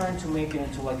think they're trying to make it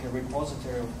into like a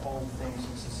repository of all things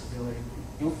accessibility.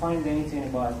 You'll find anything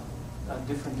about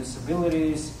different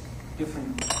disabilities,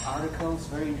 different articles,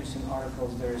 very interesting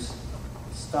articles. There's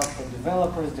stuff for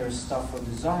developers, there's stuff for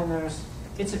designers.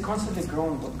 It's a constantly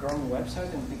growing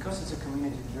website, and because it's a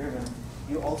community-driven,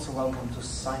 you're also welcome to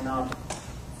sign up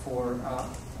for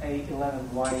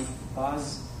A11Y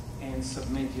Buzz and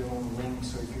submit your own link.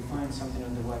 So if you find something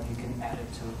on the web, you can add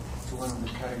it to one of the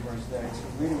categories there. It's a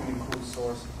really, really cool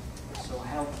source. So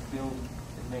help build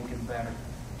and make it better.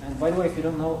 And by the way, if you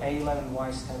don't know,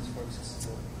 A11Y stands for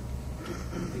accessibility,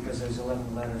 because there's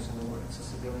 11 letters in the word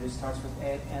accessibility. It starts with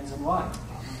A, ends in Y.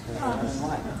 And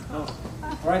Y. All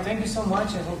right, thank you so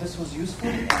much. I hope this was useful.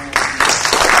 Any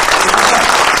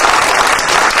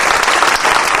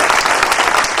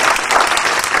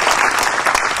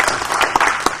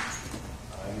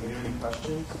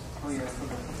questions? Oh yeah, I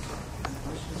forgot.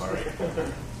 All right.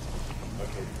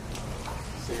 Okay.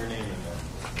 Say your name and then.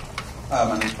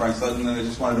 My name is Brian Sutton, and I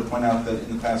just wanted to point out that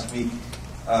in the past week,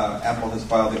 Apple has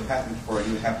filed a patent for a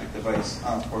new haptic device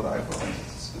for the iPhone.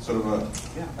 It's sort of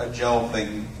a gel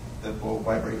thing that will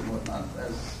vibrate and whatnot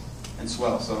and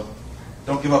swell. So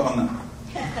don't give up on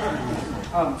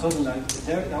that. Totally.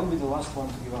 That will be the last one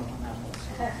to give up on Apple. So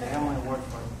they have my word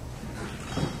for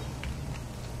it.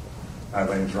 Hi,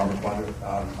 my name is Robert Bonder.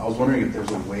 I was wondering if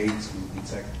there's a way to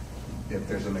detect if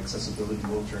there's an accessibility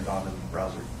mode turned on in the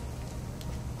browser.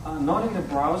 Not in the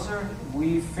browser.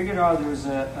 We figured out there's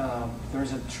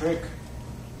a trick,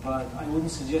 but I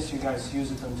wouldn't suggest you guys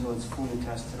use it until it's fully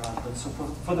tested out. But so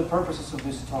for the purposes of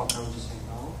this talk, I would just say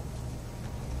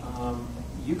no.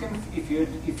 You can, if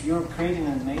you're creating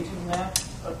a native app,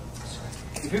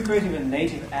 if you're creating a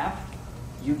native app,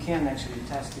 you can actually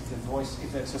test if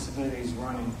the accessibility is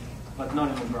running, but not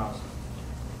in the browser.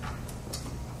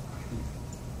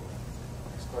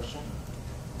 Next question.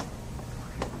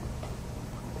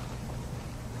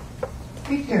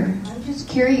 Victor, I'm just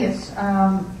curious.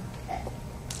 Yeah,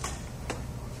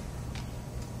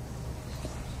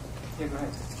 go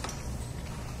ahead.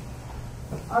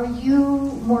 Are you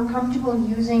more comfortable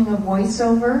using a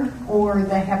voiceover or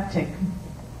the haptic?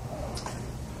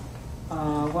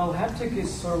 Well, haptic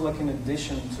is sort of like an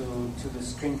addition to the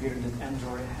screen reader that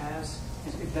Android has,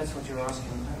 if that's what you're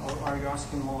asking. Or are you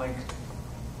asking more like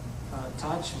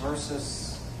touch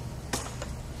versus...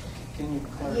 Can you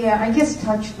clarify? Yeah, I guess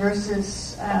touch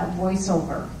versus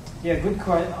voiceover. Yeah, good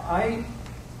question. I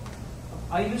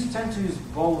tend to use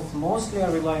both. Mostly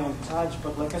I rely on touch,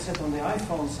 but like I said, on the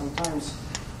iPhone, sometimes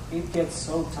it gets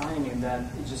so tiny that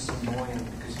it's just annoying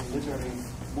because you literally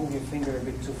move your finger a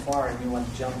bit too far and you want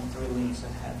to jump 3 links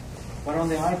ahead. But on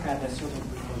the iPad, I certainly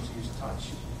prefer to use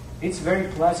touch. It's very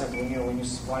pleasant when you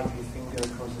swipe your finger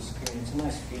across the screen. It's a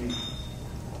nice feeling.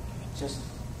 Just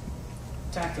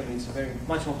tactily, it's a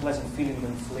much more pleasant feeling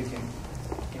than flicking,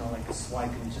 like a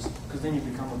swiping, just because then you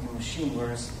become like a machine,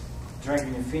 whereas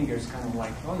dragging your finger is kind of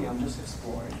like, oh yeah, I'm just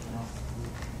exploring,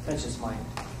 That's just my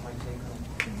take on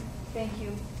it. Thank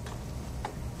you.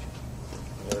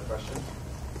 Any other questions?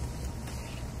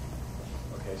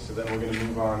 Okay, so then we're going to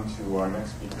move on to our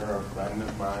next speaker, a friend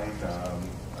of mine,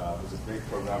 who's a big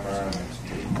programmer, and his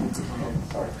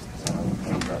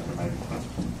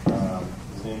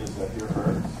name is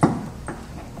Yahoo.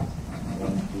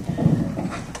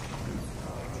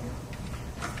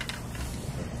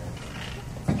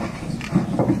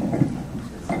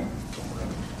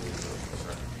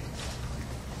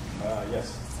 Yes,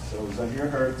 so Zahir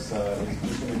Hertz is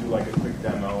just going to do like a quick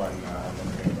demo and then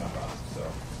we're going to wrap up.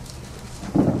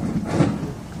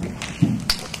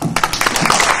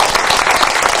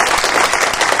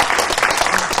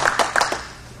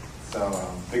 So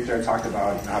Victor talked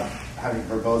about having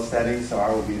verbose settings, so I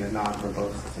will be the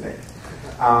non-verbose today.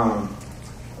 The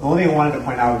only thing I wanted to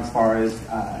point out as far as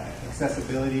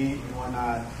accessibility and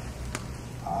whatnot,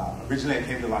 originally I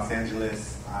came to Los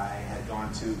Angeles. I had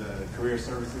gone to the Career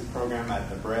Services program at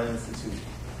the Braille Institute.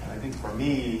 And I think for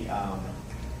me,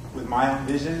 with my own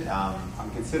vision,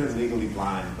 I'm considered legally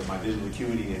blind, but my visual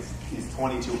acuity is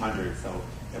 2200. So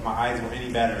if my eyes were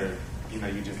any better, you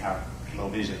just have low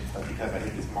vision. But because I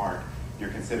hit this mark, you're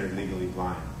considered legally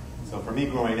blind. So for me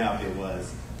growing up, it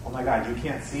was, oh my God, you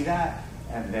can't see that?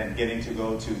 And then getting to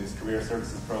go to this Career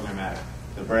Services program at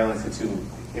the Braille Institute,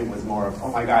 it was more of,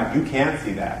 oh my God, you can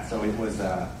see that. So it was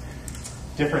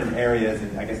different areas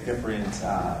and I guess different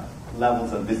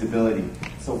levels of visibility.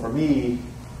 So for me,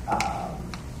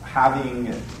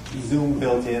 having Zoom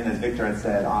built in, as Victor had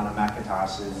said, on a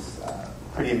Macintosh is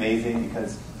pretty amazing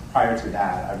because prior to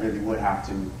that, I really would have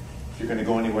to, if you're going to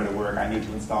go anywhere to work, I need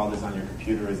to install this on your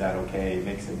computer. Is that okay? It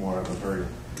makes it more of a burden.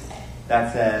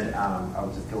 That said,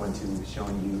 I'll just go into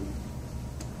showing you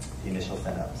the initial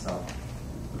setup. So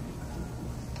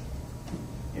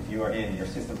if you are in your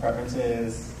system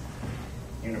preferences,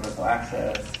 universal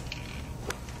access,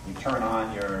 you turn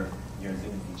on your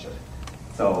zoom feature.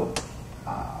 So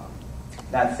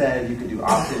that said, you could do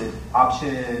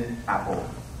option Apple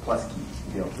plus key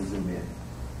to be able to zoom in.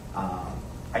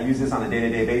 I use this on a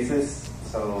day-to-day basis.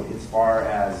 So as far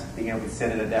as being able to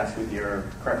sit at a desk with your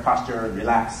correct posture and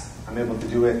relax, I'm able to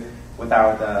do it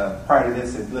without, prior to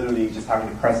this, it's literally just having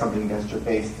to press something against your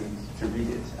face to read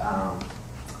it.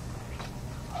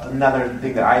 Another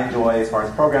thing that I enjoy as far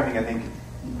as programming, I think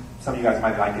some of you guys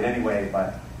might like it anyway,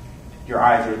 but your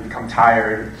eyes are become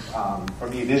tired. For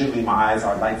me, visually, my eyes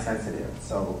are light sensitive.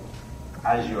 So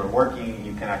as you're working,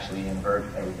 you can actually invert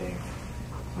everything,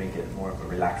 make it more of a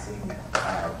relaxing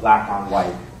black on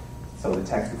white. So the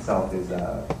text itself is,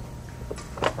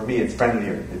 for me, it's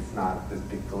friendlier. It's not this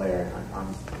big glare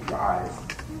on your eyes.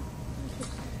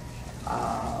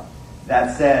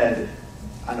 That said,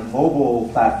 on a mobile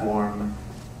platform,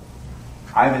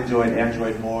 I've enjoyed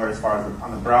Android more as far as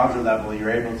on the browser level,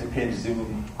 you're able to pinch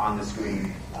zoom on the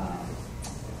screen.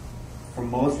 For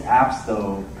most apps,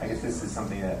 though, I guess this is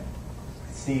something that,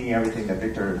 seeing everything that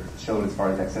Victor showed as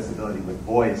far as accessibility with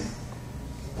voice,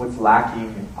 what's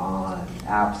lacking on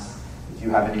apps, if you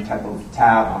have any type of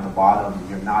tab on the bottom,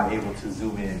 you're not able to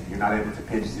zoom in, you're not able to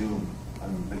pinch zoom.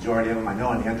 The majority of them, I know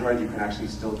on Android, you can actually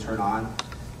still turn on.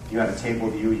 If you had a table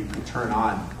view, you could turn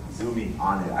on zooming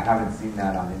on it. I haven't seen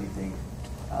that on anything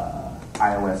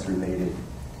iOS related.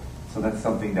 So that's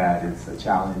something that is a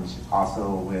challenge.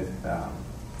 Also with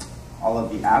all of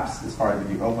the apps, as far as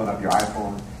if you open up your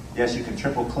iPhone, yes, you can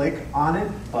triple click on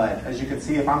it, but as you can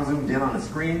see, if I'm zoomed in on a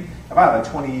screen, if I have a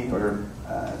 20 or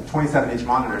 27-inch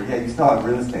monitor, yeah, you still have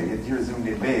real estate. You're zoomed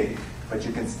in big, but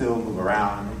you can still move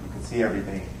around. You can see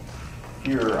everything. If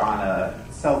you're on a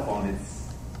cell phone,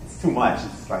 it's too much.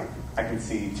 It's like I can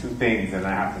see two things and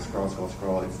I have to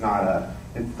scroll. It's not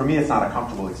for me, it's not a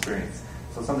comfortable experience.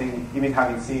 So something, even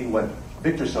having seen what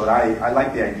Victor showed, I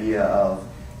like the idea of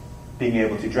being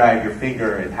able to drag your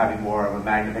finger and having more of a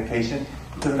magnification.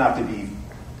 It doesn't have to be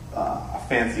a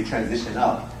fancy transition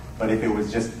up, but if it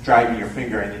was just dragging your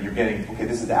finger and then you're getting, okay,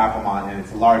 this is the Applemon and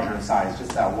it's larger in size,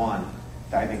 just that one,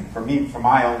 I think for me, for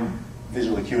my own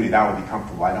visual acuity, that would be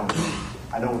comfortable. I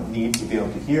don't need to be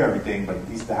able to hear everything, but at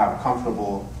least to have a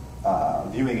comfortable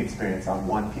viewing experience on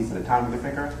one piece at a time with the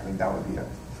finger, I think that would be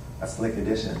a slick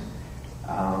addition.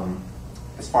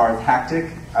 As far as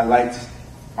haptic, I liked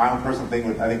my own personal thing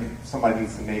with, I think somebody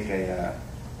needs to make a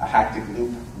haptic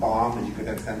loop bomb that you could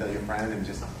then send to your friend and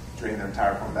just drain their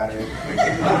entire phone battery. I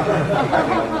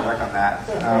think we'll work on that.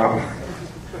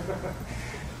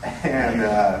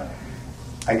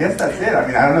 I guess that's it. I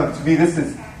mean, I don't know. To me,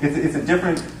 it's a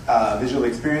different visual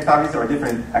experience, obviously, or a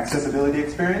different accessibility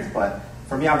experience. But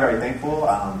for me, I'm very thankful.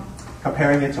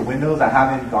 Comparing it to Windows, I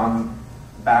haven't gone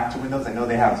back to Windows. I know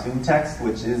they have Zoom Text,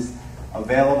 which is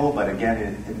available, but again,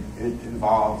 it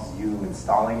involves you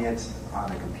installing it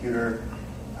on a computer.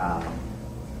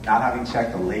 Not having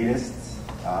checked the latest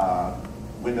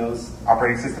Windows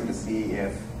operating system to see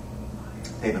if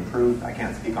they've improved, I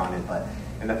can't speak on it, but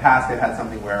in the past they've had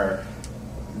something where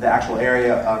the actual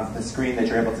area of the screen that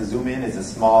you're able to zoom in is a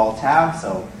small tab,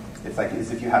 so it's like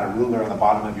as if you had a ruler on the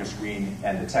bottom of your screen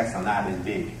and the text on that is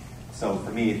big. So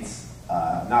for me, it's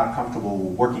not a comfortable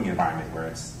working environment where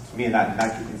it's, for me in that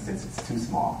instance, it's too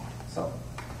small. So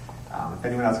if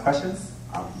anyone has questions,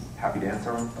 I'm happy to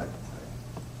answer them, but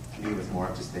to me it was more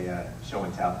of just a show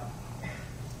and tell.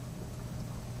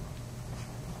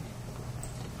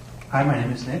 Hi, my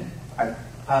name is Nick. Hi.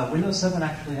 Windows 7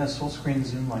 actually has full screen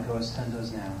zoom like OS 10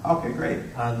 does now. Okay,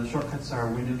 great. The shortcuts are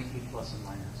window key plus and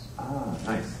minus. Ah,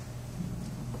 nice.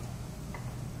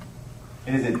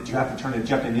 And is it, do you have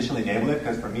to initially enable it?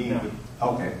 Because for me, no.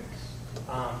 Okay.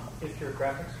 If your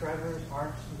graphics drivers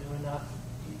aren't new enough,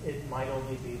 it might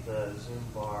only be the zoom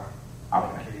bar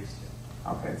that you're used to.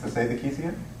 Okay, so say the keys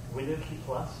again? Window key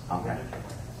plus. Okay. Window key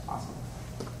minus. Awesome.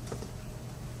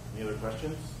 Any other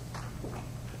questions?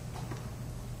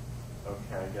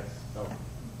 Okay, I guess. No.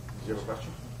 Did you have a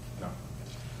question? No.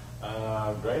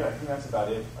 Great. I think that's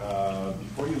about it.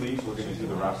 Before you leave, we're going to do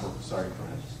the wrap up. Sorry, go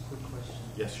ahead. Just a quick question.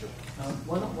 Yes, sure.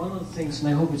 One of the things, and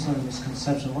I hope it's not a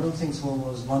misconception, one of the things I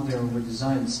was wondering with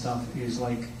design stuff is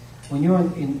like when you're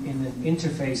in an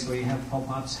interface where you have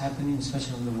pop-ups happening,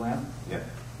 especially on the web. Yeah.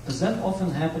 Does that often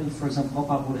happen? For example,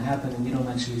 pop-up would happen and you don't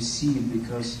actually see it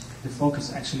because the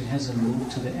focus actually hasn't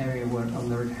moved to the area where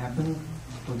alert happened,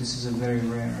 or this is a very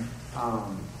rare.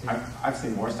 I've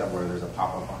seen more stuff where there's a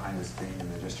pop-up behind the screen and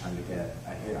they're just trying to get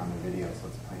a hit on the video, so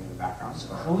it's playing in the background.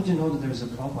 So how would you know that there's a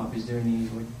pop-up? Is there any,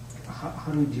 like,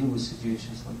 how do you deal with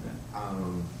situations like that?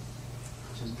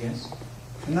 Just guess?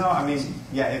 No, I mean,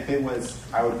 yeah, if it was,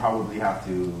 I would probably have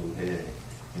to hit,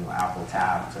 Apple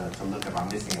tab to look if I'm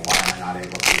missing it. Why am I not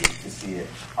able to see it?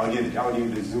 I would use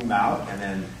to zoom out and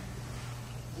then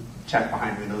check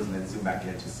behind Windows and then zoom back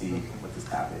in to see what this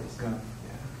tab is.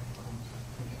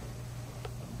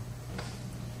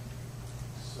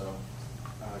 So,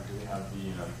 do we have the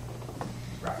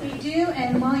We do,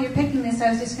 and while you're picking this, I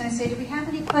was just going to say, do we have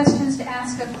any questions to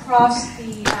ask across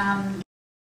the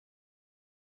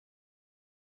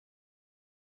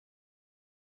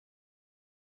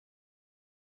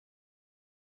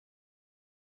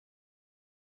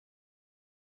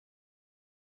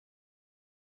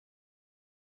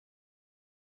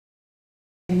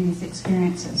these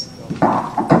experiences?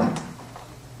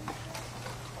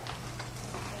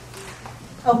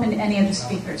 Open to any of the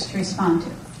speakers to respond to.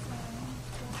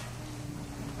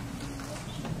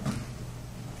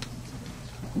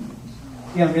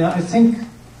 Yeah, I mean, I think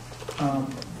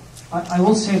I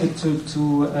will say that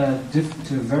to a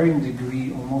varying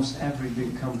degree, almost every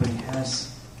big company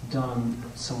has done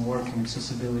some work in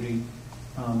accessibility.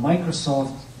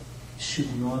 Microsoft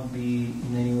should not be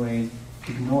in any way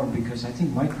ignored, because I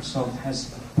think Microsoft has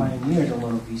pioneered a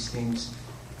lot of these things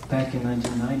back in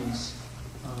 1990s.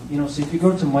 So if you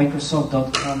go to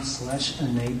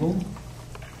Microsoft.com/enable,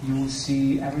 you will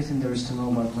see everything there is to know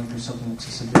about Microsoft and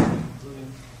accessibility.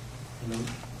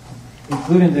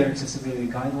 Including their accessibility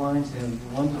guidelines. They have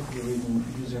wonderfully written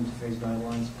user interface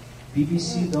guidelines.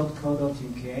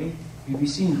 bbc.co.uk,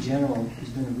 BBC in general is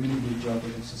doing a really good job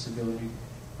with accessibility.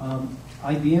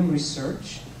 IBM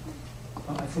Research,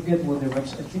 I forget what their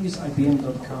website, I think it's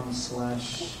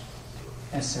ibm.com/SNS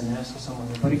or something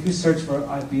like that. But if you search for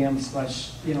IBM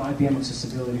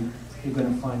accessibility, you're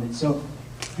going to find it. So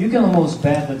you can almost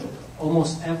bet that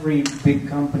almost every big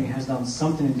company has done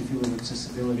something in the field of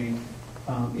accessibility.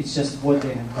 It's just what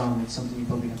they have done. It's something you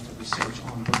probably have to research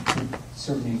on. But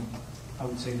certainly, I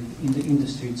would say that in the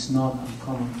industry, it's not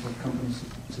uncommon for companies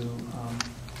to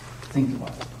think about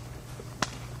it.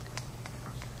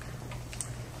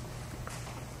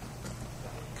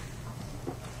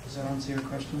 Does that answer your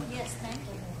question? Yes, thank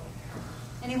you.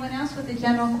 Anyone else with a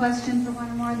general question for one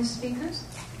or more of the speakers?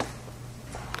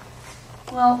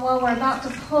 Well, while we're about to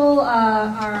pull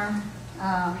our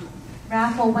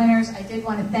raffle winners, I did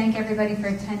want to thank everybody for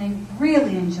attending.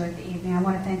 Really enjoyed the evening. I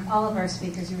want to thank all of our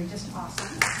speakers. You were just awesome.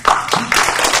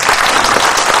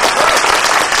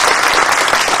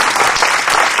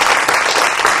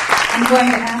 I'm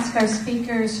going to ask our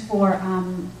speakers for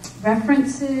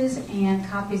references and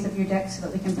copies of your deck so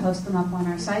that we can post them up on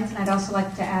our sites. And I'd also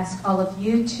like to ask all of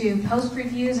you to post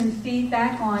reviews and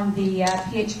feedback on the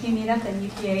PHP meetup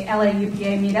and LA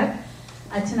UPA meetup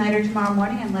tonight or tomorrow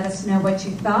morning, and let us know what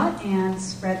you thought and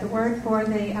spread the word for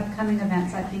the upcoming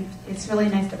events. I think it's really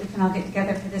nice that we can all get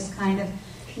together for this kind of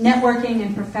networking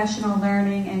and professional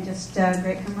learning and just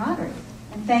great camaraderie.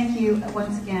 And thank you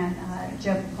once again,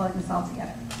 Joe, for pulling this all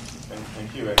together.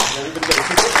 Thank you. Everybody got a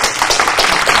ticket?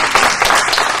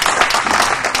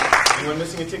 Anyone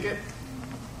missing a ticket?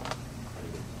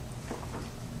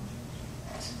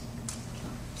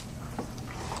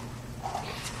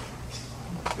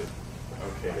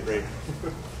 Okay, great.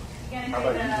 How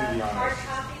about you do the honors? Hard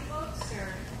copy books or?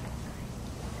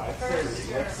 I'd say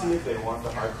let's see if they want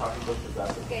the hard copy book, because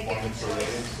that's performance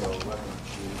related. So let them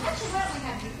choose. Actually, why don't we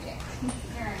have you pick?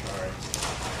 All right.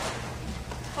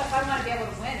 But if I want to be able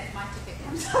to win if my ticket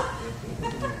comes up.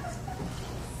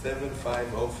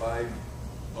 750505.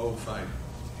 05.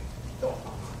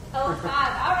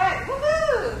 All right.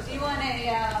 Woohoo! Do you want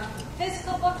a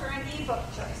physical book or an e-book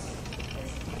choice?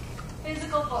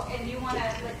 Physical book. And you want to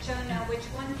let Joe know which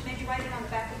one? Maybe write it on the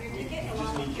back of your ticket. You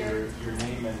just need your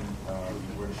name and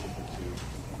where to ship it to.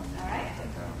 All right.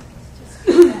 Just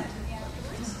give that to me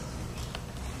afterwards.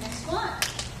 Next one.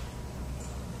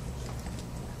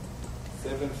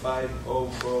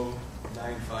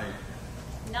 750495.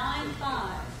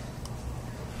 95.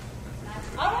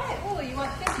 All right. Oh, you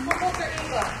want physical book or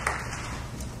ebook?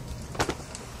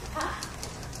 Huh?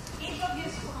 Ebook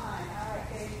is fine. All right,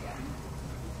 there you go.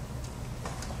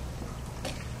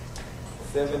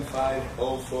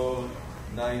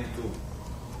 750492.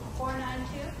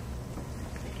 492.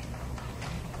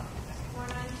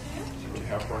 492. Do you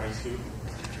have 492?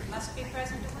 Must be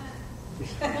present to win.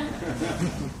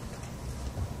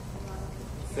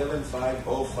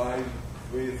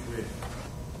 750533.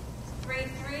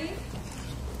 33.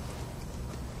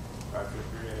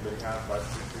 533. Anybody have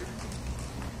 533?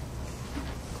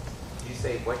 You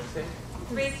say what you say?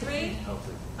 33. Oh,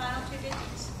 Final two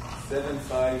digits.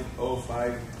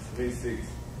 750536.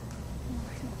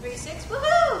 36.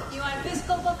 Woohoo! You want a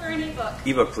physical book or an ebook?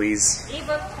 Ebook, please.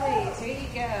 Ebook, please. Here you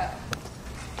go.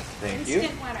 Thank you.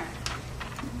 Instant winner.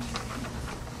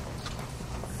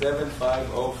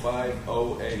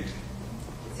 750508.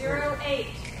 08.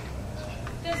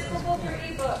 Physical book or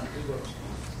ebook?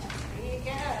 Here you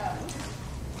go.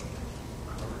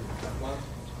 One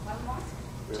more?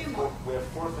 Two more. We have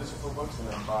 4 physical books and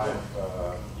then 5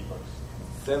 ebooks.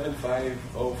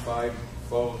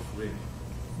 750543.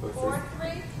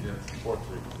 4-3? Yes. 4-3.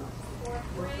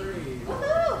 4-3.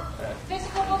 Woohoo!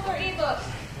 Physical book or ebook?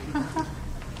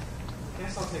 I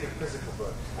guess I'll take a physical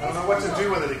book. I don't know what to do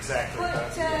with it exactly.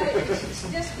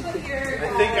 Just put your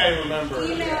I think I remember.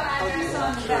 email address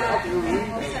on the back and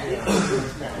we'll send it.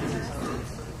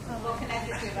 We'll connect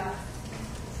you to that.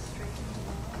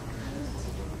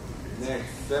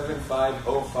 Next,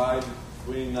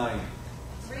 750539.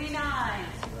 39.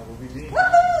 That will be me.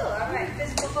 Woohoo! All right,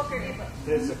 physical book or ebook?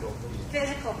 Physical.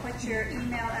 Physical. Put your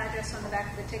email address on the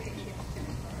back of the ticket you get to me.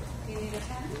 Do you need a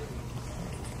pen?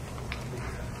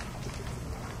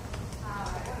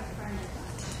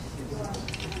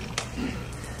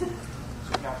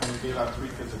 So Catherine, we gave out 3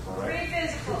 physical, right? 3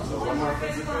 physical. So one more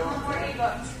physical, one more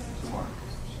ebook. 2 more.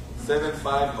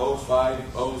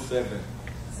 750507.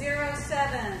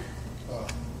 07.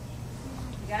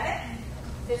 You got it?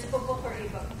 Physical book or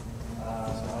ebook?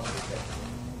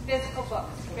 Physical book.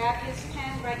 Grab his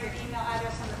pen, write your email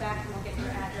address on the back, and we'll get your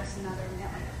address and other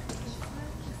mailing.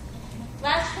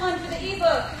 Last one for the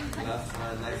ebook. Last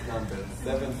one, nice number.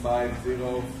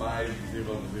 750500.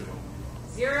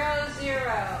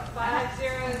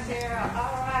 00500.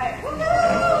 All right.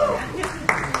 Woo-hoo!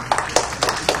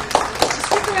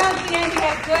 Stick around to the end. You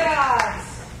have good odds.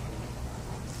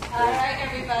 All right,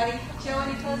 everybody. Joe,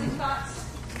 any closing thoughts?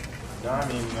 No, I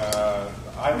mean,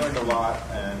 I learned a lot,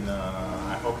 and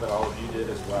I hope that all of you did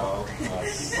as well.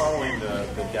 Keep following the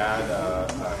GAD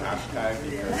hashtag,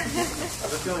 because I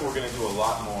have a feeling we're going to do a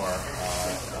lot more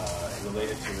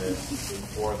related to this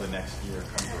before the next year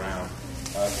comes around.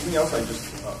 Something else I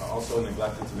just also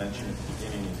neglected to mention at the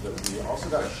beginning is that we also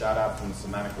got a shout out from the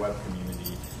semantic web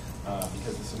community,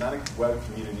 because the semantic web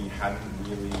community hadn't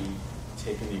really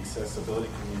taken the accessibility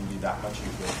community that much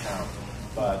into account.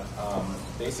 But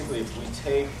basically, if we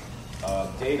take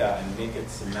data and make it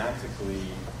semantically,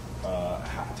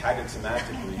 tag it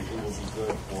semantically, it will be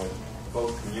good for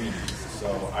both communities. So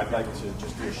I'd like to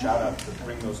just do a shout out to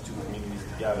bring those 2 communities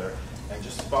together, and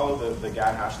just follow the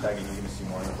GAD hashtag, and you're going to see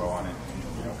more info on it,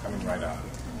 coming right up.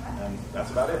 And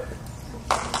that's about it.